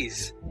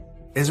Nazis.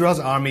 Israel's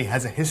army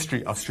has a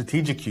history of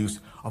strategic use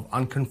of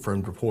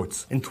unconfirmed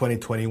reports. In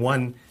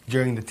 2021,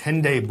 during the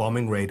 10-day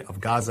bombing raid of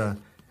Gaza,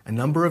 a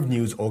number of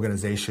news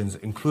organizations,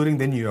 including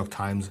the New York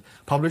Times,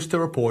 published a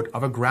report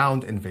of a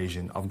ground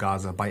invasion of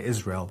Gaza by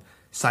Israel,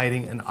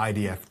 citing an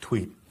IDF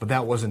tweet. But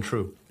that wasn't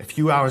true. A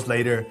few hours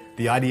later,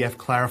 the IDF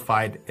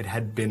clarified it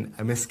had been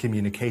a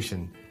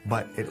miscommunication,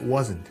 but it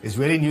wasn't.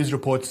 Israeli news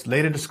reports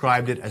later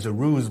described it as a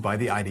ruse by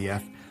the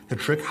IDF to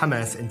trick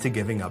Hamas into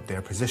giving up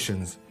their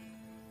positions.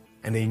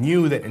 And they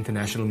knew that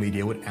international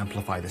media would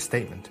amplify the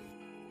statement.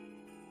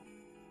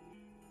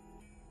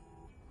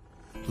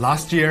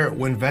 Last year,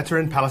 when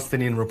veteran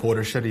Palestinian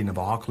reporter Shireen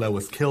Abu Akleh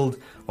was killed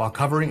while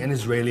covering an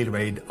Israeli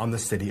raid on the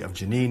city of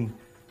Jenin,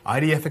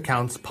 IDF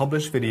accounts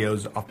published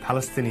videos of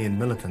Palestinian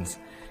militants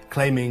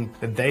claiming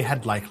that they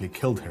had likely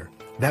killed her.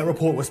 That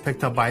report was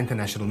picked up by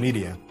international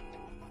media.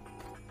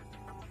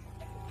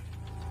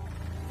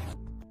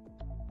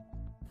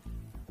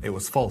 It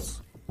was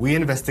false. We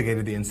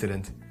investigated the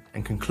incident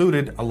and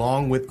concluded,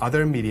 along with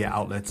other media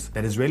outlets,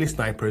 that Israeli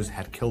snipers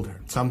had killed her,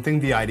 something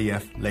the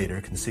IDF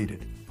later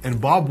conceded. In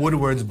Bob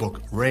Woodward's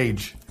book,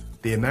 Rage,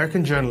 the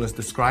American journalist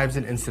describes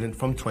an incident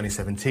from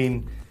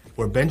 2017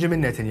 where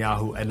Benjamin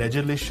Netanyahu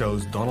allegedly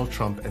shows Donald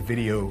Trump a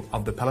video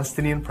of the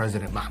Palestinian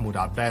president Mahmoud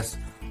Abbas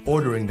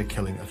ordering the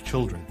killing of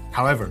children.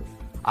 However,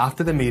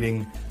 after the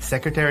meeting,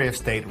 Secretary of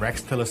State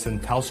Rex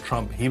Tillerson tells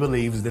Trump he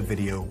believes the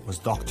video was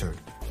doctored.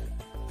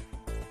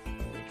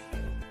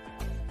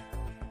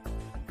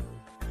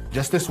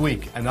 Just this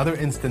week, another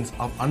instance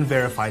of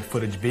unverified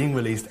footage being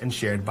released and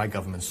shared by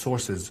government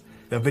sources.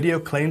 The video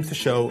claims to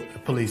show a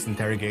police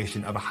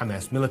interrogation of a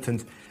Hamas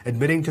militant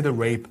admitting to the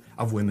rape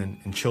of women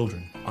and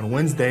children. On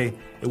Wednesday,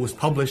 it was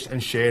published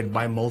and shared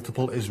by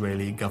multiple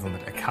Israeli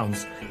government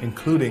accounts,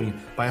 including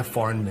by a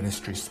foreign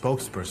ministry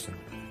spokesperson.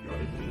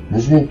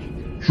 مظبوط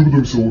شو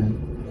بدهم يسووا؟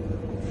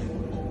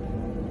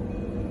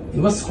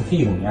 يوسخوا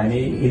فيهم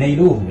يعني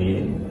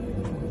ينيلوهم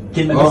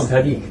كلمة بس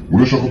هذيك.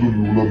 وليش أخذوا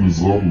الأولاد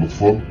الصغار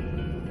الأطفال؟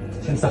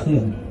 عشان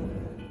سخنوهم.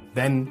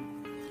 Then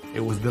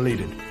it was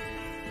deleted.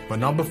 But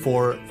not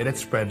before it had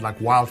spread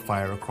like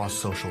wildfire across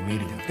social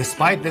media.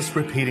 Despite this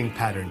repeating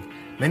pattern,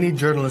 many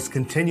journalists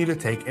continue to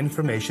take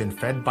information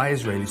fed by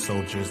Israeli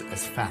soldiers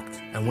as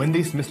fact. And when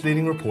these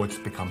misleading reports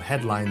become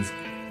headlines,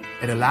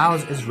 it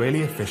allows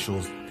Israeli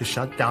officials to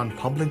shut down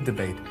public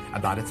debate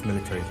about its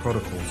military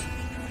protocols,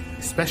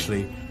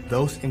 especially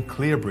those in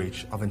clear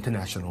breach of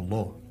international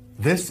law.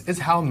 This is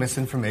how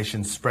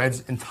misinformation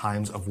spreads in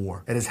times of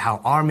war. It is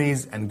how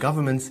armies and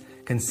governments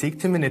can seek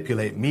to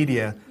manipulate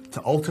media to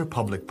alter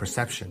public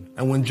perception.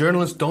 And when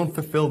journalists don't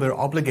fulfill their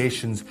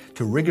obligations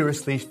to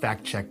rigorously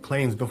fact-check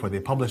claims before they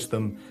publish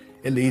them,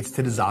 it leads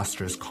to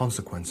disastrous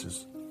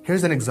consequences.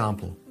 Here's an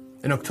example.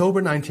 In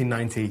October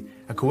 1990,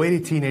 a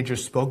Kuwaiti teenager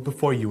spoke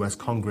before US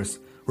Congress,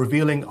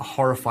 revealing a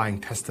horrifying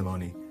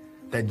testimony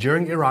that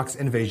during Iraq's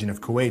invasion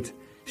of Kuwait,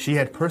 she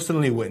had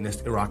personally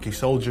witnessed Iraqi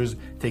soldiers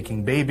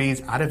taking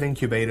babies out of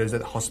incubators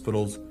at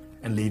hospitals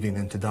and leaving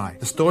them to die.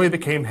 The story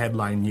became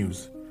headline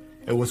news.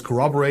 It was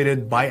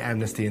corroborated by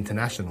Amnesty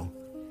International.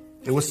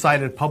 It was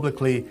cited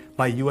publicly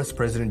by US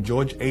President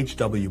George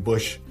H.W.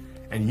 Bush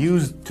and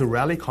used to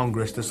rally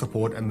Congress to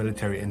support a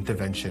military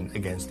intervention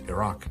against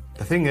Iraq.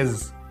 The thing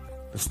is,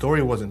 the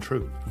story wasn't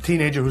true. The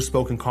teenager who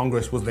spoke in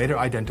Congress was later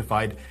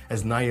identified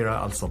as Naira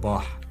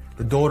al-Sabah,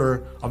 the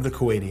daughter of the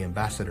Kuwaiti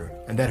ambassador,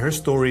 and that her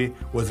story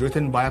was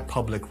written by a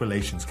public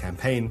relations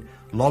campaign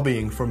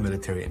lobbying for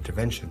military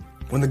intervention.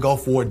 When the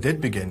Gulf War did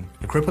begin,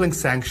 the crippling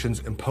sanctions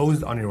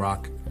imposed on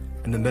Iraq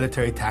and the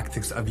military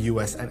tactics of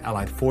US and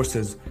allied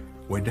forces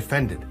were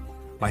defended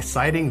by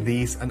citing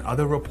these and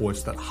other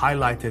reports that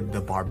highlighted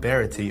the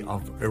barbarity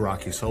of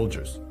Iraqi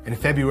soldiers. In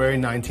February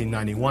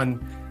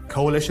 1991,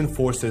 coalition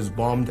forces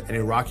bombed an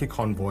Iraqi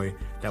convoy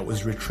that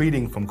was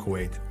retreating from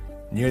Kuwait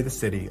near the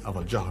city of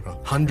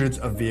Al-Jahra. Hundreds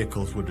of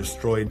vehicles were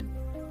destroyed,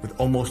 with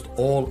almost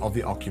all of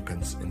the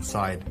occupants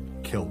inside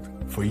killed.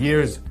 For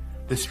years,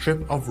 this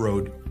strip of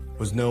road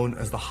was known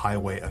as the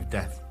Highway of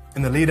Death.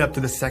 In the lead up to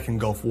the Second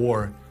Gulf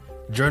War,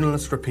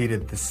 journalists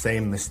repeated the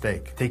same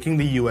mistake, taking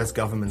the US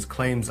government's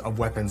claims of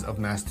weapons of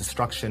mass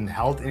destruction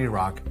held in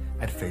Iraq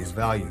at face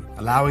value,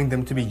 allowing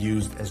them to be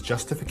used as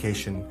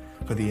justification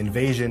for the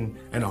invasion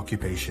and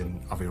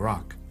occupation of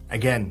Iraq.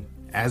 Again,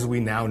 as we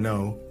now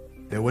know,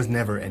 there was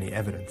never any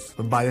evidence.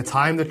 But by the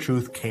time the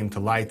truth came to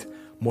light,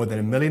 more than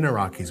 1 million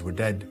Iraqis were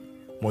dead,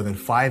 more than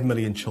 5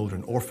 million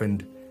children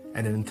orphaned,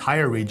 and an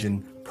entire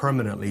region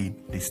permanently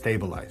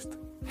destabilized.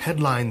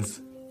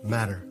 Headlines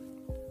matter.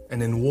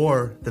 And in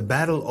war, the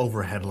battle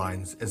over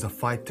headlines is a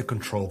fight to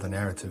control the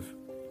narrative.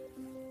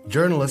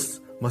 Journalists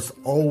must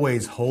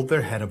always hold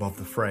their head above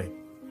the fray.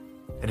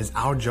 It is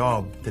our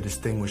job to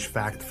distinguish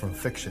fact from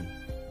fiction,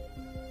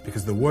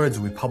 because the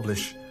words we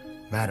publish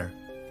matter,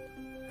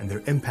 and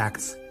their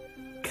impacts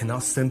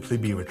cannot simply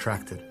be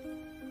retracted.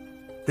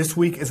 This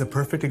week is a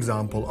perfect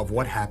example of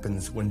what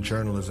happens when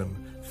journalism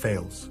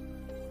fails.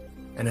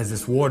 And as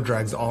this war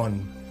drags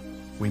on,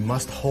 we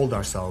must hold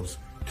ourselves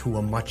to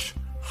a much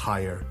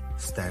higher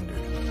standard.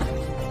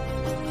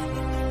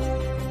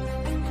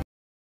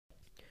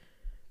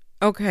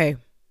 Okay,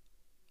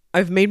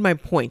 I've made my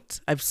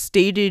point. I've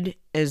stated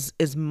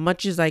as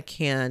much as I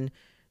can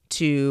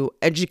to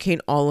educate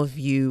all of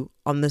you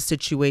on the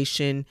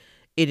situation.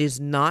 It is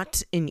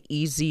not an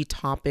easy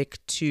topic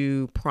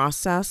to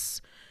process.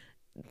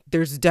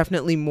 There's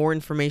definitely more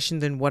information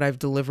than what I've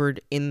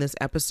delivered in this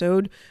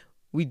episode.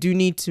 We do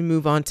need to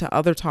move on to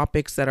other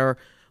topics that are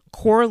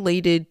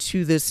correlated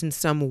to this in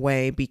some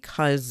way,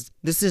 because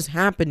this is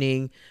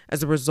happening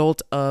as a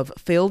result of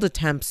failed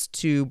attempts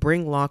to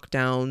bring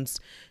lockdowns,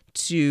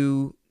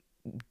 to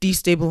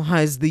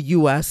destabilize the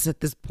US at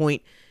this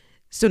point.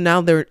 So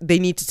now they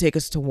need to take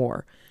us to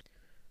war.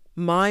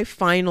 My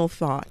final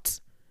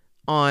thought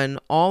on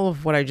all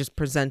of what I just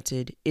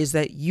presented is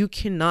that you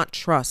cannot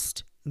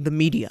trust the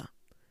media.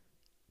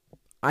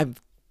 I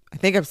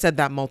think I've said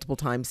that multiple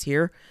times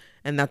here,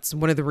 and that's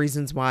one of the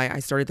reasons why I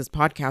started this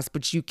podcast,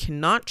 but you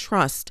cannot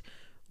trust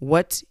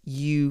what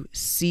you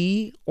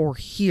see or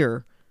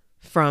hear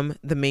from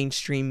the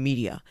mainstream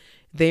media.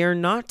 They are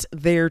not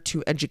there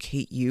to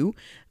educate you.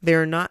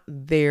 They're not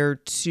there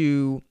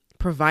to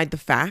provide the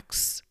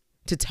facts,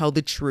 to tell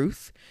the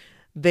truth.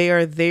 They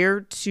are there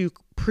to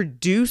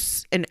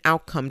produce an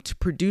outcome, to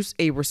produce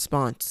a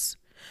response.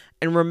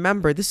 And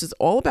remember, this is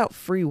all about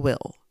free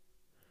will.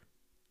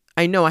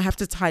 I know I have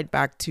to tie it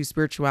back to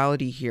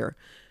spirituality here,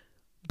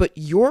 but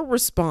your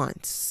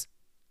response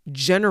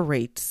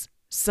generates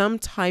some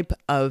type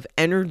of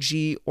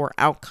energy or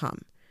outcome.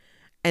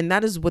 And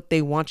that is what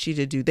they want you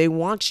to do. They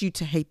want you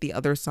to hate the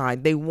other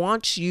side. They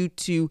want you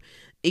to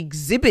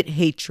exhibit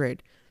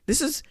hatred.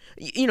 This is,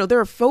 there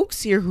are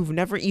folks here who've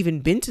never even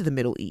been to the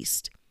Middle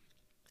East,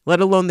 let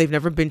alone they've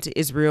never been to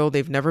Israel.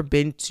 They've never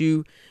been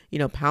to,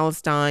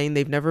 Palestine.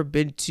 They've never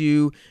been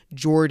to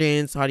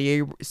Jordan,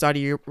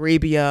 Saudi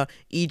Arabia,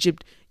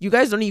 Egypt. You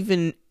guys don't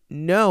even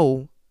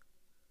know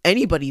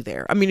anybody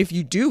there. I mean, if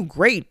you do,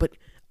 great. But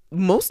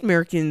most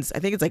Americans, I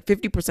think it's like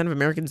 50% of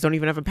Americans don't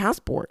even have a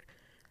passport.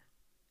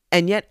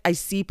 And yet I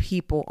see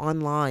people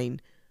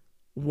online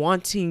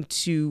wanting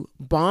to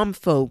bomb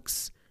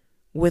folks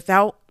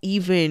without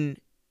even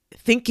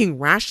thinking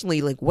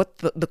rationally, like what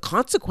the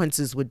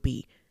consequences would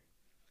be.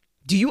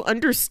 Do you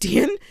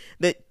understand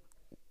that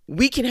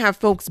we can have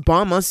folks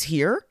bomb us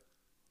here?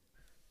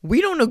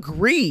 We don't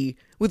agree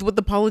with what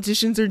the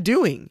politicians are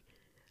doing,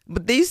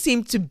 but they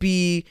seem to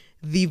be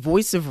the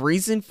voice of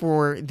reason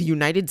for the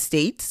United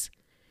States.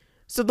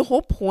 So the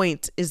whole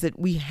point is that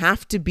we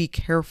have to be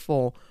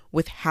careful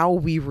with how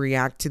we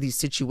react to these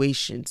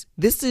situations.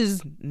 This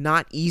is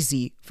not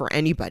easy for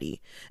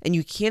anybody, and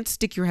you can't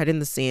stick your head in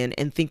the sand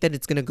and think that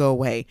it's going to go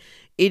away.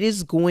 It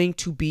is going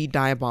to be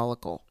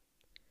diabolical.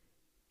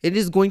 It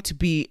is going to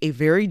be a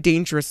very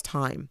dangerous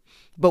time,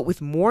 but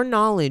with more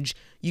knowledge,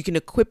 you can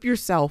equip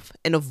yourself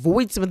and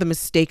avoid some of the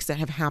mistakes that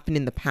have happened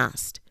in the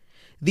past.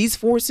 These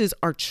forces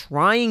are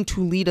trying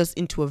to lead us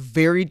into a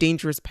very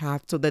dangerous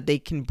path so that they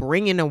can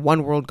bring in a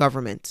one world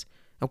government,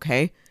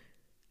 okay?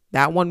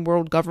 That one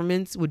world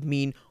government would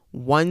mean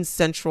one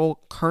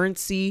central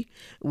currency.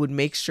 It would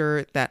make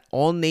sure that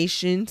all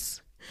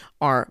nations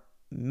are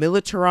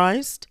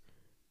militarized.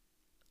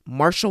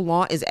 Martial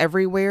law is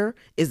everywhere.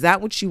 Is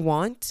that what you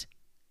want?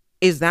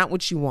 Is that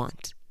what you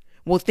want?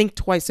 Well, think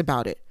twice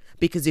about it,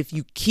 because if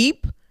you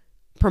keep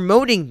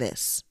promoting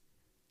this,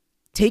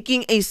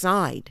 taking a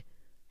side,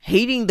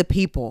 hating the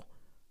people,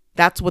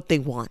 that's what they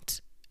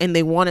want. And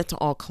they want it to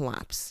all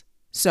collapse.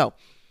 So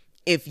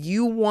if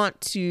you want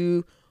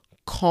to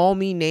call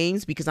me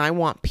names because I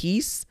want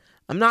peace,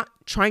 I'm not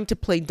trying to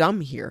play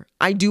dumb here.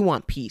 I do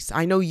want peace.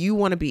 I know you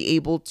want to be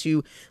able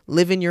to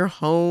live in your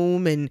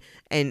home and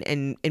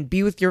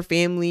be with your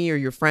family or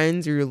your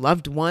friends or your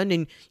loved one,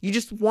 and you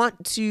just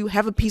want to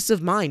have a peace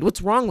of mind.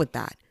 What's wrong with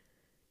that?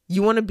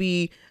 You want to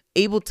be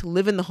able to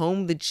live in the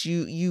home that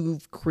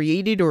you've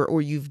created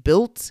or you've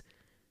built,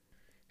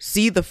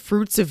 see the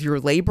fruits of your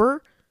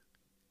labor.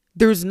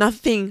 There's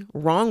nothing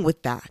wrong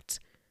with that.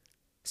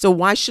 So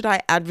why should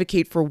I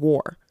advocate for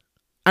war?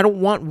 I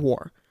don't want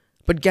war.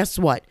 But guess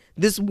what?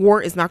 This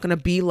war is not going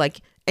to be like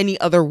any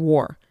other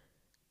war,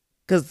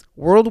 because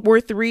World War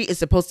III is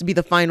supposed to be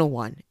the final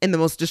one and the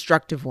most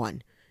destructive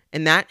one.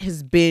 And that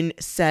has been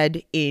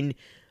said in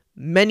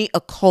many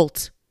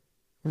occult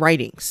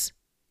writings.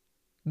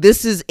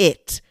 This is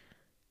it.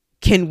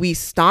 Can we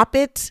stop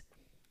it?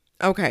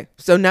 Okay,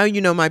 so now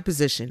you know my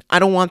position. I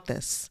don't want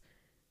this.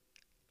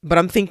 But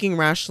I'm thinking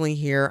rationally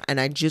here, and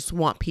I just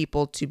want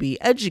people to be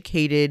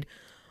educated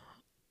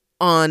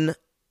on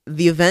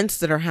the events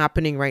that are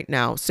happening right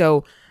now.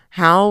 So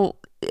how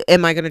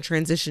am I going to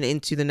transition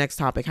into the next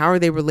topic? How are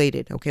they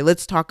related? Okay,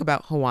 let's talk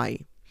about Hawaii.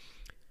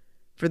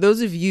 For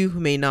those of you who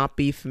may not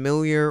be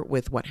familiar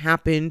with what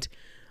happened,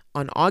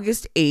 on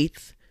August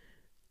 8th,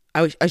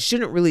 I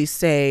shouldn't really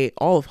say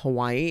all of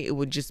Hawaii, it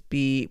would just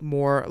be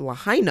more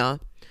Lahaina,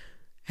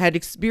 had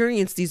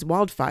experienced these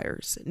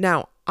wildfires.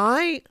 Now,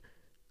 I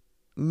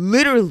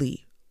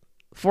literally,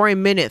 for a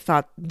minute,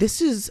 thought this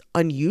is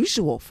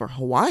unusual for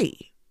Hawaii.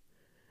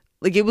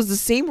 Like, it was the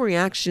same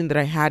reaction that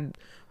I had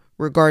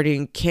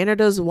regarding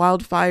Canada's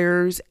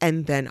wildfires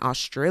and then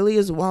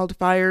Australia's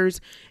wildfires.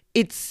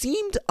 It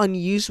seemed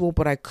unusual,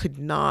 but I could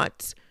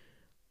not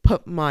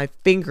put my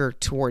finger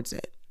towards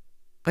it.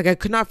 Like, I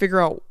could not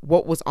figure out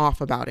what was off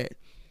about it.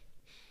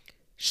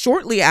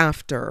 Shortly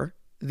after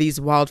these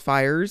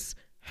wildfires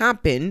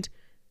happened,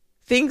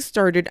 things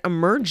started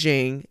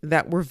emerging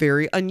that were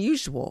very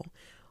unusual.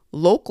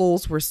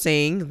 Locals were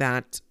saying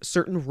that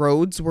certain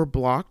roads were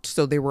blocked,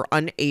 so they were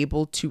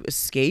unable to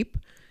escape.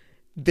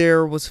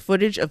 There was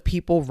footage of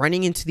people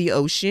running into the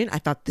ocean. I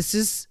thought, this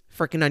is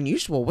freaking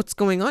unusual. What's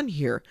going on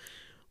here?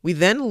 We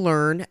then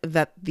learned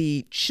that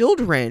the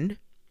children,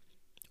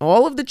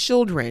 all of the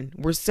children,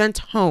 were sent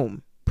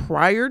home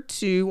prior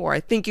to, or I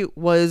think it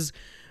was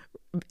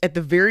at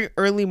the very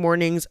early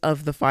mornings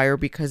of the fire,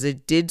 because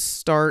it did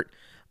start,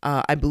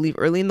 I believe,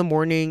 early in the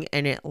morning,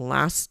 and it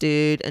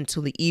lasted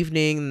until the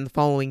evening and the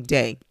following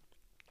day.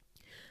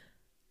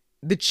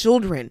 The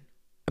children,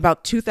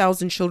 about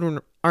 2,000 children,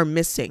 are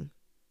missing.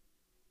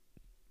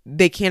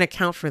 They can't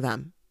account for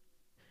them.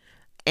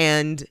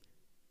 And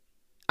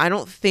I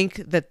don't think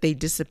that they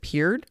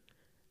disappeared.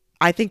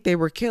 I think they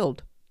were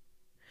killed.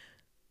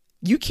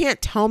 You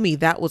can't tell me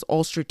that was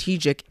all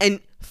strategic. And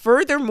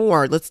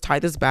furthermore, let's tie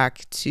this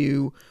back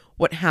to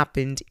what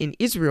happened in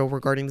Israel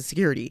regarding the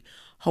security.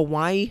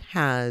 Hawaii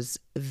has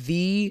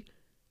the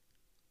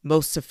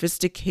most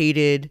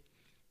sophisticated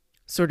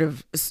sort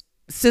of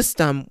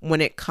system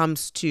when it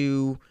comes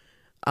to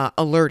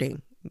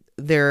alerting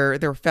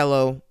their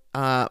fellow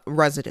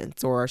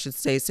residents, or I should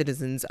say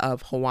citizens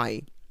of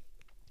Hawaii.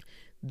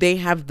 They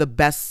have the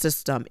best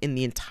system in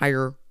the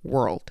entire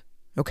world.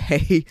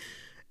 Okay.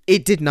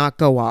 It did not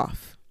go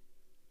off.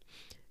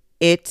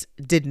 It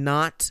did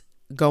not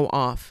go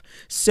off.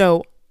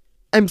 So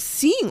I'm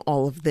seeing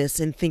all of this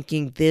and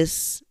thinking,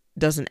 this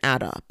doesn't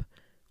add up.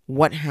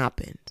 What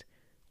happened?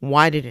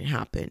 Why did it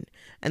happen?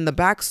 And the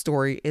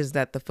backstory is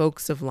that the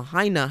folks of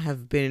Lahaina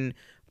have been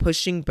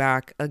pushing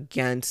back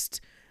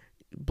against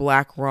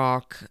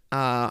BlackRock,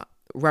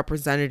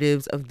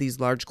 representatives of these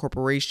large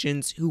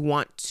corporations who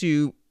want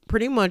to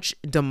pretty much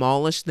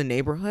demolish the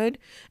neighborhood.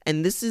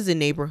 And this is a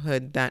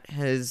neighborhood that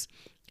has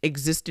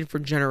existed for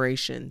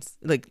generations.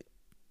 Like,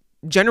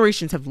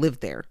 generations have lived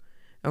there.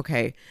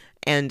 Okay.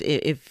 And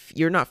if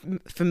you're not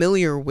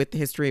familiar with the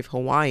history of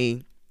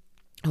Hawaii,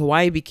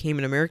 Hawaii became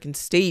an American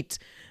state,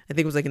 I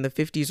think it was like in the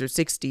 50s or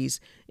 60s.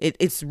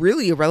 It's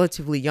really a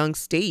relatively young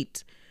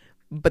state,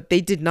 but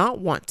they did not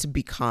want to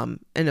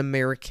become an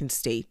American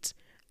state.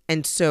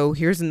 And so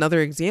here's another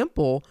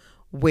example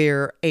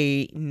where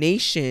a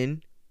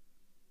nation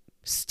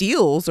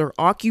steals or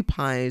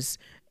occupies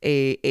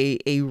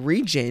a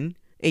region,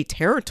 a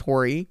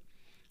territory.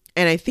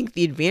 And I think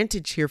the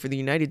advantage here for the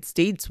United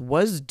States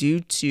was due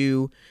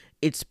to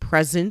its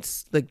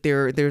presence. Like,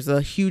 there's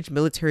a huge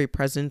military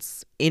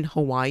presence in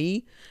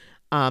Hawaii.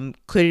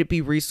 Could it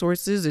be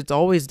resources? It's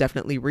always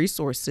definitely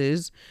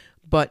resources.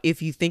 But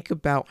if you think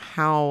about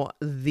how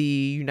the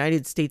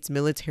United States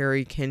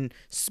military can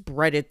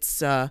spread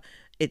its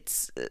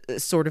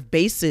sort of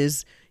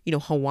bases, you know,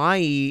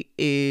 Hawaii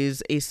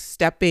is a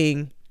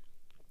stepping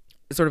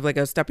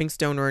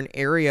stone or an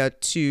area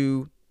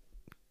to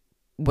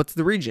what's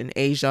the region?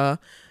 Asia.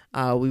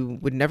 We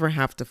would never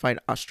have to fight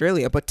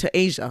Australia, but to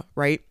Asia,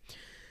 right?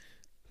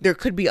 There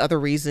could be other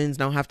reasons,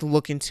 and I'll have to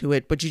look into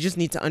it, but you just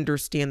need to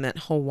understand that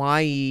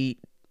Hawaii,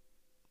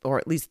 or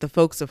at least the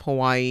folks of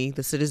Hawaii,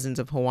 the citizens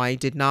of Hawaii,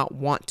 did not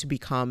want to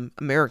become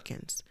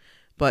Americans.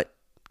 But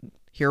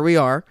here we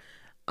are,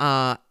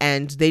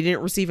 and they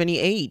didn't receive any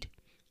aid.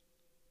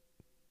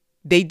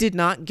 They did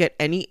not get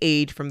any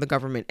aid from the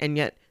government, and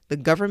yet the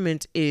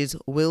government is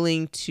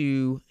willing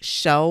to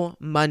shell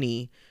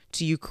money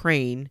to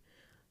Ukraine,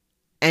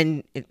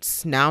 and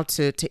it's now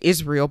to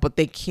Israel, but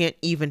they can't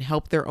even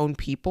help their own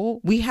people.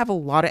 We have a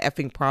lot of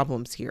effing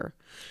problems here.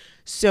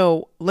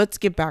 So let's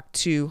get back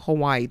to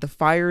Hawaii. The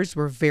fires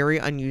were very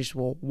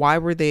unusual. Why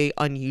were they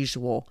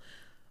unusual?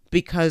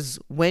 Because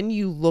when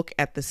you look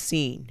at the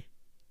scene,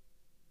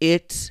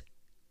 it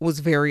was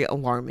very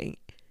alarming.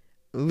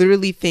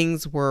 Literally,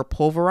 things were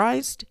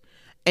pulverized,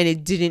 and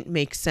it didn't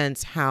make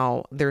sense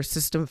how their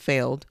system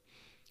failed,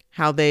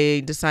 how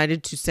they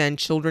decided to send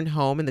children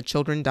home and the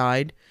children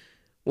died.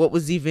 What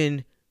was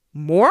even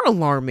more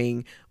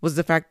alarming was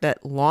the fact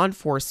that law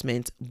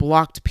enforcement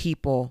blocked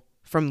people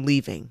from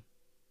leaving.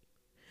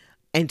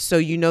 And so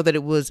you know that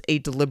it was a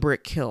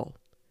deliberate kill.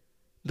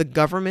 The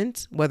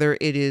government, whether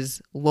it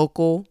is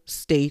local,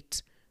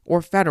 state,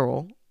 or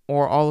federal,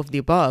 or all of the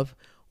above,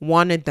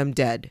 wanted them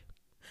dead.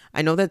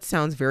 I know that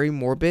sounds very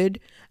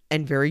morbid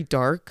and very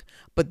dark,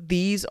 but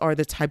these are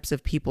the types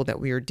of people that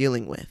we are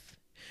dealing with.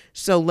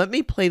 So let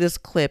me play this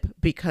clip,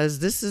 because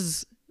this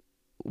is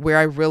where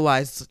I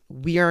realized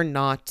we are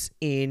not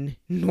in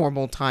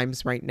normal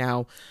times right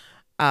now.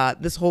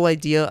 This whole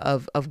idea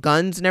of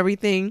guns and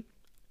everything,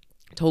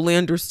 totally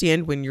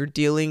understand when you're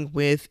dealing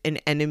with an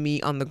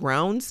enemy on the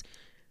grounds,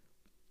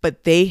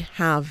 but they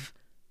have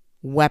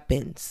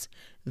weapons.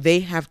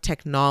 They have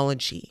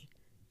technology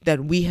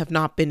that we have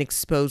not been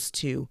exposed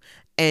to.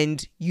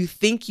 And you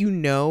think you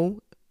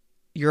know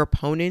your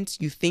opponent,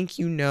 you think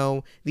you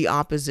know the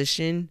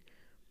opposition,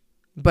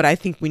 but I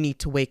think we need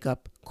to wake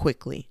up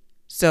quickly.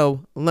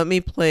 So let me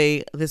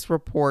play this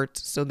report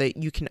so that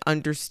you can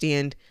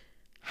understand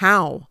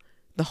how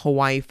the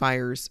Hawaii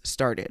fires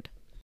started.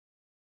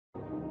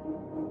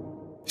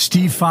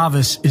 Steve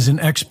Favis is an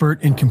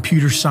expert in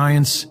computer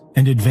science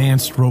and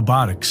advanced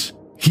robotics.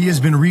 He has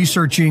been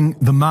researching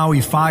the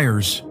Maui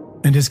fires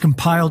and has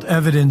compiled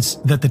evidence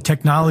that the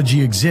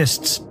technology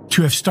exists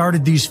to have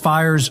started these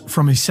fires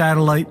from a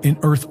satellite in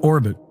Earth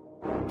orbit.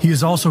 He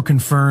has also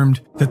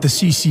confirmed that the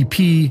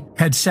CCP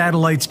had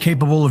satellites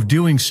capable of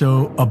doing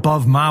so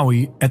above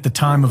Maui at the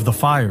time of the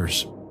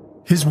fires.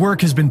 His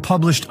work has been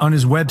published on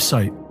his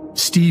website,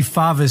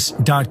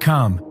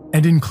 stevefavis.com,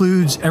 and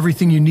includes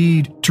everything you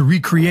need to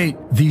recreate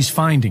these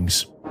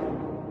findings.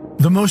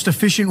 The most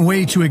efficient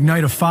way to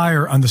ignite a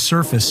fire on the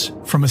surface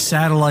from a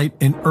satellite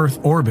in Earth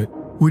orbit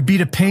would be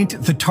to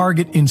paint the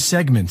target in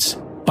segments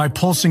by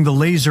pulsing the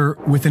laser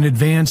with an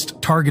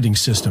advanced targeting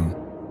system.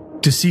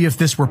 To see if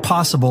this were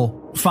possible,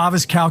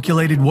 Favis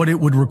calculated what it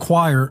would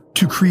require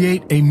to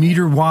create a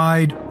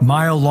meter-wide,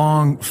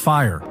 mile-long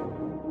fire.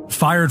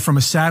 Fired from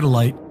a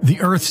satellite,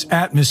 the Earth's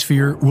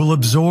atmosphere will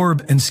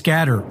absorb and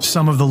scatter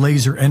some of the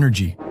laser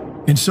energy.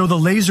 And so the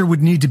laser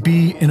would need to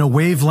be in a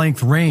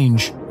wavelength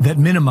range that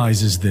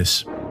minimizes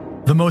this.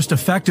 The most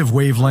effective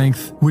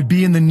wavelength would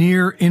be in the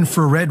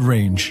near-infrared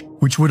range,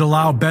 which would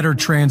allow better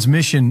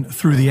transmission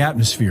through the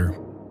atmosphere.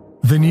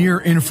 The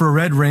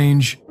near-infrared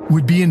range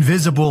would be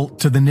invisible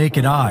to the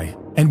naked eye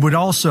and would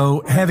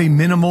also have a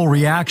minimal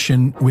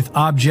reaction with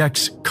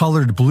objects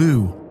colored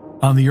blue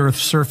on the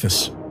Earth's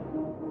surface.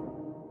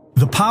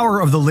 The power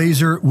of the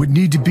laser would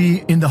need to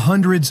be in the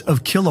hundreds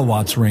of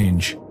kilowatts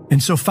range,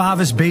 and so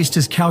Favis based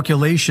his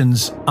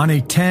calculations on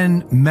a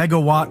 10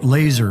 megawatt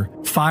laser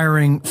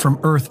firing from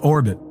Earth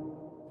orbit.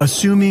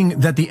 Assuming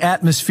that the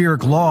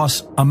atmospheric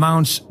loss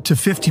amounts to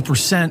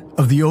 50%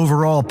 of the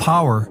overall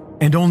power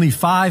and only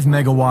 5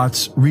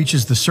 megawatts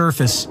reaches the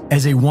surface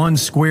as a 1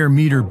 square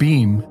meter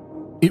beam,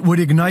 it would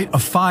ignite a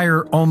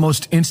fire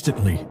almost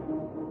instantly.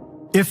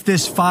 If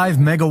this 5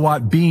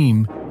 megawatt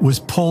beam was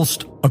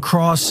pulsed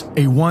across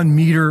a 1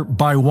 meter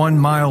by 1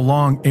 mile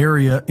long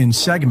area in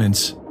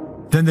segments,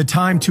 then the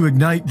time to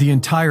ignite the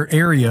entire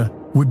area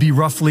would be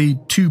roughly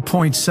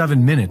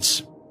 2.7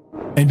 minutes,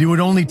 and it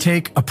would only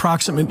take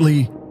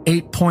approximately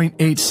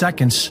 8.8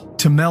 seconds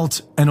to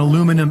melt an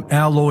aluminum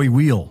alloy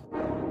wheel.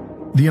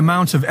 The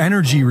amount of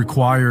energy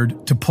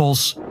required to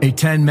pulse a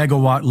 10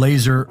 megawatt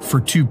laser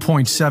for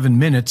 2.7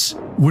 minutes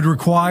would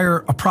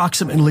require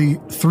approximately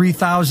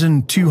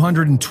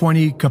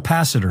 3,220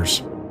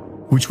 capacitors,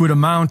 which would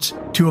amount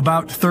to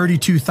about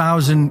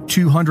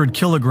 32,200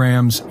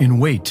 kilograms in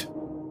weight.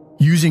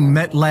 Using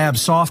MetLab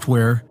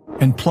software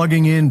and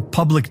plugging in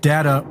public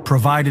data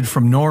provided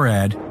from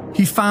NORAD,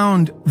 he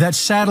found that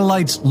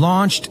satellites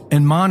launched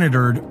and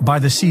monitored by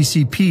the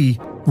CCP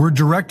were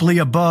directly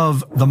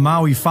above the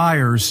Maui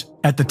fires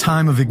at the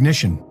time of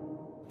ignition.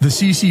 The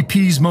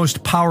CCP's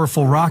most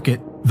powerful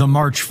rocket, the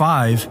March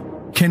 5,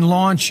 can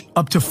launch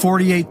up to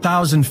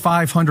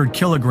 48,500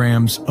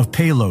 kilograms of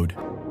payload,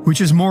 which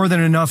is more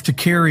than enough to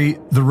carry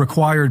the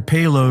required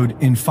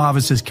payload in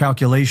Favis's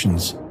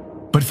calculations.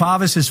 But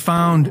Favis has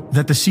found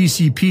that the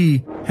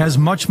CCP has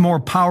much more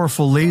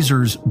powerful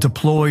lasers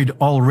deployed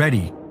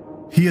already.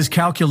 He has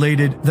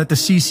calculated that the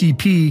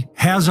CCP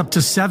has up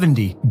to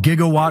 70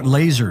 gigawatt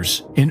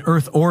lasers in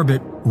Earth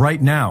orbit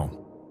right now.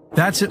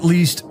 That's at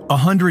least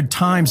 100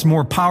 times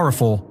more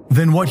powerful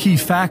than what he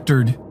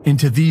factored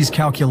into these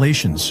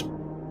calculations.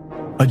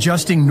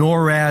 Adjusting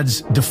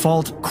NORAD's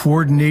default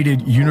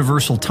Coordinated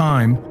Universal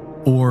Time,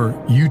 or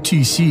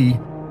UTC,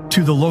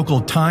 to the local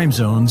time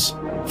zones,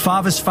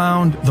 Favis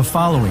found the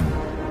following.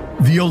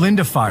 The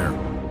Olinda fire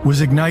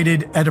was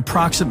ignited at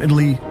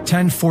approximately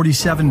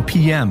 10:47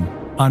 p.m.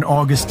 on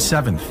August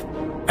 7th.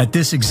 At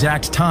this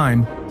exact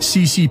time,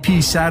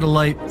 CCP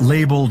satellite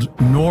labeled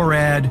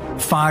NORAD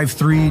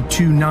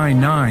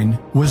 53299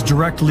 was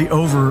directly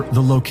over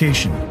the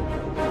location.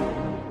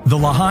 The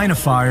Lahaina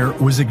fire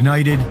was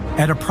ignited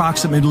at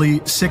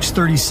approximately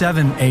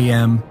 6:37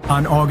 a.m.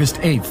 on August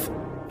 8th.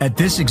 At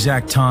this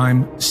exact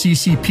time,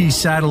 CCP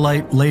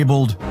satellite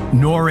labeled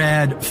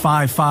NORAD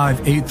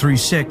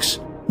 55836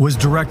 was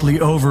directly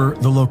over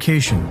the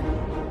location.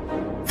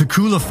 The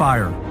Kula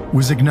fire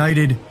was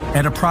ignited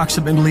at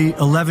approximately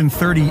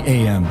 11:30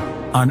 a.m.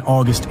 on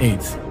August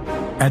 8th.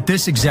 At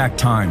this exact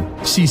time,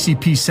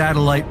 CCP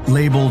satellite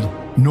labeled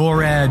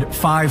NORAD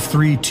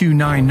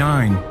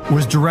 53299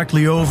 was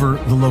directly over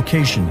the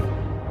location.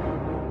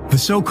 The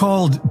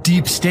so-called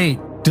Deep State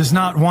does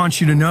not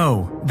want you to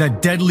know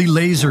that deadly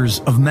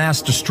lasers of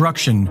mass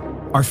destruction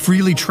are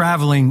freely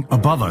traveling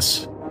above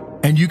us.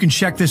 And you can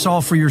check this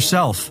all for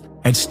yourself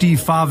at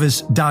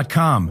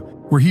stevefavis.com,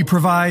 where he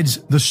provides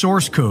the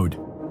source code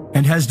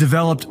and has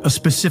developed a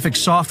specific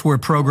software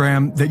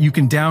program that you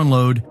can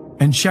download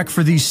and check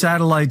for these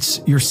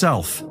satellites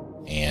yourself.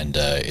 And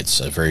it's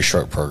a very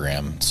short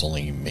program. It's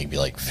only maybe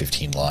like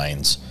 15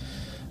 lines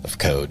of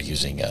code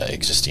using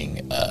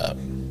existing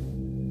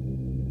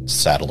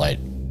satellite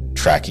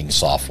tracking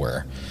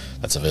software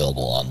that's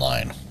available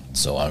online.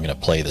 So I'm going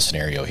to play the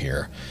scenario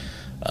here.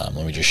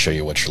 Let me just show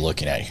you what you're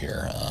looking at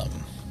here.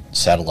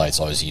 Satellites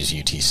always use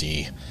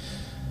UTC,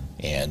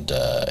 and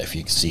if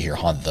you can see here,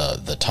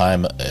 the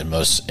time in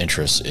most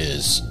interest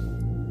is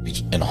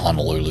in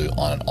Honolulu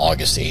on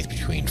August 8th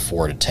between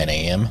 4 to 10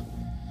 a.m.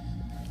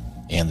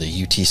 And the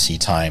UTC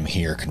time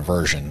here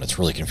conversion, it's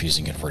really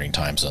confusing converting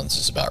time zones,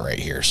 is about right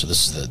here. So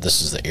this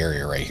is the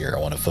area right here I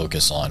want to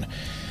focus on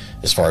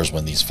as far as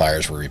when these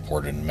fires were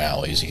reported in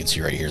Maui. As you can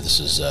see right here, this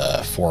is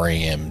 4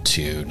 a.m.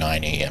 to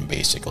 9 a.m.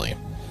 basically.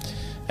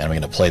 And I'm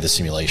going to play the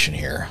simulation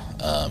here.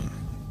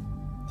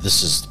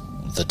 This is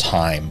the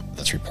time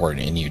that's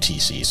reported in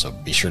UTC, so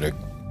be sure to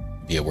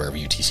be aware of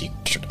UTC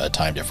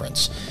time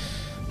difference.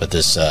 But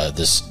this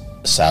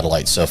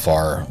satellite so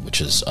far, which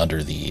is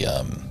under the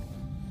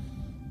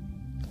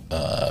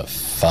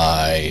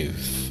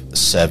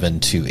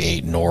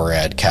 5728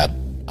 NORAD CAT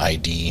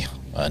ID,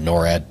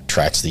 NORAD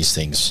tracks these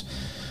things.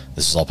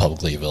 This is all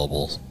publicly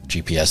available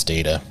GPS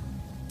data.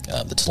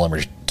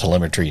 The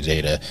telemetry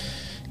data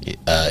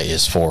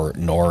is for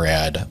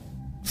NORAD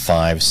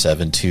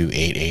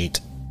 57288,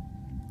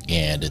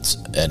 and it's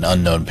an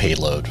unknown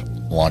payload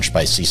launched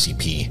by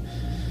CCP.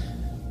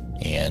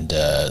 And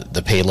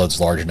the payload's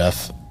large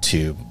enough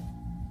to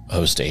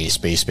host a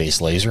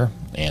space-based laser,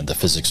 and the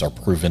physics are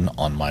proven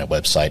on my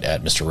website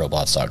at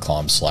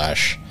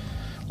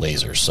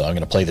mrrobots.com/lasers. So I'm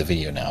going to play the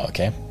video now,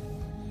 okay?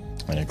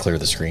 I'm going to clear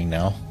the screen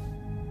now,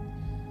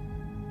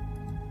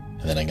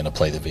 and then I'm going to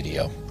play the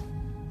video.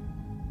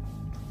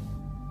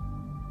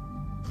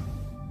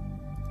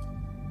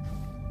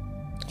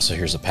 So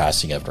here's a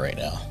passing of it right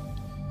now.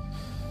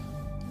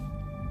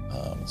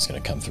 It's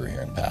going to come through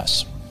here and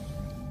pass.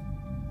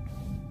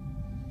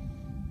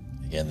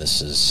 Again,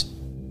 this is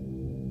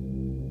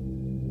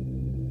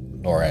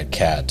NORAD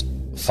CAT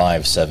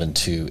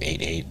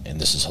 57288, and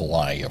this is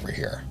Hawaii over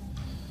here.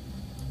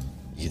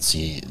 You can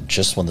see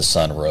just when the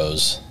sun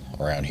rose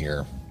around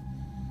here.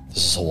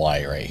 This is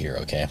Hawaii right here,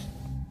 okay?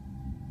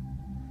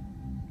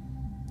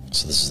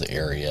 So this is the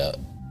area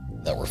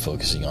that we're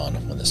focusing on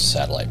when this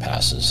satellite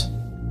passes.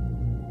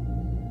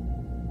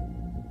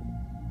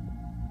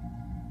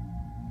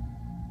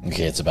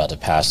 Okay, it's about to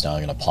pass now.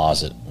 I'm going to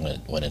pause it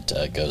when it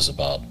goes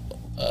about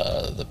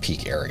the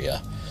peak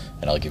area,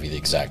 and I'll give you the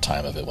exact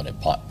time of it when it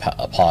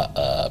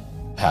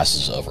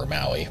passes over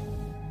Maui.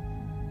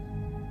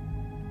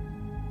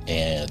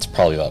 And it's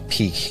probably about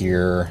peak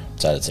here.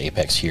 It's at its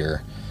apex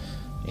here,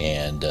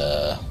 and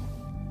the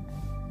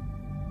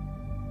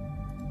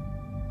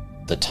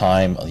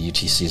time on the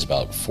UTC is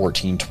about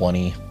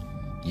 1420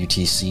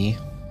 UTC,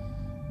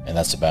 and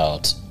that's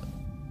about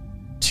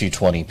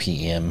 2:20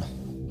 p.m.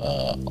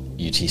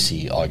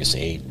 UTC August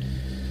 8,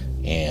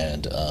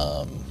 and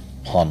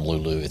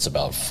Honolulu, it's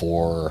about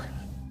 4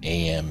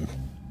 a.m.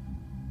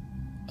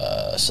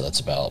 So that's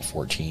about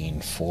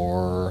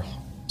 14:04.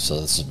 So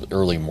this is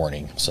early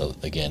morning. So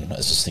again,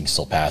 as this thing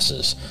still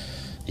passes,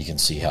 you can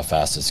see how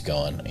fast it's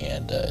going,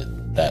 and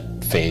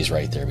that phase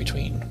right there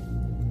between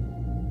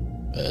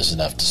is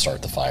enough to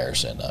start the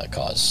fires and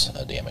cause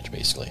damage.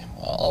 Basically,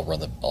 I'll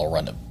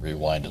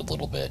rewind it a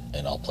little bit,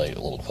 and I'll play it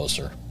a little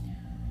closer.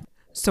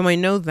 So I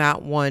know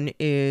that one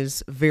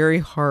is very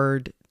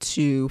hard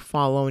to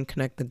follow and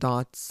connect the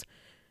dots,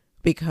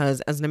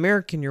 because as an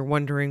American, you're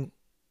wondering,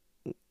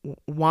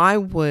 why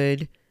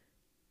would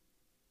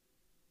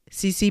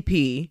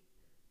CCP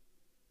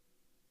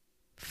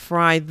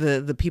fry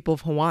the people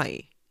of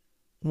Hawaii?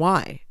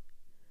 Why?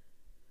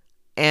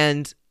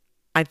 And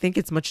I think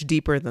it's much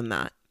deeper than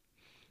that.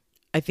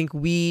 I think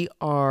we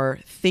are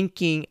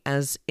thinking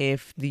as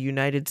if the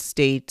United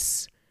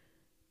States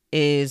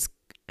is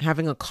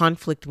having a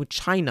conflict with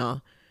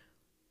China,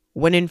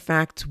 when in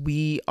fact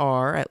we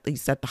are, at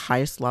least at the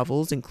highest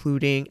levels,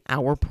 including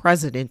our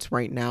president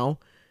right now,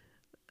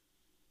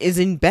 is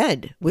in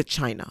bed with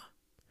China.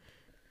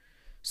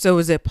 So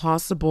is it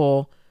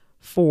possible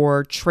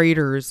for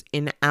traitors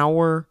in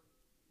our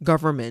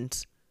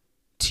government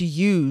to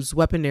use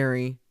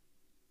weaponry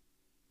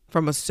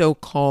from a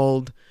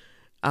so-called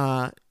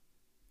enemy?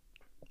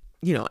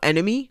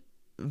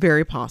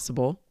 Very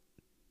possible.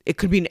 It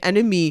could be an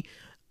enemy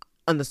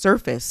on the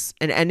surface,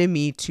 an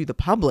enemy to the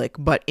public,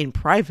 but in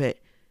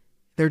private,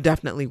 they're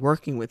definitely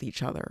working with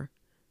each other.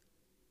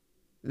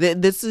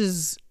 This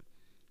is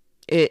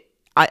it.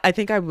 I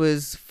think I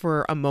was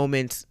for a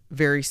moment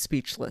very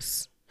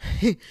speechless.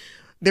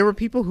 There were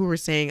people who were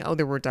saying, oh,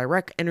 there were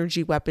direct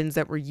energy weapons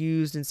that were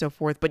used and so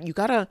forth, but you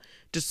gotta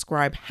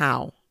describe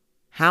how.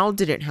 How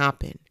did it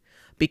happen?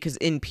 Because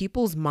in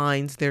people's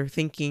minds, they're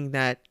thinking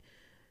that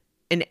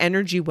an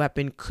energy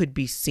weapon could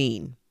be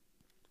seen,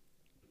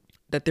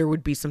 that there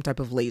would be some type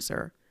of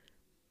laser.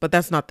 But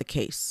that's not the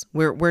case.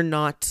 We're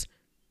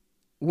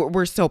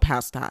so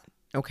past that.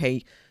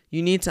 Okay.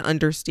 You need to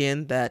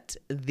understand that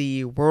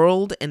the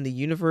world and the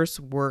universe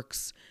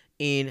works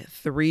in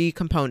 3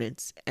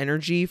 components: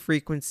 energy,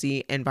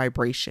 frequency, and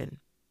vibration.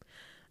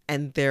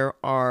 And there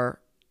are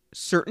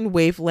certain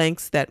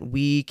wavelengths that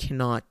we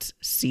cannot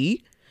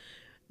see.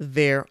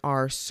 There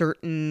are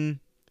certain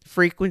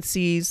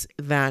frequencies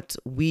that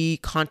we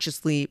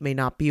consciously may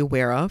not be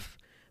aware of,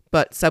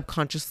 but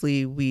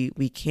subconsciously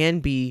we can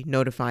be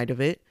notified of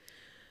it.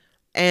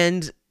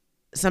 And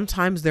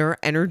sometimes there are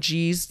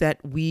energies that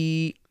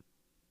we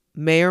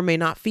may or may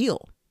not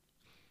feel.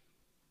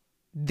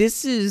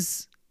 This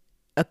is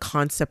a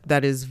concept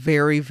that is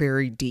very,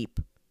 very deep.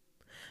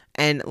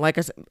 And like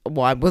I said,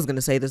 well, I was going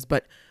to say this,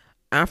 but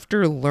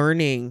after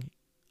learning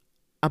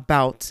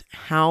about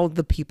how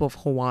the people of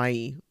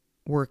Hawaii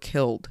were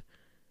killed,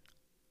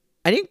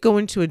 I didn't go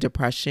into a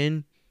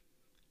depression,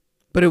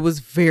 but it was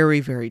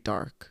very, very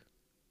dark.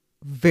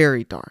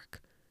 Very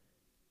dark.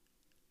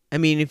 I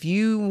mean, if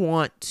you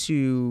want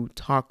to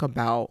talk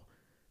about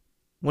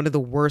one of the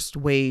worst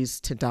ways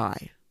to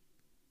die,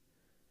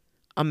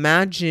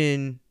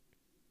 imagine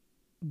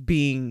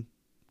being,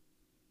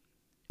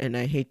 and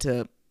I hate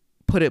to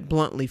put it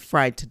bluntly,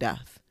 fried to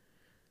death.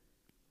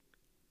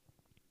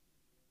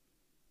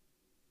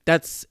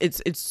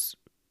 It's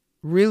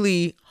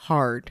really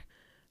hard,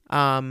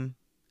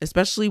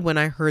 especially when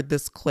I heard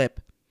this clip,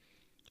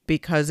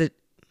 because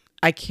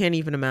I can't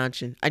even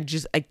imagine.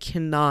 I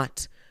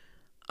cannot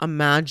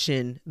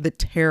imagine the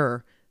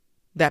terror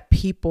that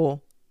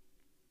people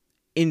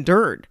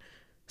endured.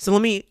 So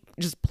let me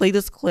just play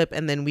this clip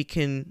and then we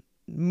can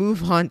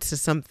move on to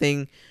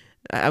something.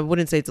 I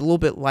wouldn't say it's a little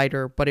bit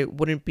lighter, but it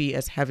wouldn't be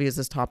as heavy as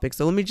this topic.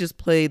 So let me just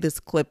play this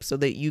clip so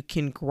that you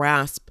can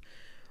grasp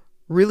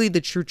really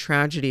the true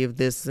tragedy of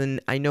this. And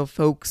I know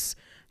folks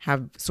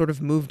have sort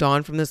of moved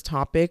on from this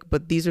topic,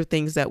 but these are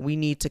things that we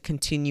need to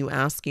continue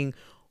asking.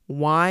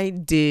 Why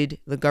did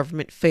the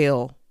government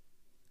fail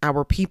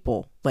our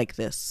people like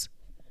this?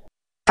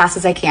 Fast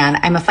as I can.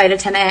 I'm a flight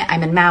attendant.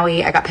 I'm in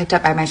Maui. I got picked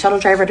up by my shuttle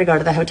driver to go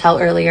to the hotel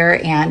earlier,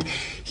 and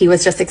he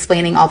was just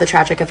explaining all the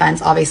tragic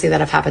events, obviously,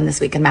 that have happened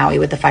this week in Maui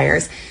with the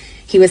fires.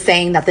 He was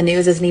saying that the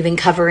news isn't even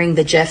covering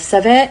the gifs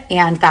of it,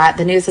 and that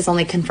the news has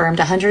only confirmed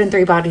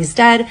 103 bodies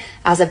dead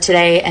as of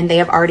today, and they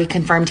have already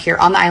confirmed here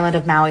on the island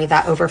of Maui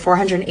that over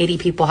 480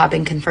 people have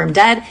been confirmed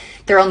dead.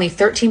 They're only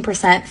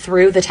 13%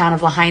 through the town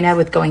of Lahaina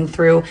with going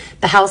through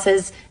the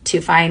houses to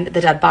find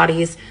the dead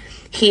bodies.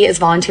 He is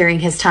volunteering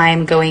his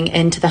time going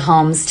into the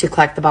homes to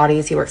collect the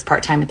bodies. He works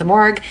part-time at the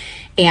morgue,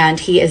 and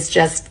he is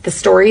just, the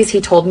stories he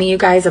told me, you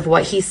guys, of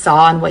what he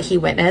saw and what he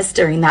witnessed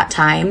during that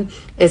time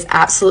is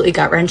absolutely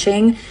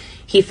gut-wrenching.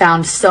 He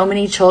found so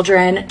many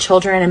children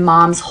and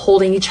moms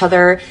holding each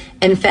other,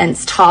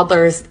 infants,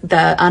 toddlers,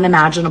 the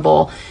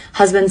unimaginable,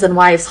 husbands and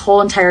wives,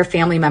 whole entire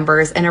family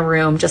members in a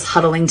room just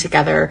huddling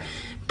together,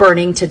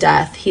 burning to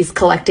death. He's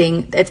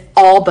collecting, it's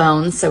all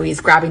bones, so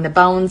he's grabbing the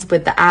bones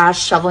with the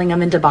ash, shoveling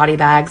them into body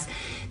bags.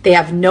 They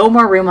have no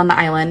more room on the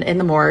island in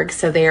the morgue,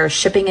 so they are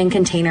shipping in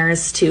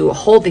containers to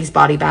hold these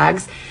body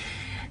bags.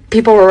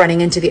 People were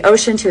running into the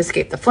ocean to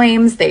escape the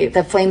flames.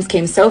 The flames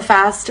came so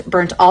fast,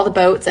 burnt all the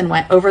boats, and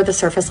went over the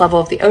surface level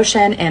of the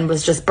ocean and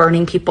was just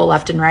burning people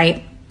left and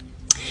right.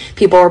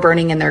 People were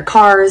burning in their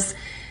cars.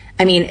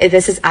 I mean,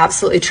 this is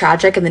absolutely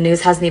tragic, and the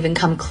news hasn't even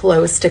come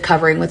close to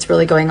covering what's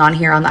really going on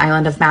here on the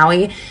island of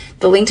Maui.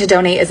 The link to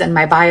donate is in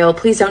my bio.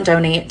 Please don't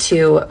donate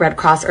to Red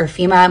Cross or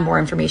FEMA. More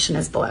information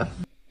is below.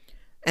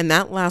 And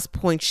that last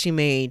point she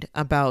made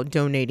about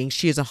donating,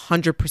 she is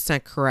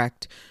 100%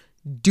 correct.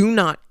 Do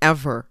not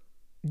ever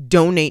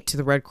donate to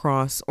the Red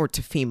Cross or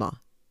to FEMA.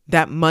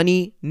 That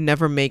money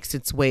never makes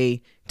its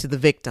way to the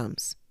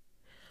victims.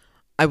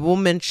 I will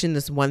mention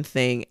this one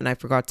thing, and I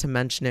forgot to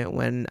mention it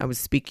when I was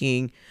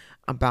speaking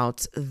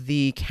about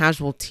the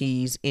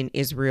casualties in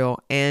Israel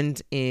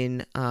and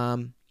in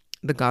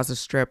the Gaza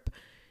Strip.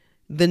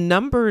 The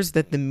numbers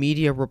that the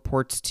media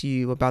reports to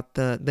you about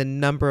the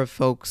number of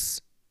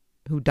folks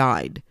who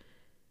died,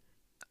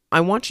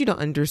 I want you to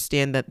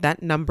understand that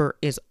that number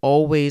is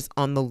always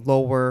on the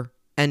lower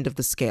end of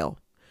the scale.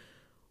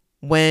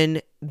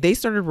 When they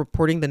started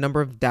reporting the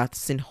number of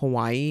deaths in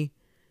Hawaii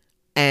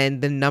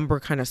and the number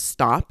kind of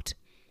stopped,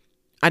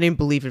 I didn't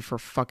believe it for a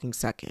fucking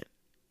second.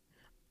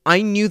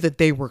 I knew that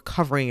they were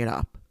covering it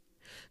up.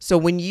 So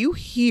when you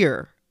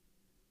hear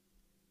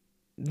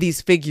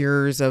these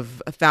figures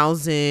of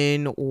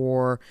 1,000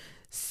 or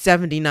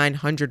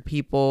 7,900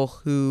 people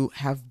who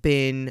have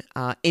been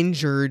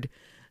injured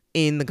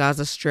in the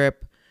Gaza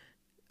Strip,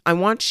 I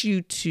want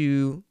you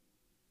to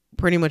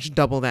pretty much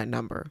double that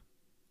number.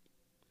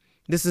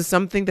 This is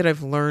something that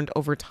I've learned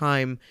over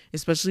time,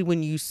 especially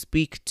when you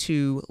speak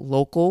to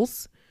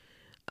locals,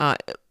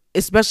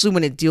 especially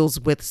when it deals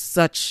with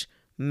such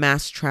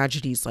mass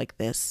tragedies like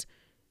this.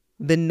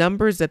 The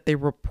numbers that they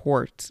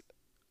report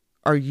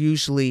are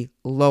usually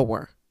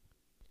lower.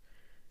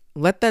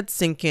 Let that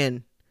sink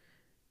in,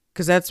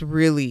 because that's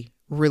really,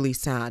 really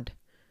sad.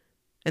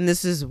 And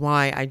this is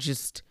why I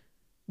just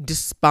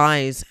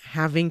despise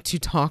having to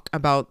talk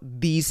about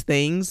these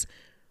things,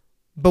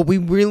 but we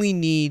really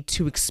need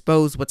to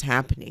expose what's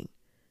happening.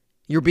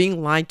 You're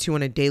being lied to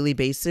on a daily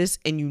basis,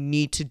 and you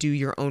need to do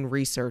your own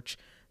research.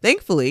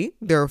 Thankfully,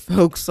 there are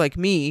folks like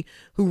me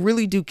who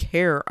really do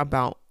care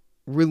about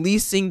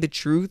releasing the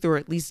truth, or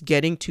at least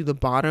getting to the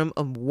bottom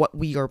of what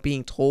we are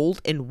being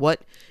told and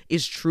what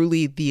is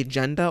truly the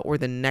agenda or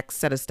the next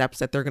set of steps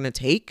that they're going to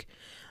take.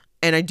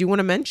 And I do want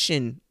to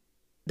mention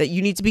that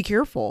you need to be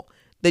careful,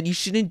 that you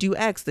shouldn't do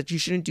X, that you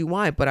shouldn't do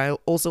Y, but I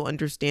also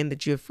understand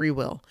that you have free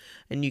will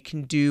and you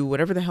can do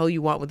whatever the hell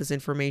you want with this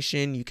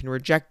information. You can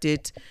reject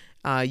it.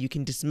 You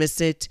can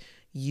dismiss it.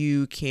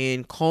 You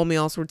can call me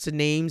all sorts of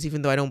names,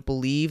 even though I don't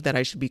believe that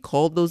I should be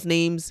called those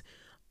names.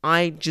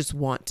 I just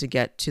want to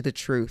get to the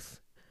truth,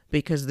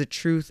 because the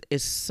truth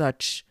is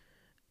such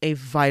a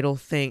vital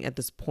thing at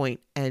this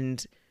point,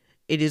 and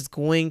it is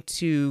going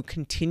to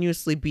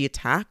continuously be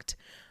attacked,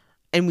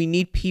 and we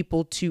need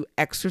people to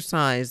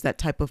exercise that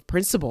type of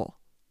principle.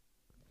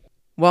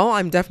 Well,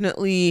 I'm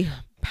definitely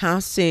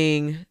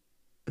passing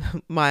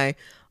my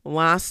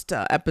last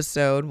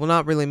episode. Well,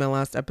 not really my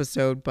last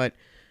episode, but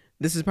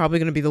this is probably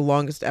going to be the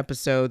longest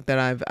episode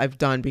that I've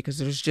done, because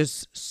there's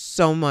just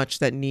so much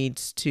that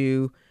needs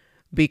to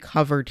be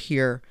covered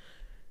here.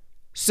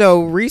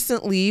 So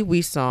recently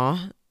we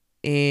saw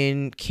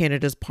in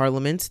Canada's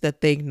parliament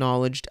that they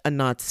acknowledged a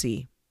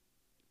Nazi.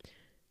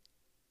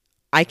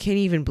 I can't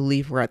even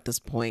believe we're at this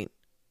point.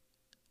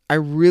 I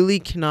really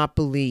cannot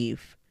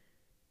believe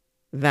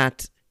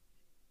that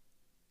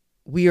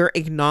we are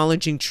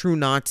acknowledging true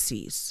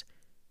Nazis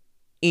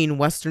in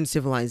Western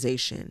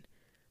civilization,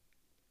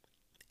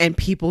 and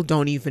people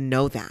don't even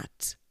know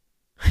that.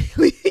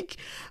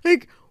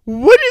 like,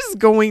 what is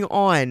going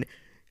on?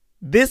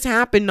 This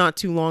happened not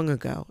too long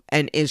ago.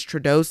 And is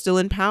Trudeau still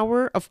in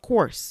power? Of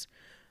course.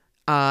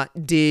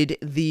 Did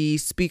the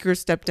speaker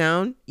step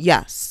down?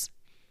 Yes.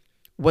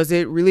 Was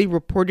it really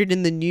reported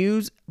in the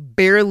news?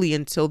 Barely,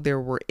 until there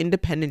were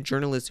independent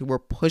journalists who were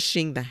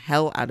pushing the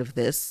hell out of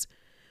this,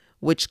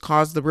 which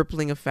caused the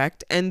rippling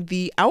effect and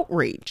the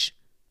outrage.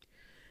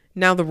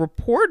 Now, the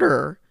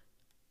reporter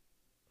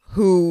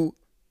who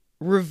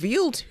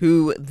revealed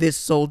who this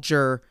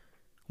soldier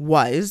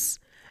was,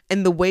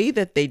 and the way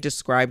that they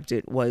described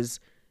it was,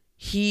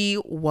 he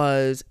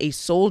was a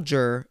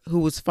soldier who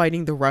was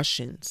fighting the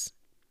Russians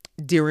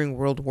during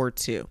World War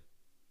II.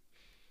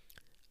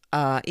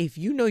 If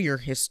you know your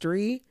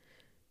history,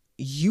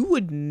 you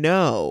would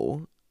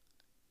know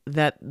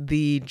that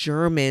the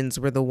Germans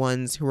were the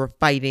ones who were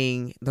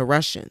fighting the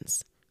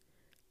Russians.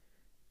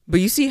 But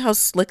you see how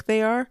slick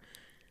they are?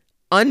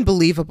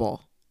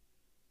 Unbelievable.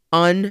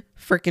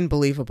 Unfreaking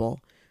believable.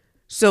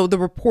 So the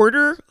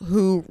reporter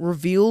who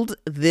revealed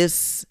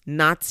this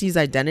Nazi's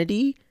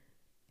identity,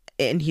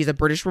 and he's a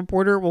British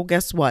reporter, well,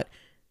 guess what?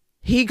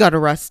 He got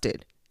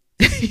arrested.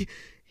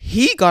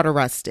 He got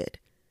arrested.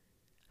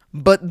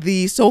 But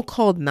the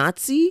so-called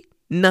Nazi,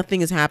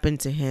 nothing has happened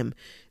to him.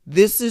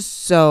 This is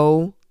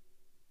so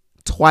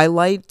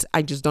Twilight.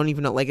 I just don't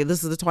even know. Like,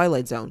 this is the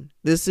Twilight Zone.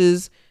 This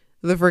is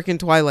the freaking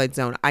Twilight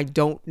Zone. I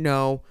don't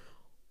know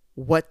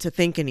what to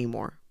think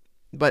anymore.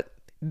 But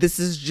this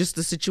is just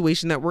the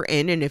situation that we're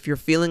in. And if you're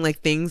feeling like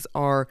things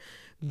are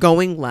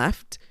going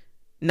left,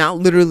 not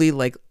literally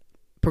like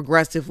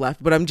progressive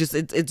left, but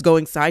it's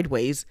going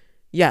sideways.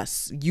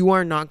 Yes, you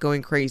are not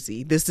going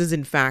crazy. This is,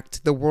 in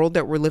fact, the world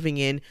that we're living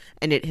in,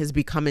 and it has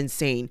become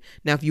insane.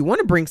 Now, if you want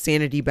to bring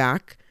sanity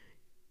back,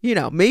 you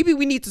know, maybe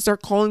we need to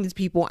start calling these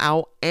people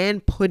out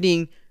and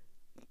putting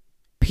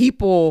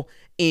people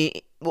in,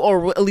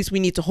 or at least we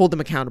need to hold them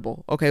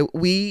accountable. Okay,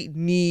 we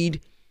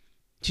need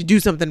to do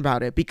something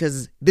about it,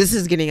 because this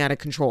is getting out of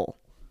control.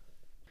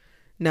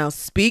 Now,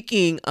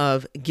 speaking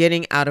of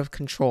getting out of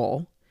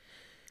control,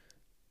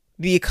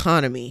 the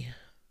economy.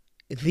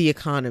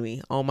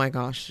 Oh my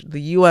gosh,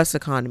 the U.S.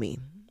 economy.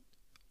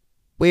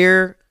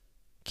 Where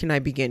can I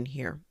begin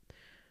here?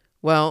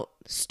 Well,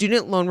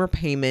 student loan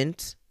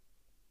repayment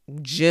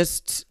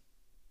just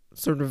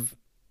sort of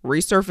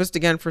resurfaced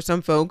again for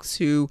some folks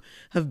who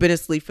have been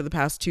asleep for the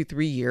past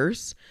 2-3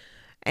 years,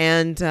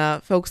 and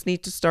folks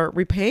need to start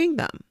repaying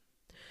them.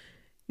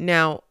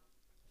 Now,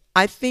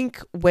 I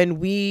think when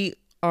we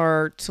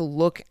are to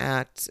look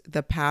at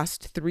the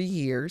past 3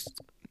 years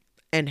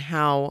and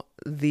how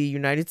the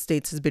United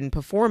States has been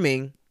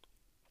performing,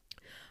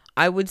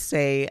 I would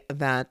say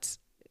that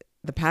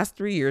the past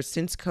 3 years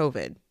since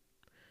COVID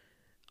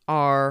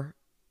are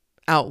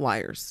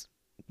outliers.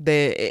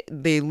 They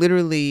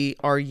literally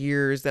are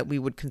years that we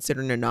would consider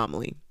an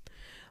anomaly,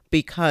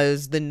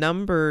 because the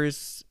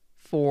numbers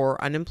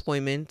for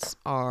unemployment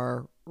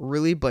are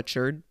really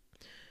butchered.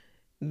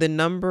 The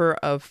number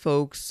of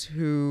folks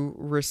who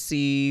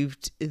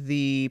received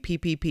the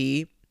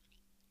PPP,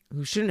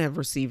 who shouldn't have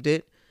received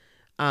it,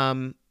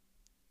 a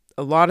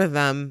lot of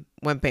them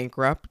went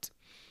bankrupt.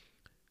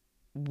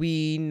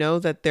 We know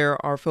that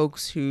there are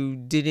folks who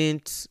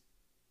didn't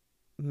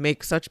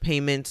make such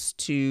payments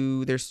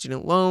to their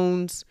student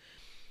loans.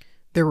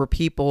 There were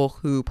people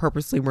who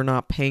purposely were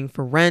not paying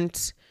for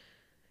rent.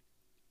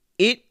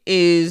 It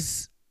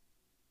is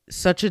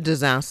such a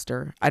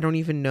disaster. I don't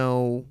even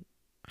know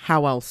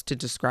how else to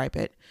describe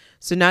it.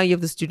 So now you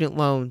have the student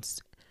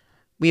loans.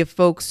 We have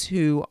folks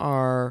who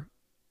are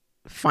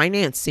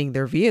financing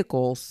their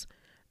vehicles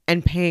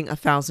and paying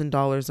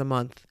 $1,000 a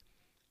month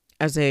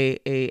as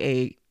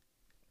a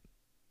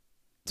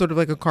sort of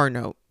like a car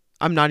note.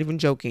 I'm not even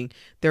joking.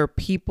 There are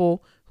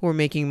people who are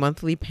making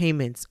monthly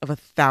payments of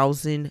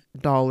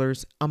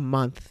 $1,000 a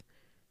month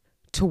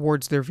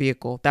towards their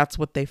vehicle. That's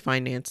what they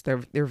finance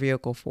their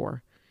vehicle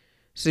for.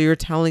 So you're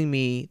telling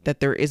me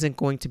that there isn't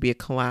going to be a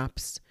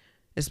collapse,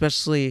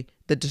 especially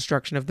the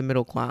destruction of the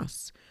middle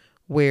class,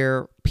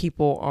 where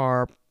people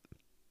are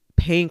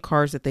paying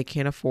cars that they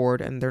can't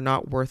afford and they're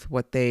not worth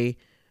what they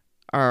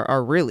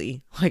are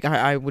really. Like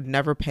I would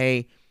never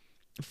pay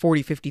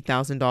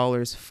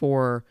 $40,000-$50,000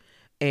 for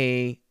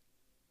a,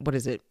 what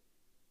is it,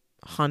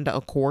 Honda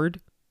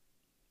Accord,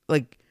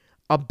 like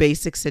a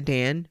basic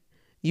sedan.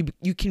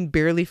 You can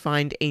barely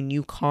find a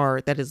new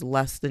car that is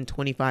less than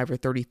 25 or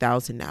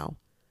 30,000 now.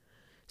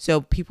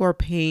 So people are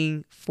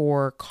paying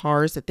for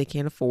cars that they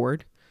can't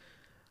afford.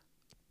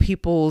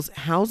 People's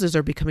houses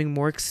are becoming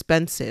more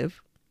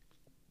expensive.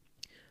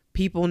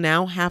 People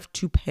now have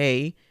to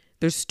pay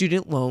their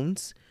student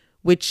loans,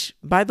 which,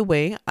 by the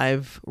way,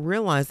 I've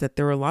realized that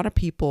there are a lot of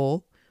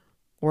people,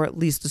 or at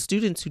least the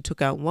students who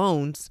took out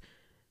loans,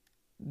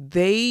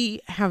 they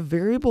have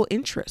variable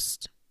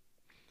interest.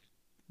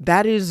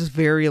 That is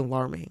very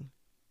alarming.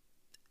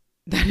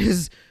 That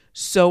is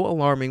so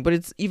alarming. But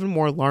it's even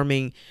more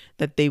alarming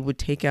that they would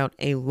take out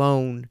a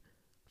loan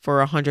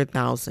for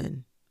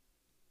 $100,000,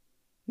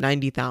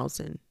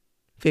 $90,000,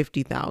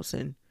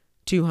 $50,000,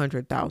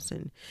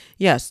 $200,000.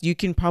 Yes, you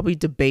can probably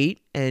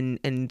debate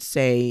and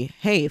say,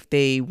 hey, if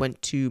they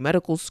went to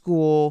medical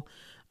school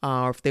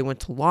or if they went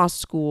to law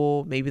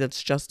school, maybe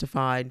that's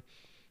justified.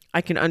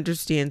 I can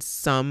understand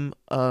some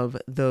of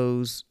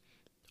those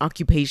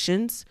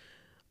occupations.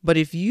 But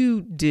if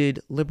you did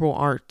liberal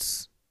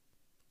arts,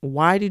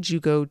 why did you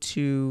go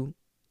to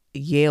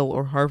Yale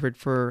or Harvard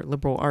for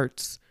liberal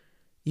arts?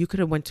 You could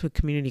have went to a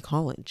community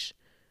college.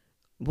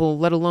 Well,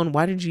 let alone,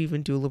 why did you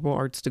even do a liberal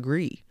arts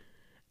degree?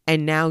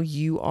 And now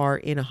you are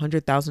in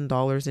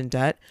 $100,000 in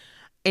debt.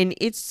 And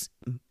it's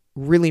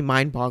really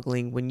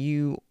mind-boggling when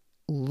you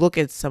look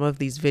at some of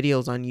these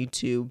videos on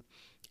YouTube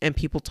and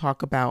people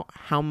talk about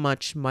how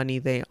much money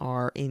they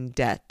are in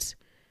debt.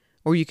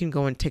 Or you can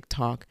go on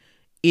TikTok.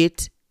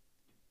 It's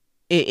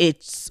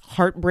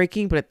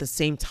heartbreaking, but at the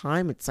same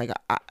time, it's like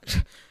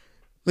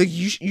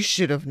you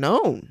should have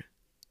known.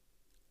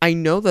 I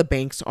know the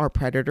banks are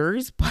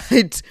predators,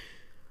 but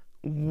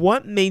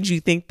what made you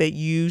think that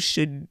you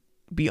should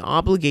be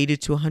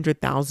obligated to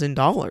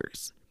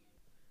 $100,000?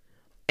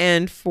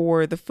 And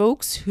for the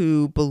folks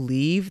who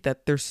believe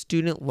that their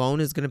student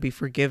loan is going to be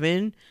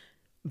forgiven,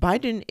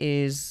 Biden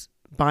is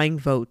buying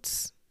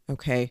votes,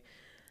 okay?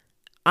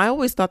 I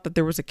always thought that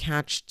there was a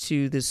catch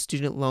to this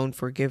student loan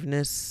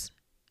forgiveness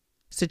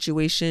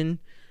situation.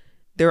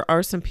 There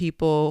are some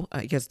people,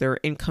 I guess they're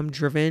income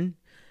driven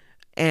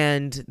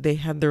and they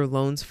had their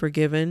loans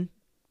forgiven.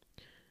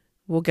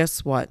 Well,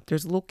 guess what?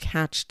 There's a little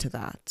catch to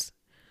that.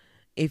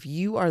 If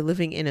you are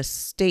living in a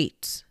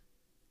state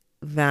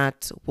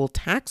that will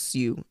tax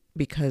you,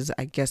 because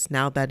I guess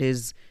now that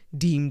is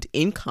deemed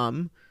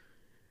income,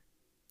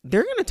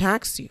 they're going to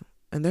tax you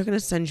and they're going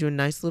to send you a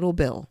nice little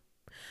bill.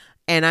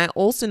 And I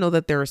also know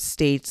that there are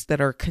states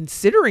that are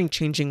considering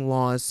changing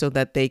laws so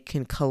that they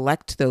can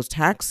collect those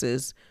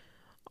taxes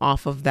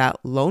off of that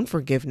loan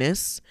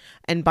forgiveness.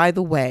 And by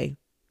the way,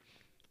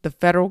 the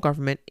federal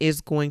government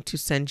is going to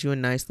send you a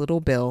nice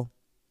little bill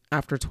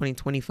after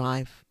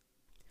 2025.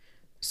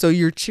 So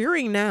you're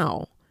cheering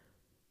now,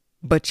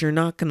 but you're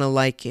not going to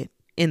like it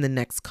in the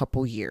next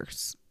couple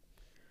years.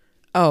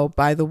 Oh,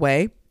 by the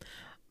way,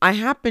 I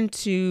happened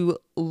to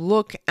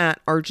look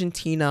at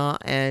Argentina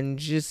and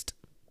just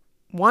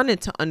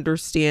wanted to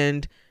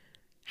understand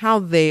how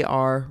they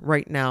are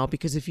right now,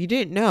 because if you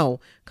didn't know,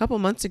 a couple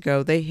months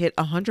ago they hit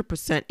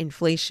 100%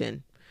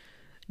 inflation.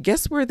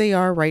 Guess where they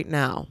are right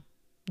now?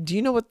 Do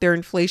you know what their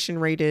inflation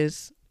rate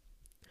is?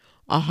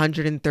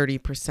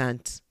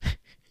 130%.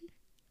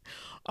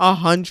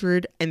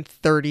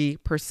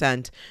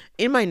 130%.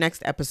 In my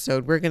next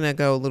episode, we're going to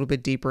go a little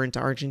bit deeper into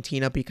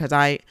Argentina because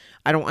I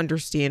don't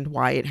understand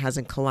why it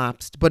hasn't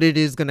collapsed, but it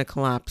is going to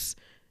collapse.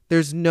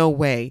 There's no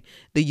way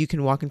that you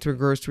can walk into a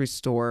grocery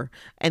store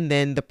and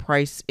then the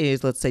price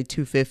is, let's say,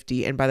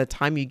 $2.50. And by the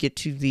time you get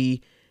to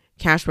the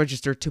cash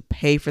register to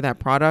pay for that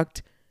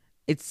product,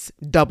 it's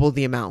double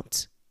the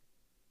amount.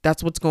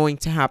 That's what's going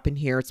to happen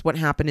here. It's what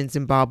happened in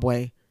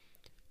Zimbabwe.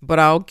 But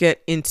I'll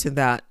get into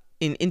that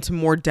into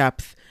more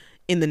depth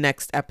in the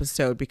next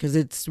episode because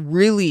it's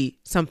really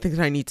something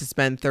that I need to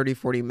spend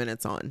 30-40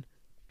 minutes on.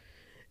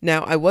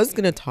 Now, I was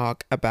going to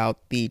talk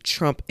about the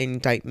Trump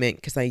indictment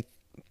because I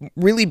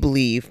really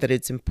believe that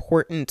it's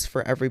important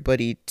for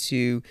everybody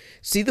to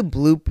see the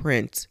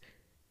blueprint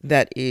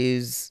that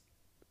is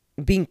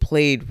being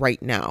played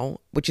right now,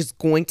 which is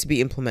going to be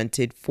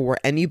implemented for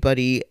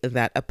anybody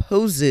that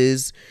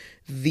opposes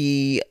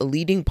the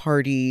leading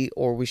party,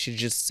 or we should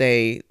just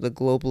say the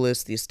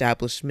globalists, the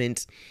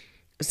establishment,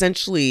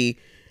 essentially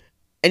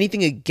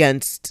anything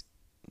against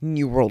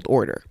New World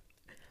Order.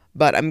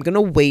 But I'm going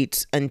to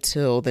wait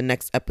until the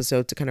next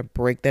episode to kind of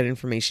break that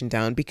information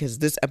down, because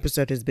this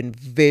episode has been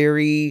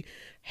very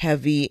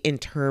heavy in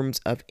terms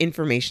of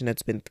information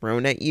that's been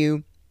thrown at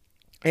you.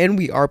 And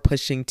we are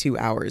pushing 2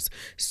 hours.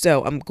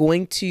 So I'm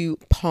going to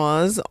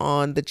pause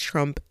on the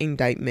Trump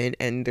indictment,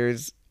 and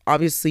there's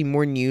obviously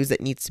more news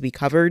that needs to be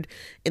covered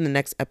in the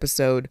next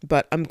episode,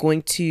 but I'm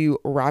going to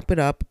wrap it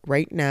up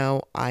right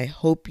now. I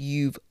hope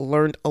you've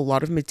learned a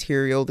lot of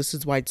material. This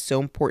is why it's so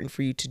important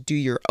for you to do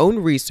your own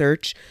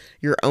research,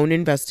 your own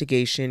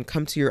investigation,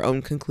 come to your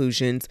own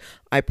conclusions.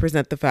 I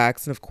present the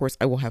facts, and of course,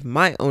 I will have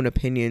my own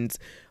opinions,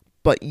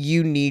 but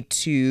you need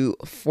to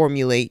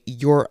formulate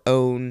your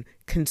own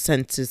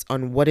consensus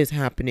on what is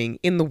happening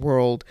in the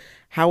world,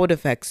 how it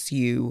affects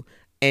you,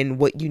 and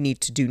what you need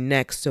to do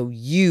next, so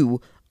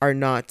you are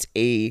not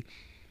a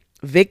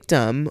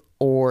victim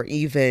or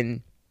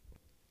even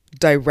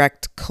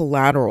direct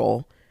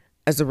collateral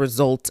as a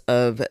result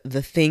of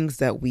the things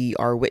that we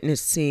are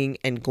witnessing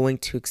and going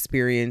to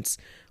experience,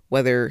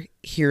 whether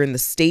here in the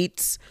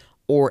States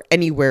or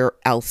anywhere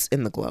else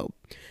in the globe.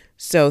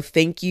 So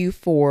thank you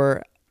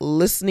for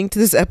listening to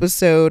this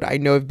episode. I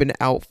know I've been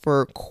out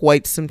for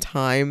quite some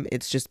time.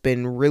 It's just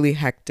been really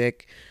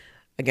hectic.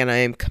 Again, I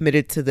am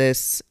committed to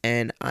this,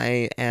 and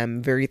I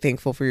am very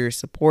thankful for your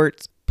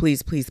support.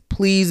 Please, please,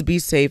 please be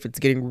safe. It's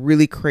getting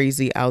really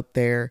crazy out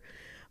there,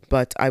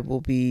 but I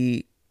will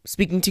be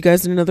speaking to you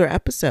guys in another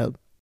episode.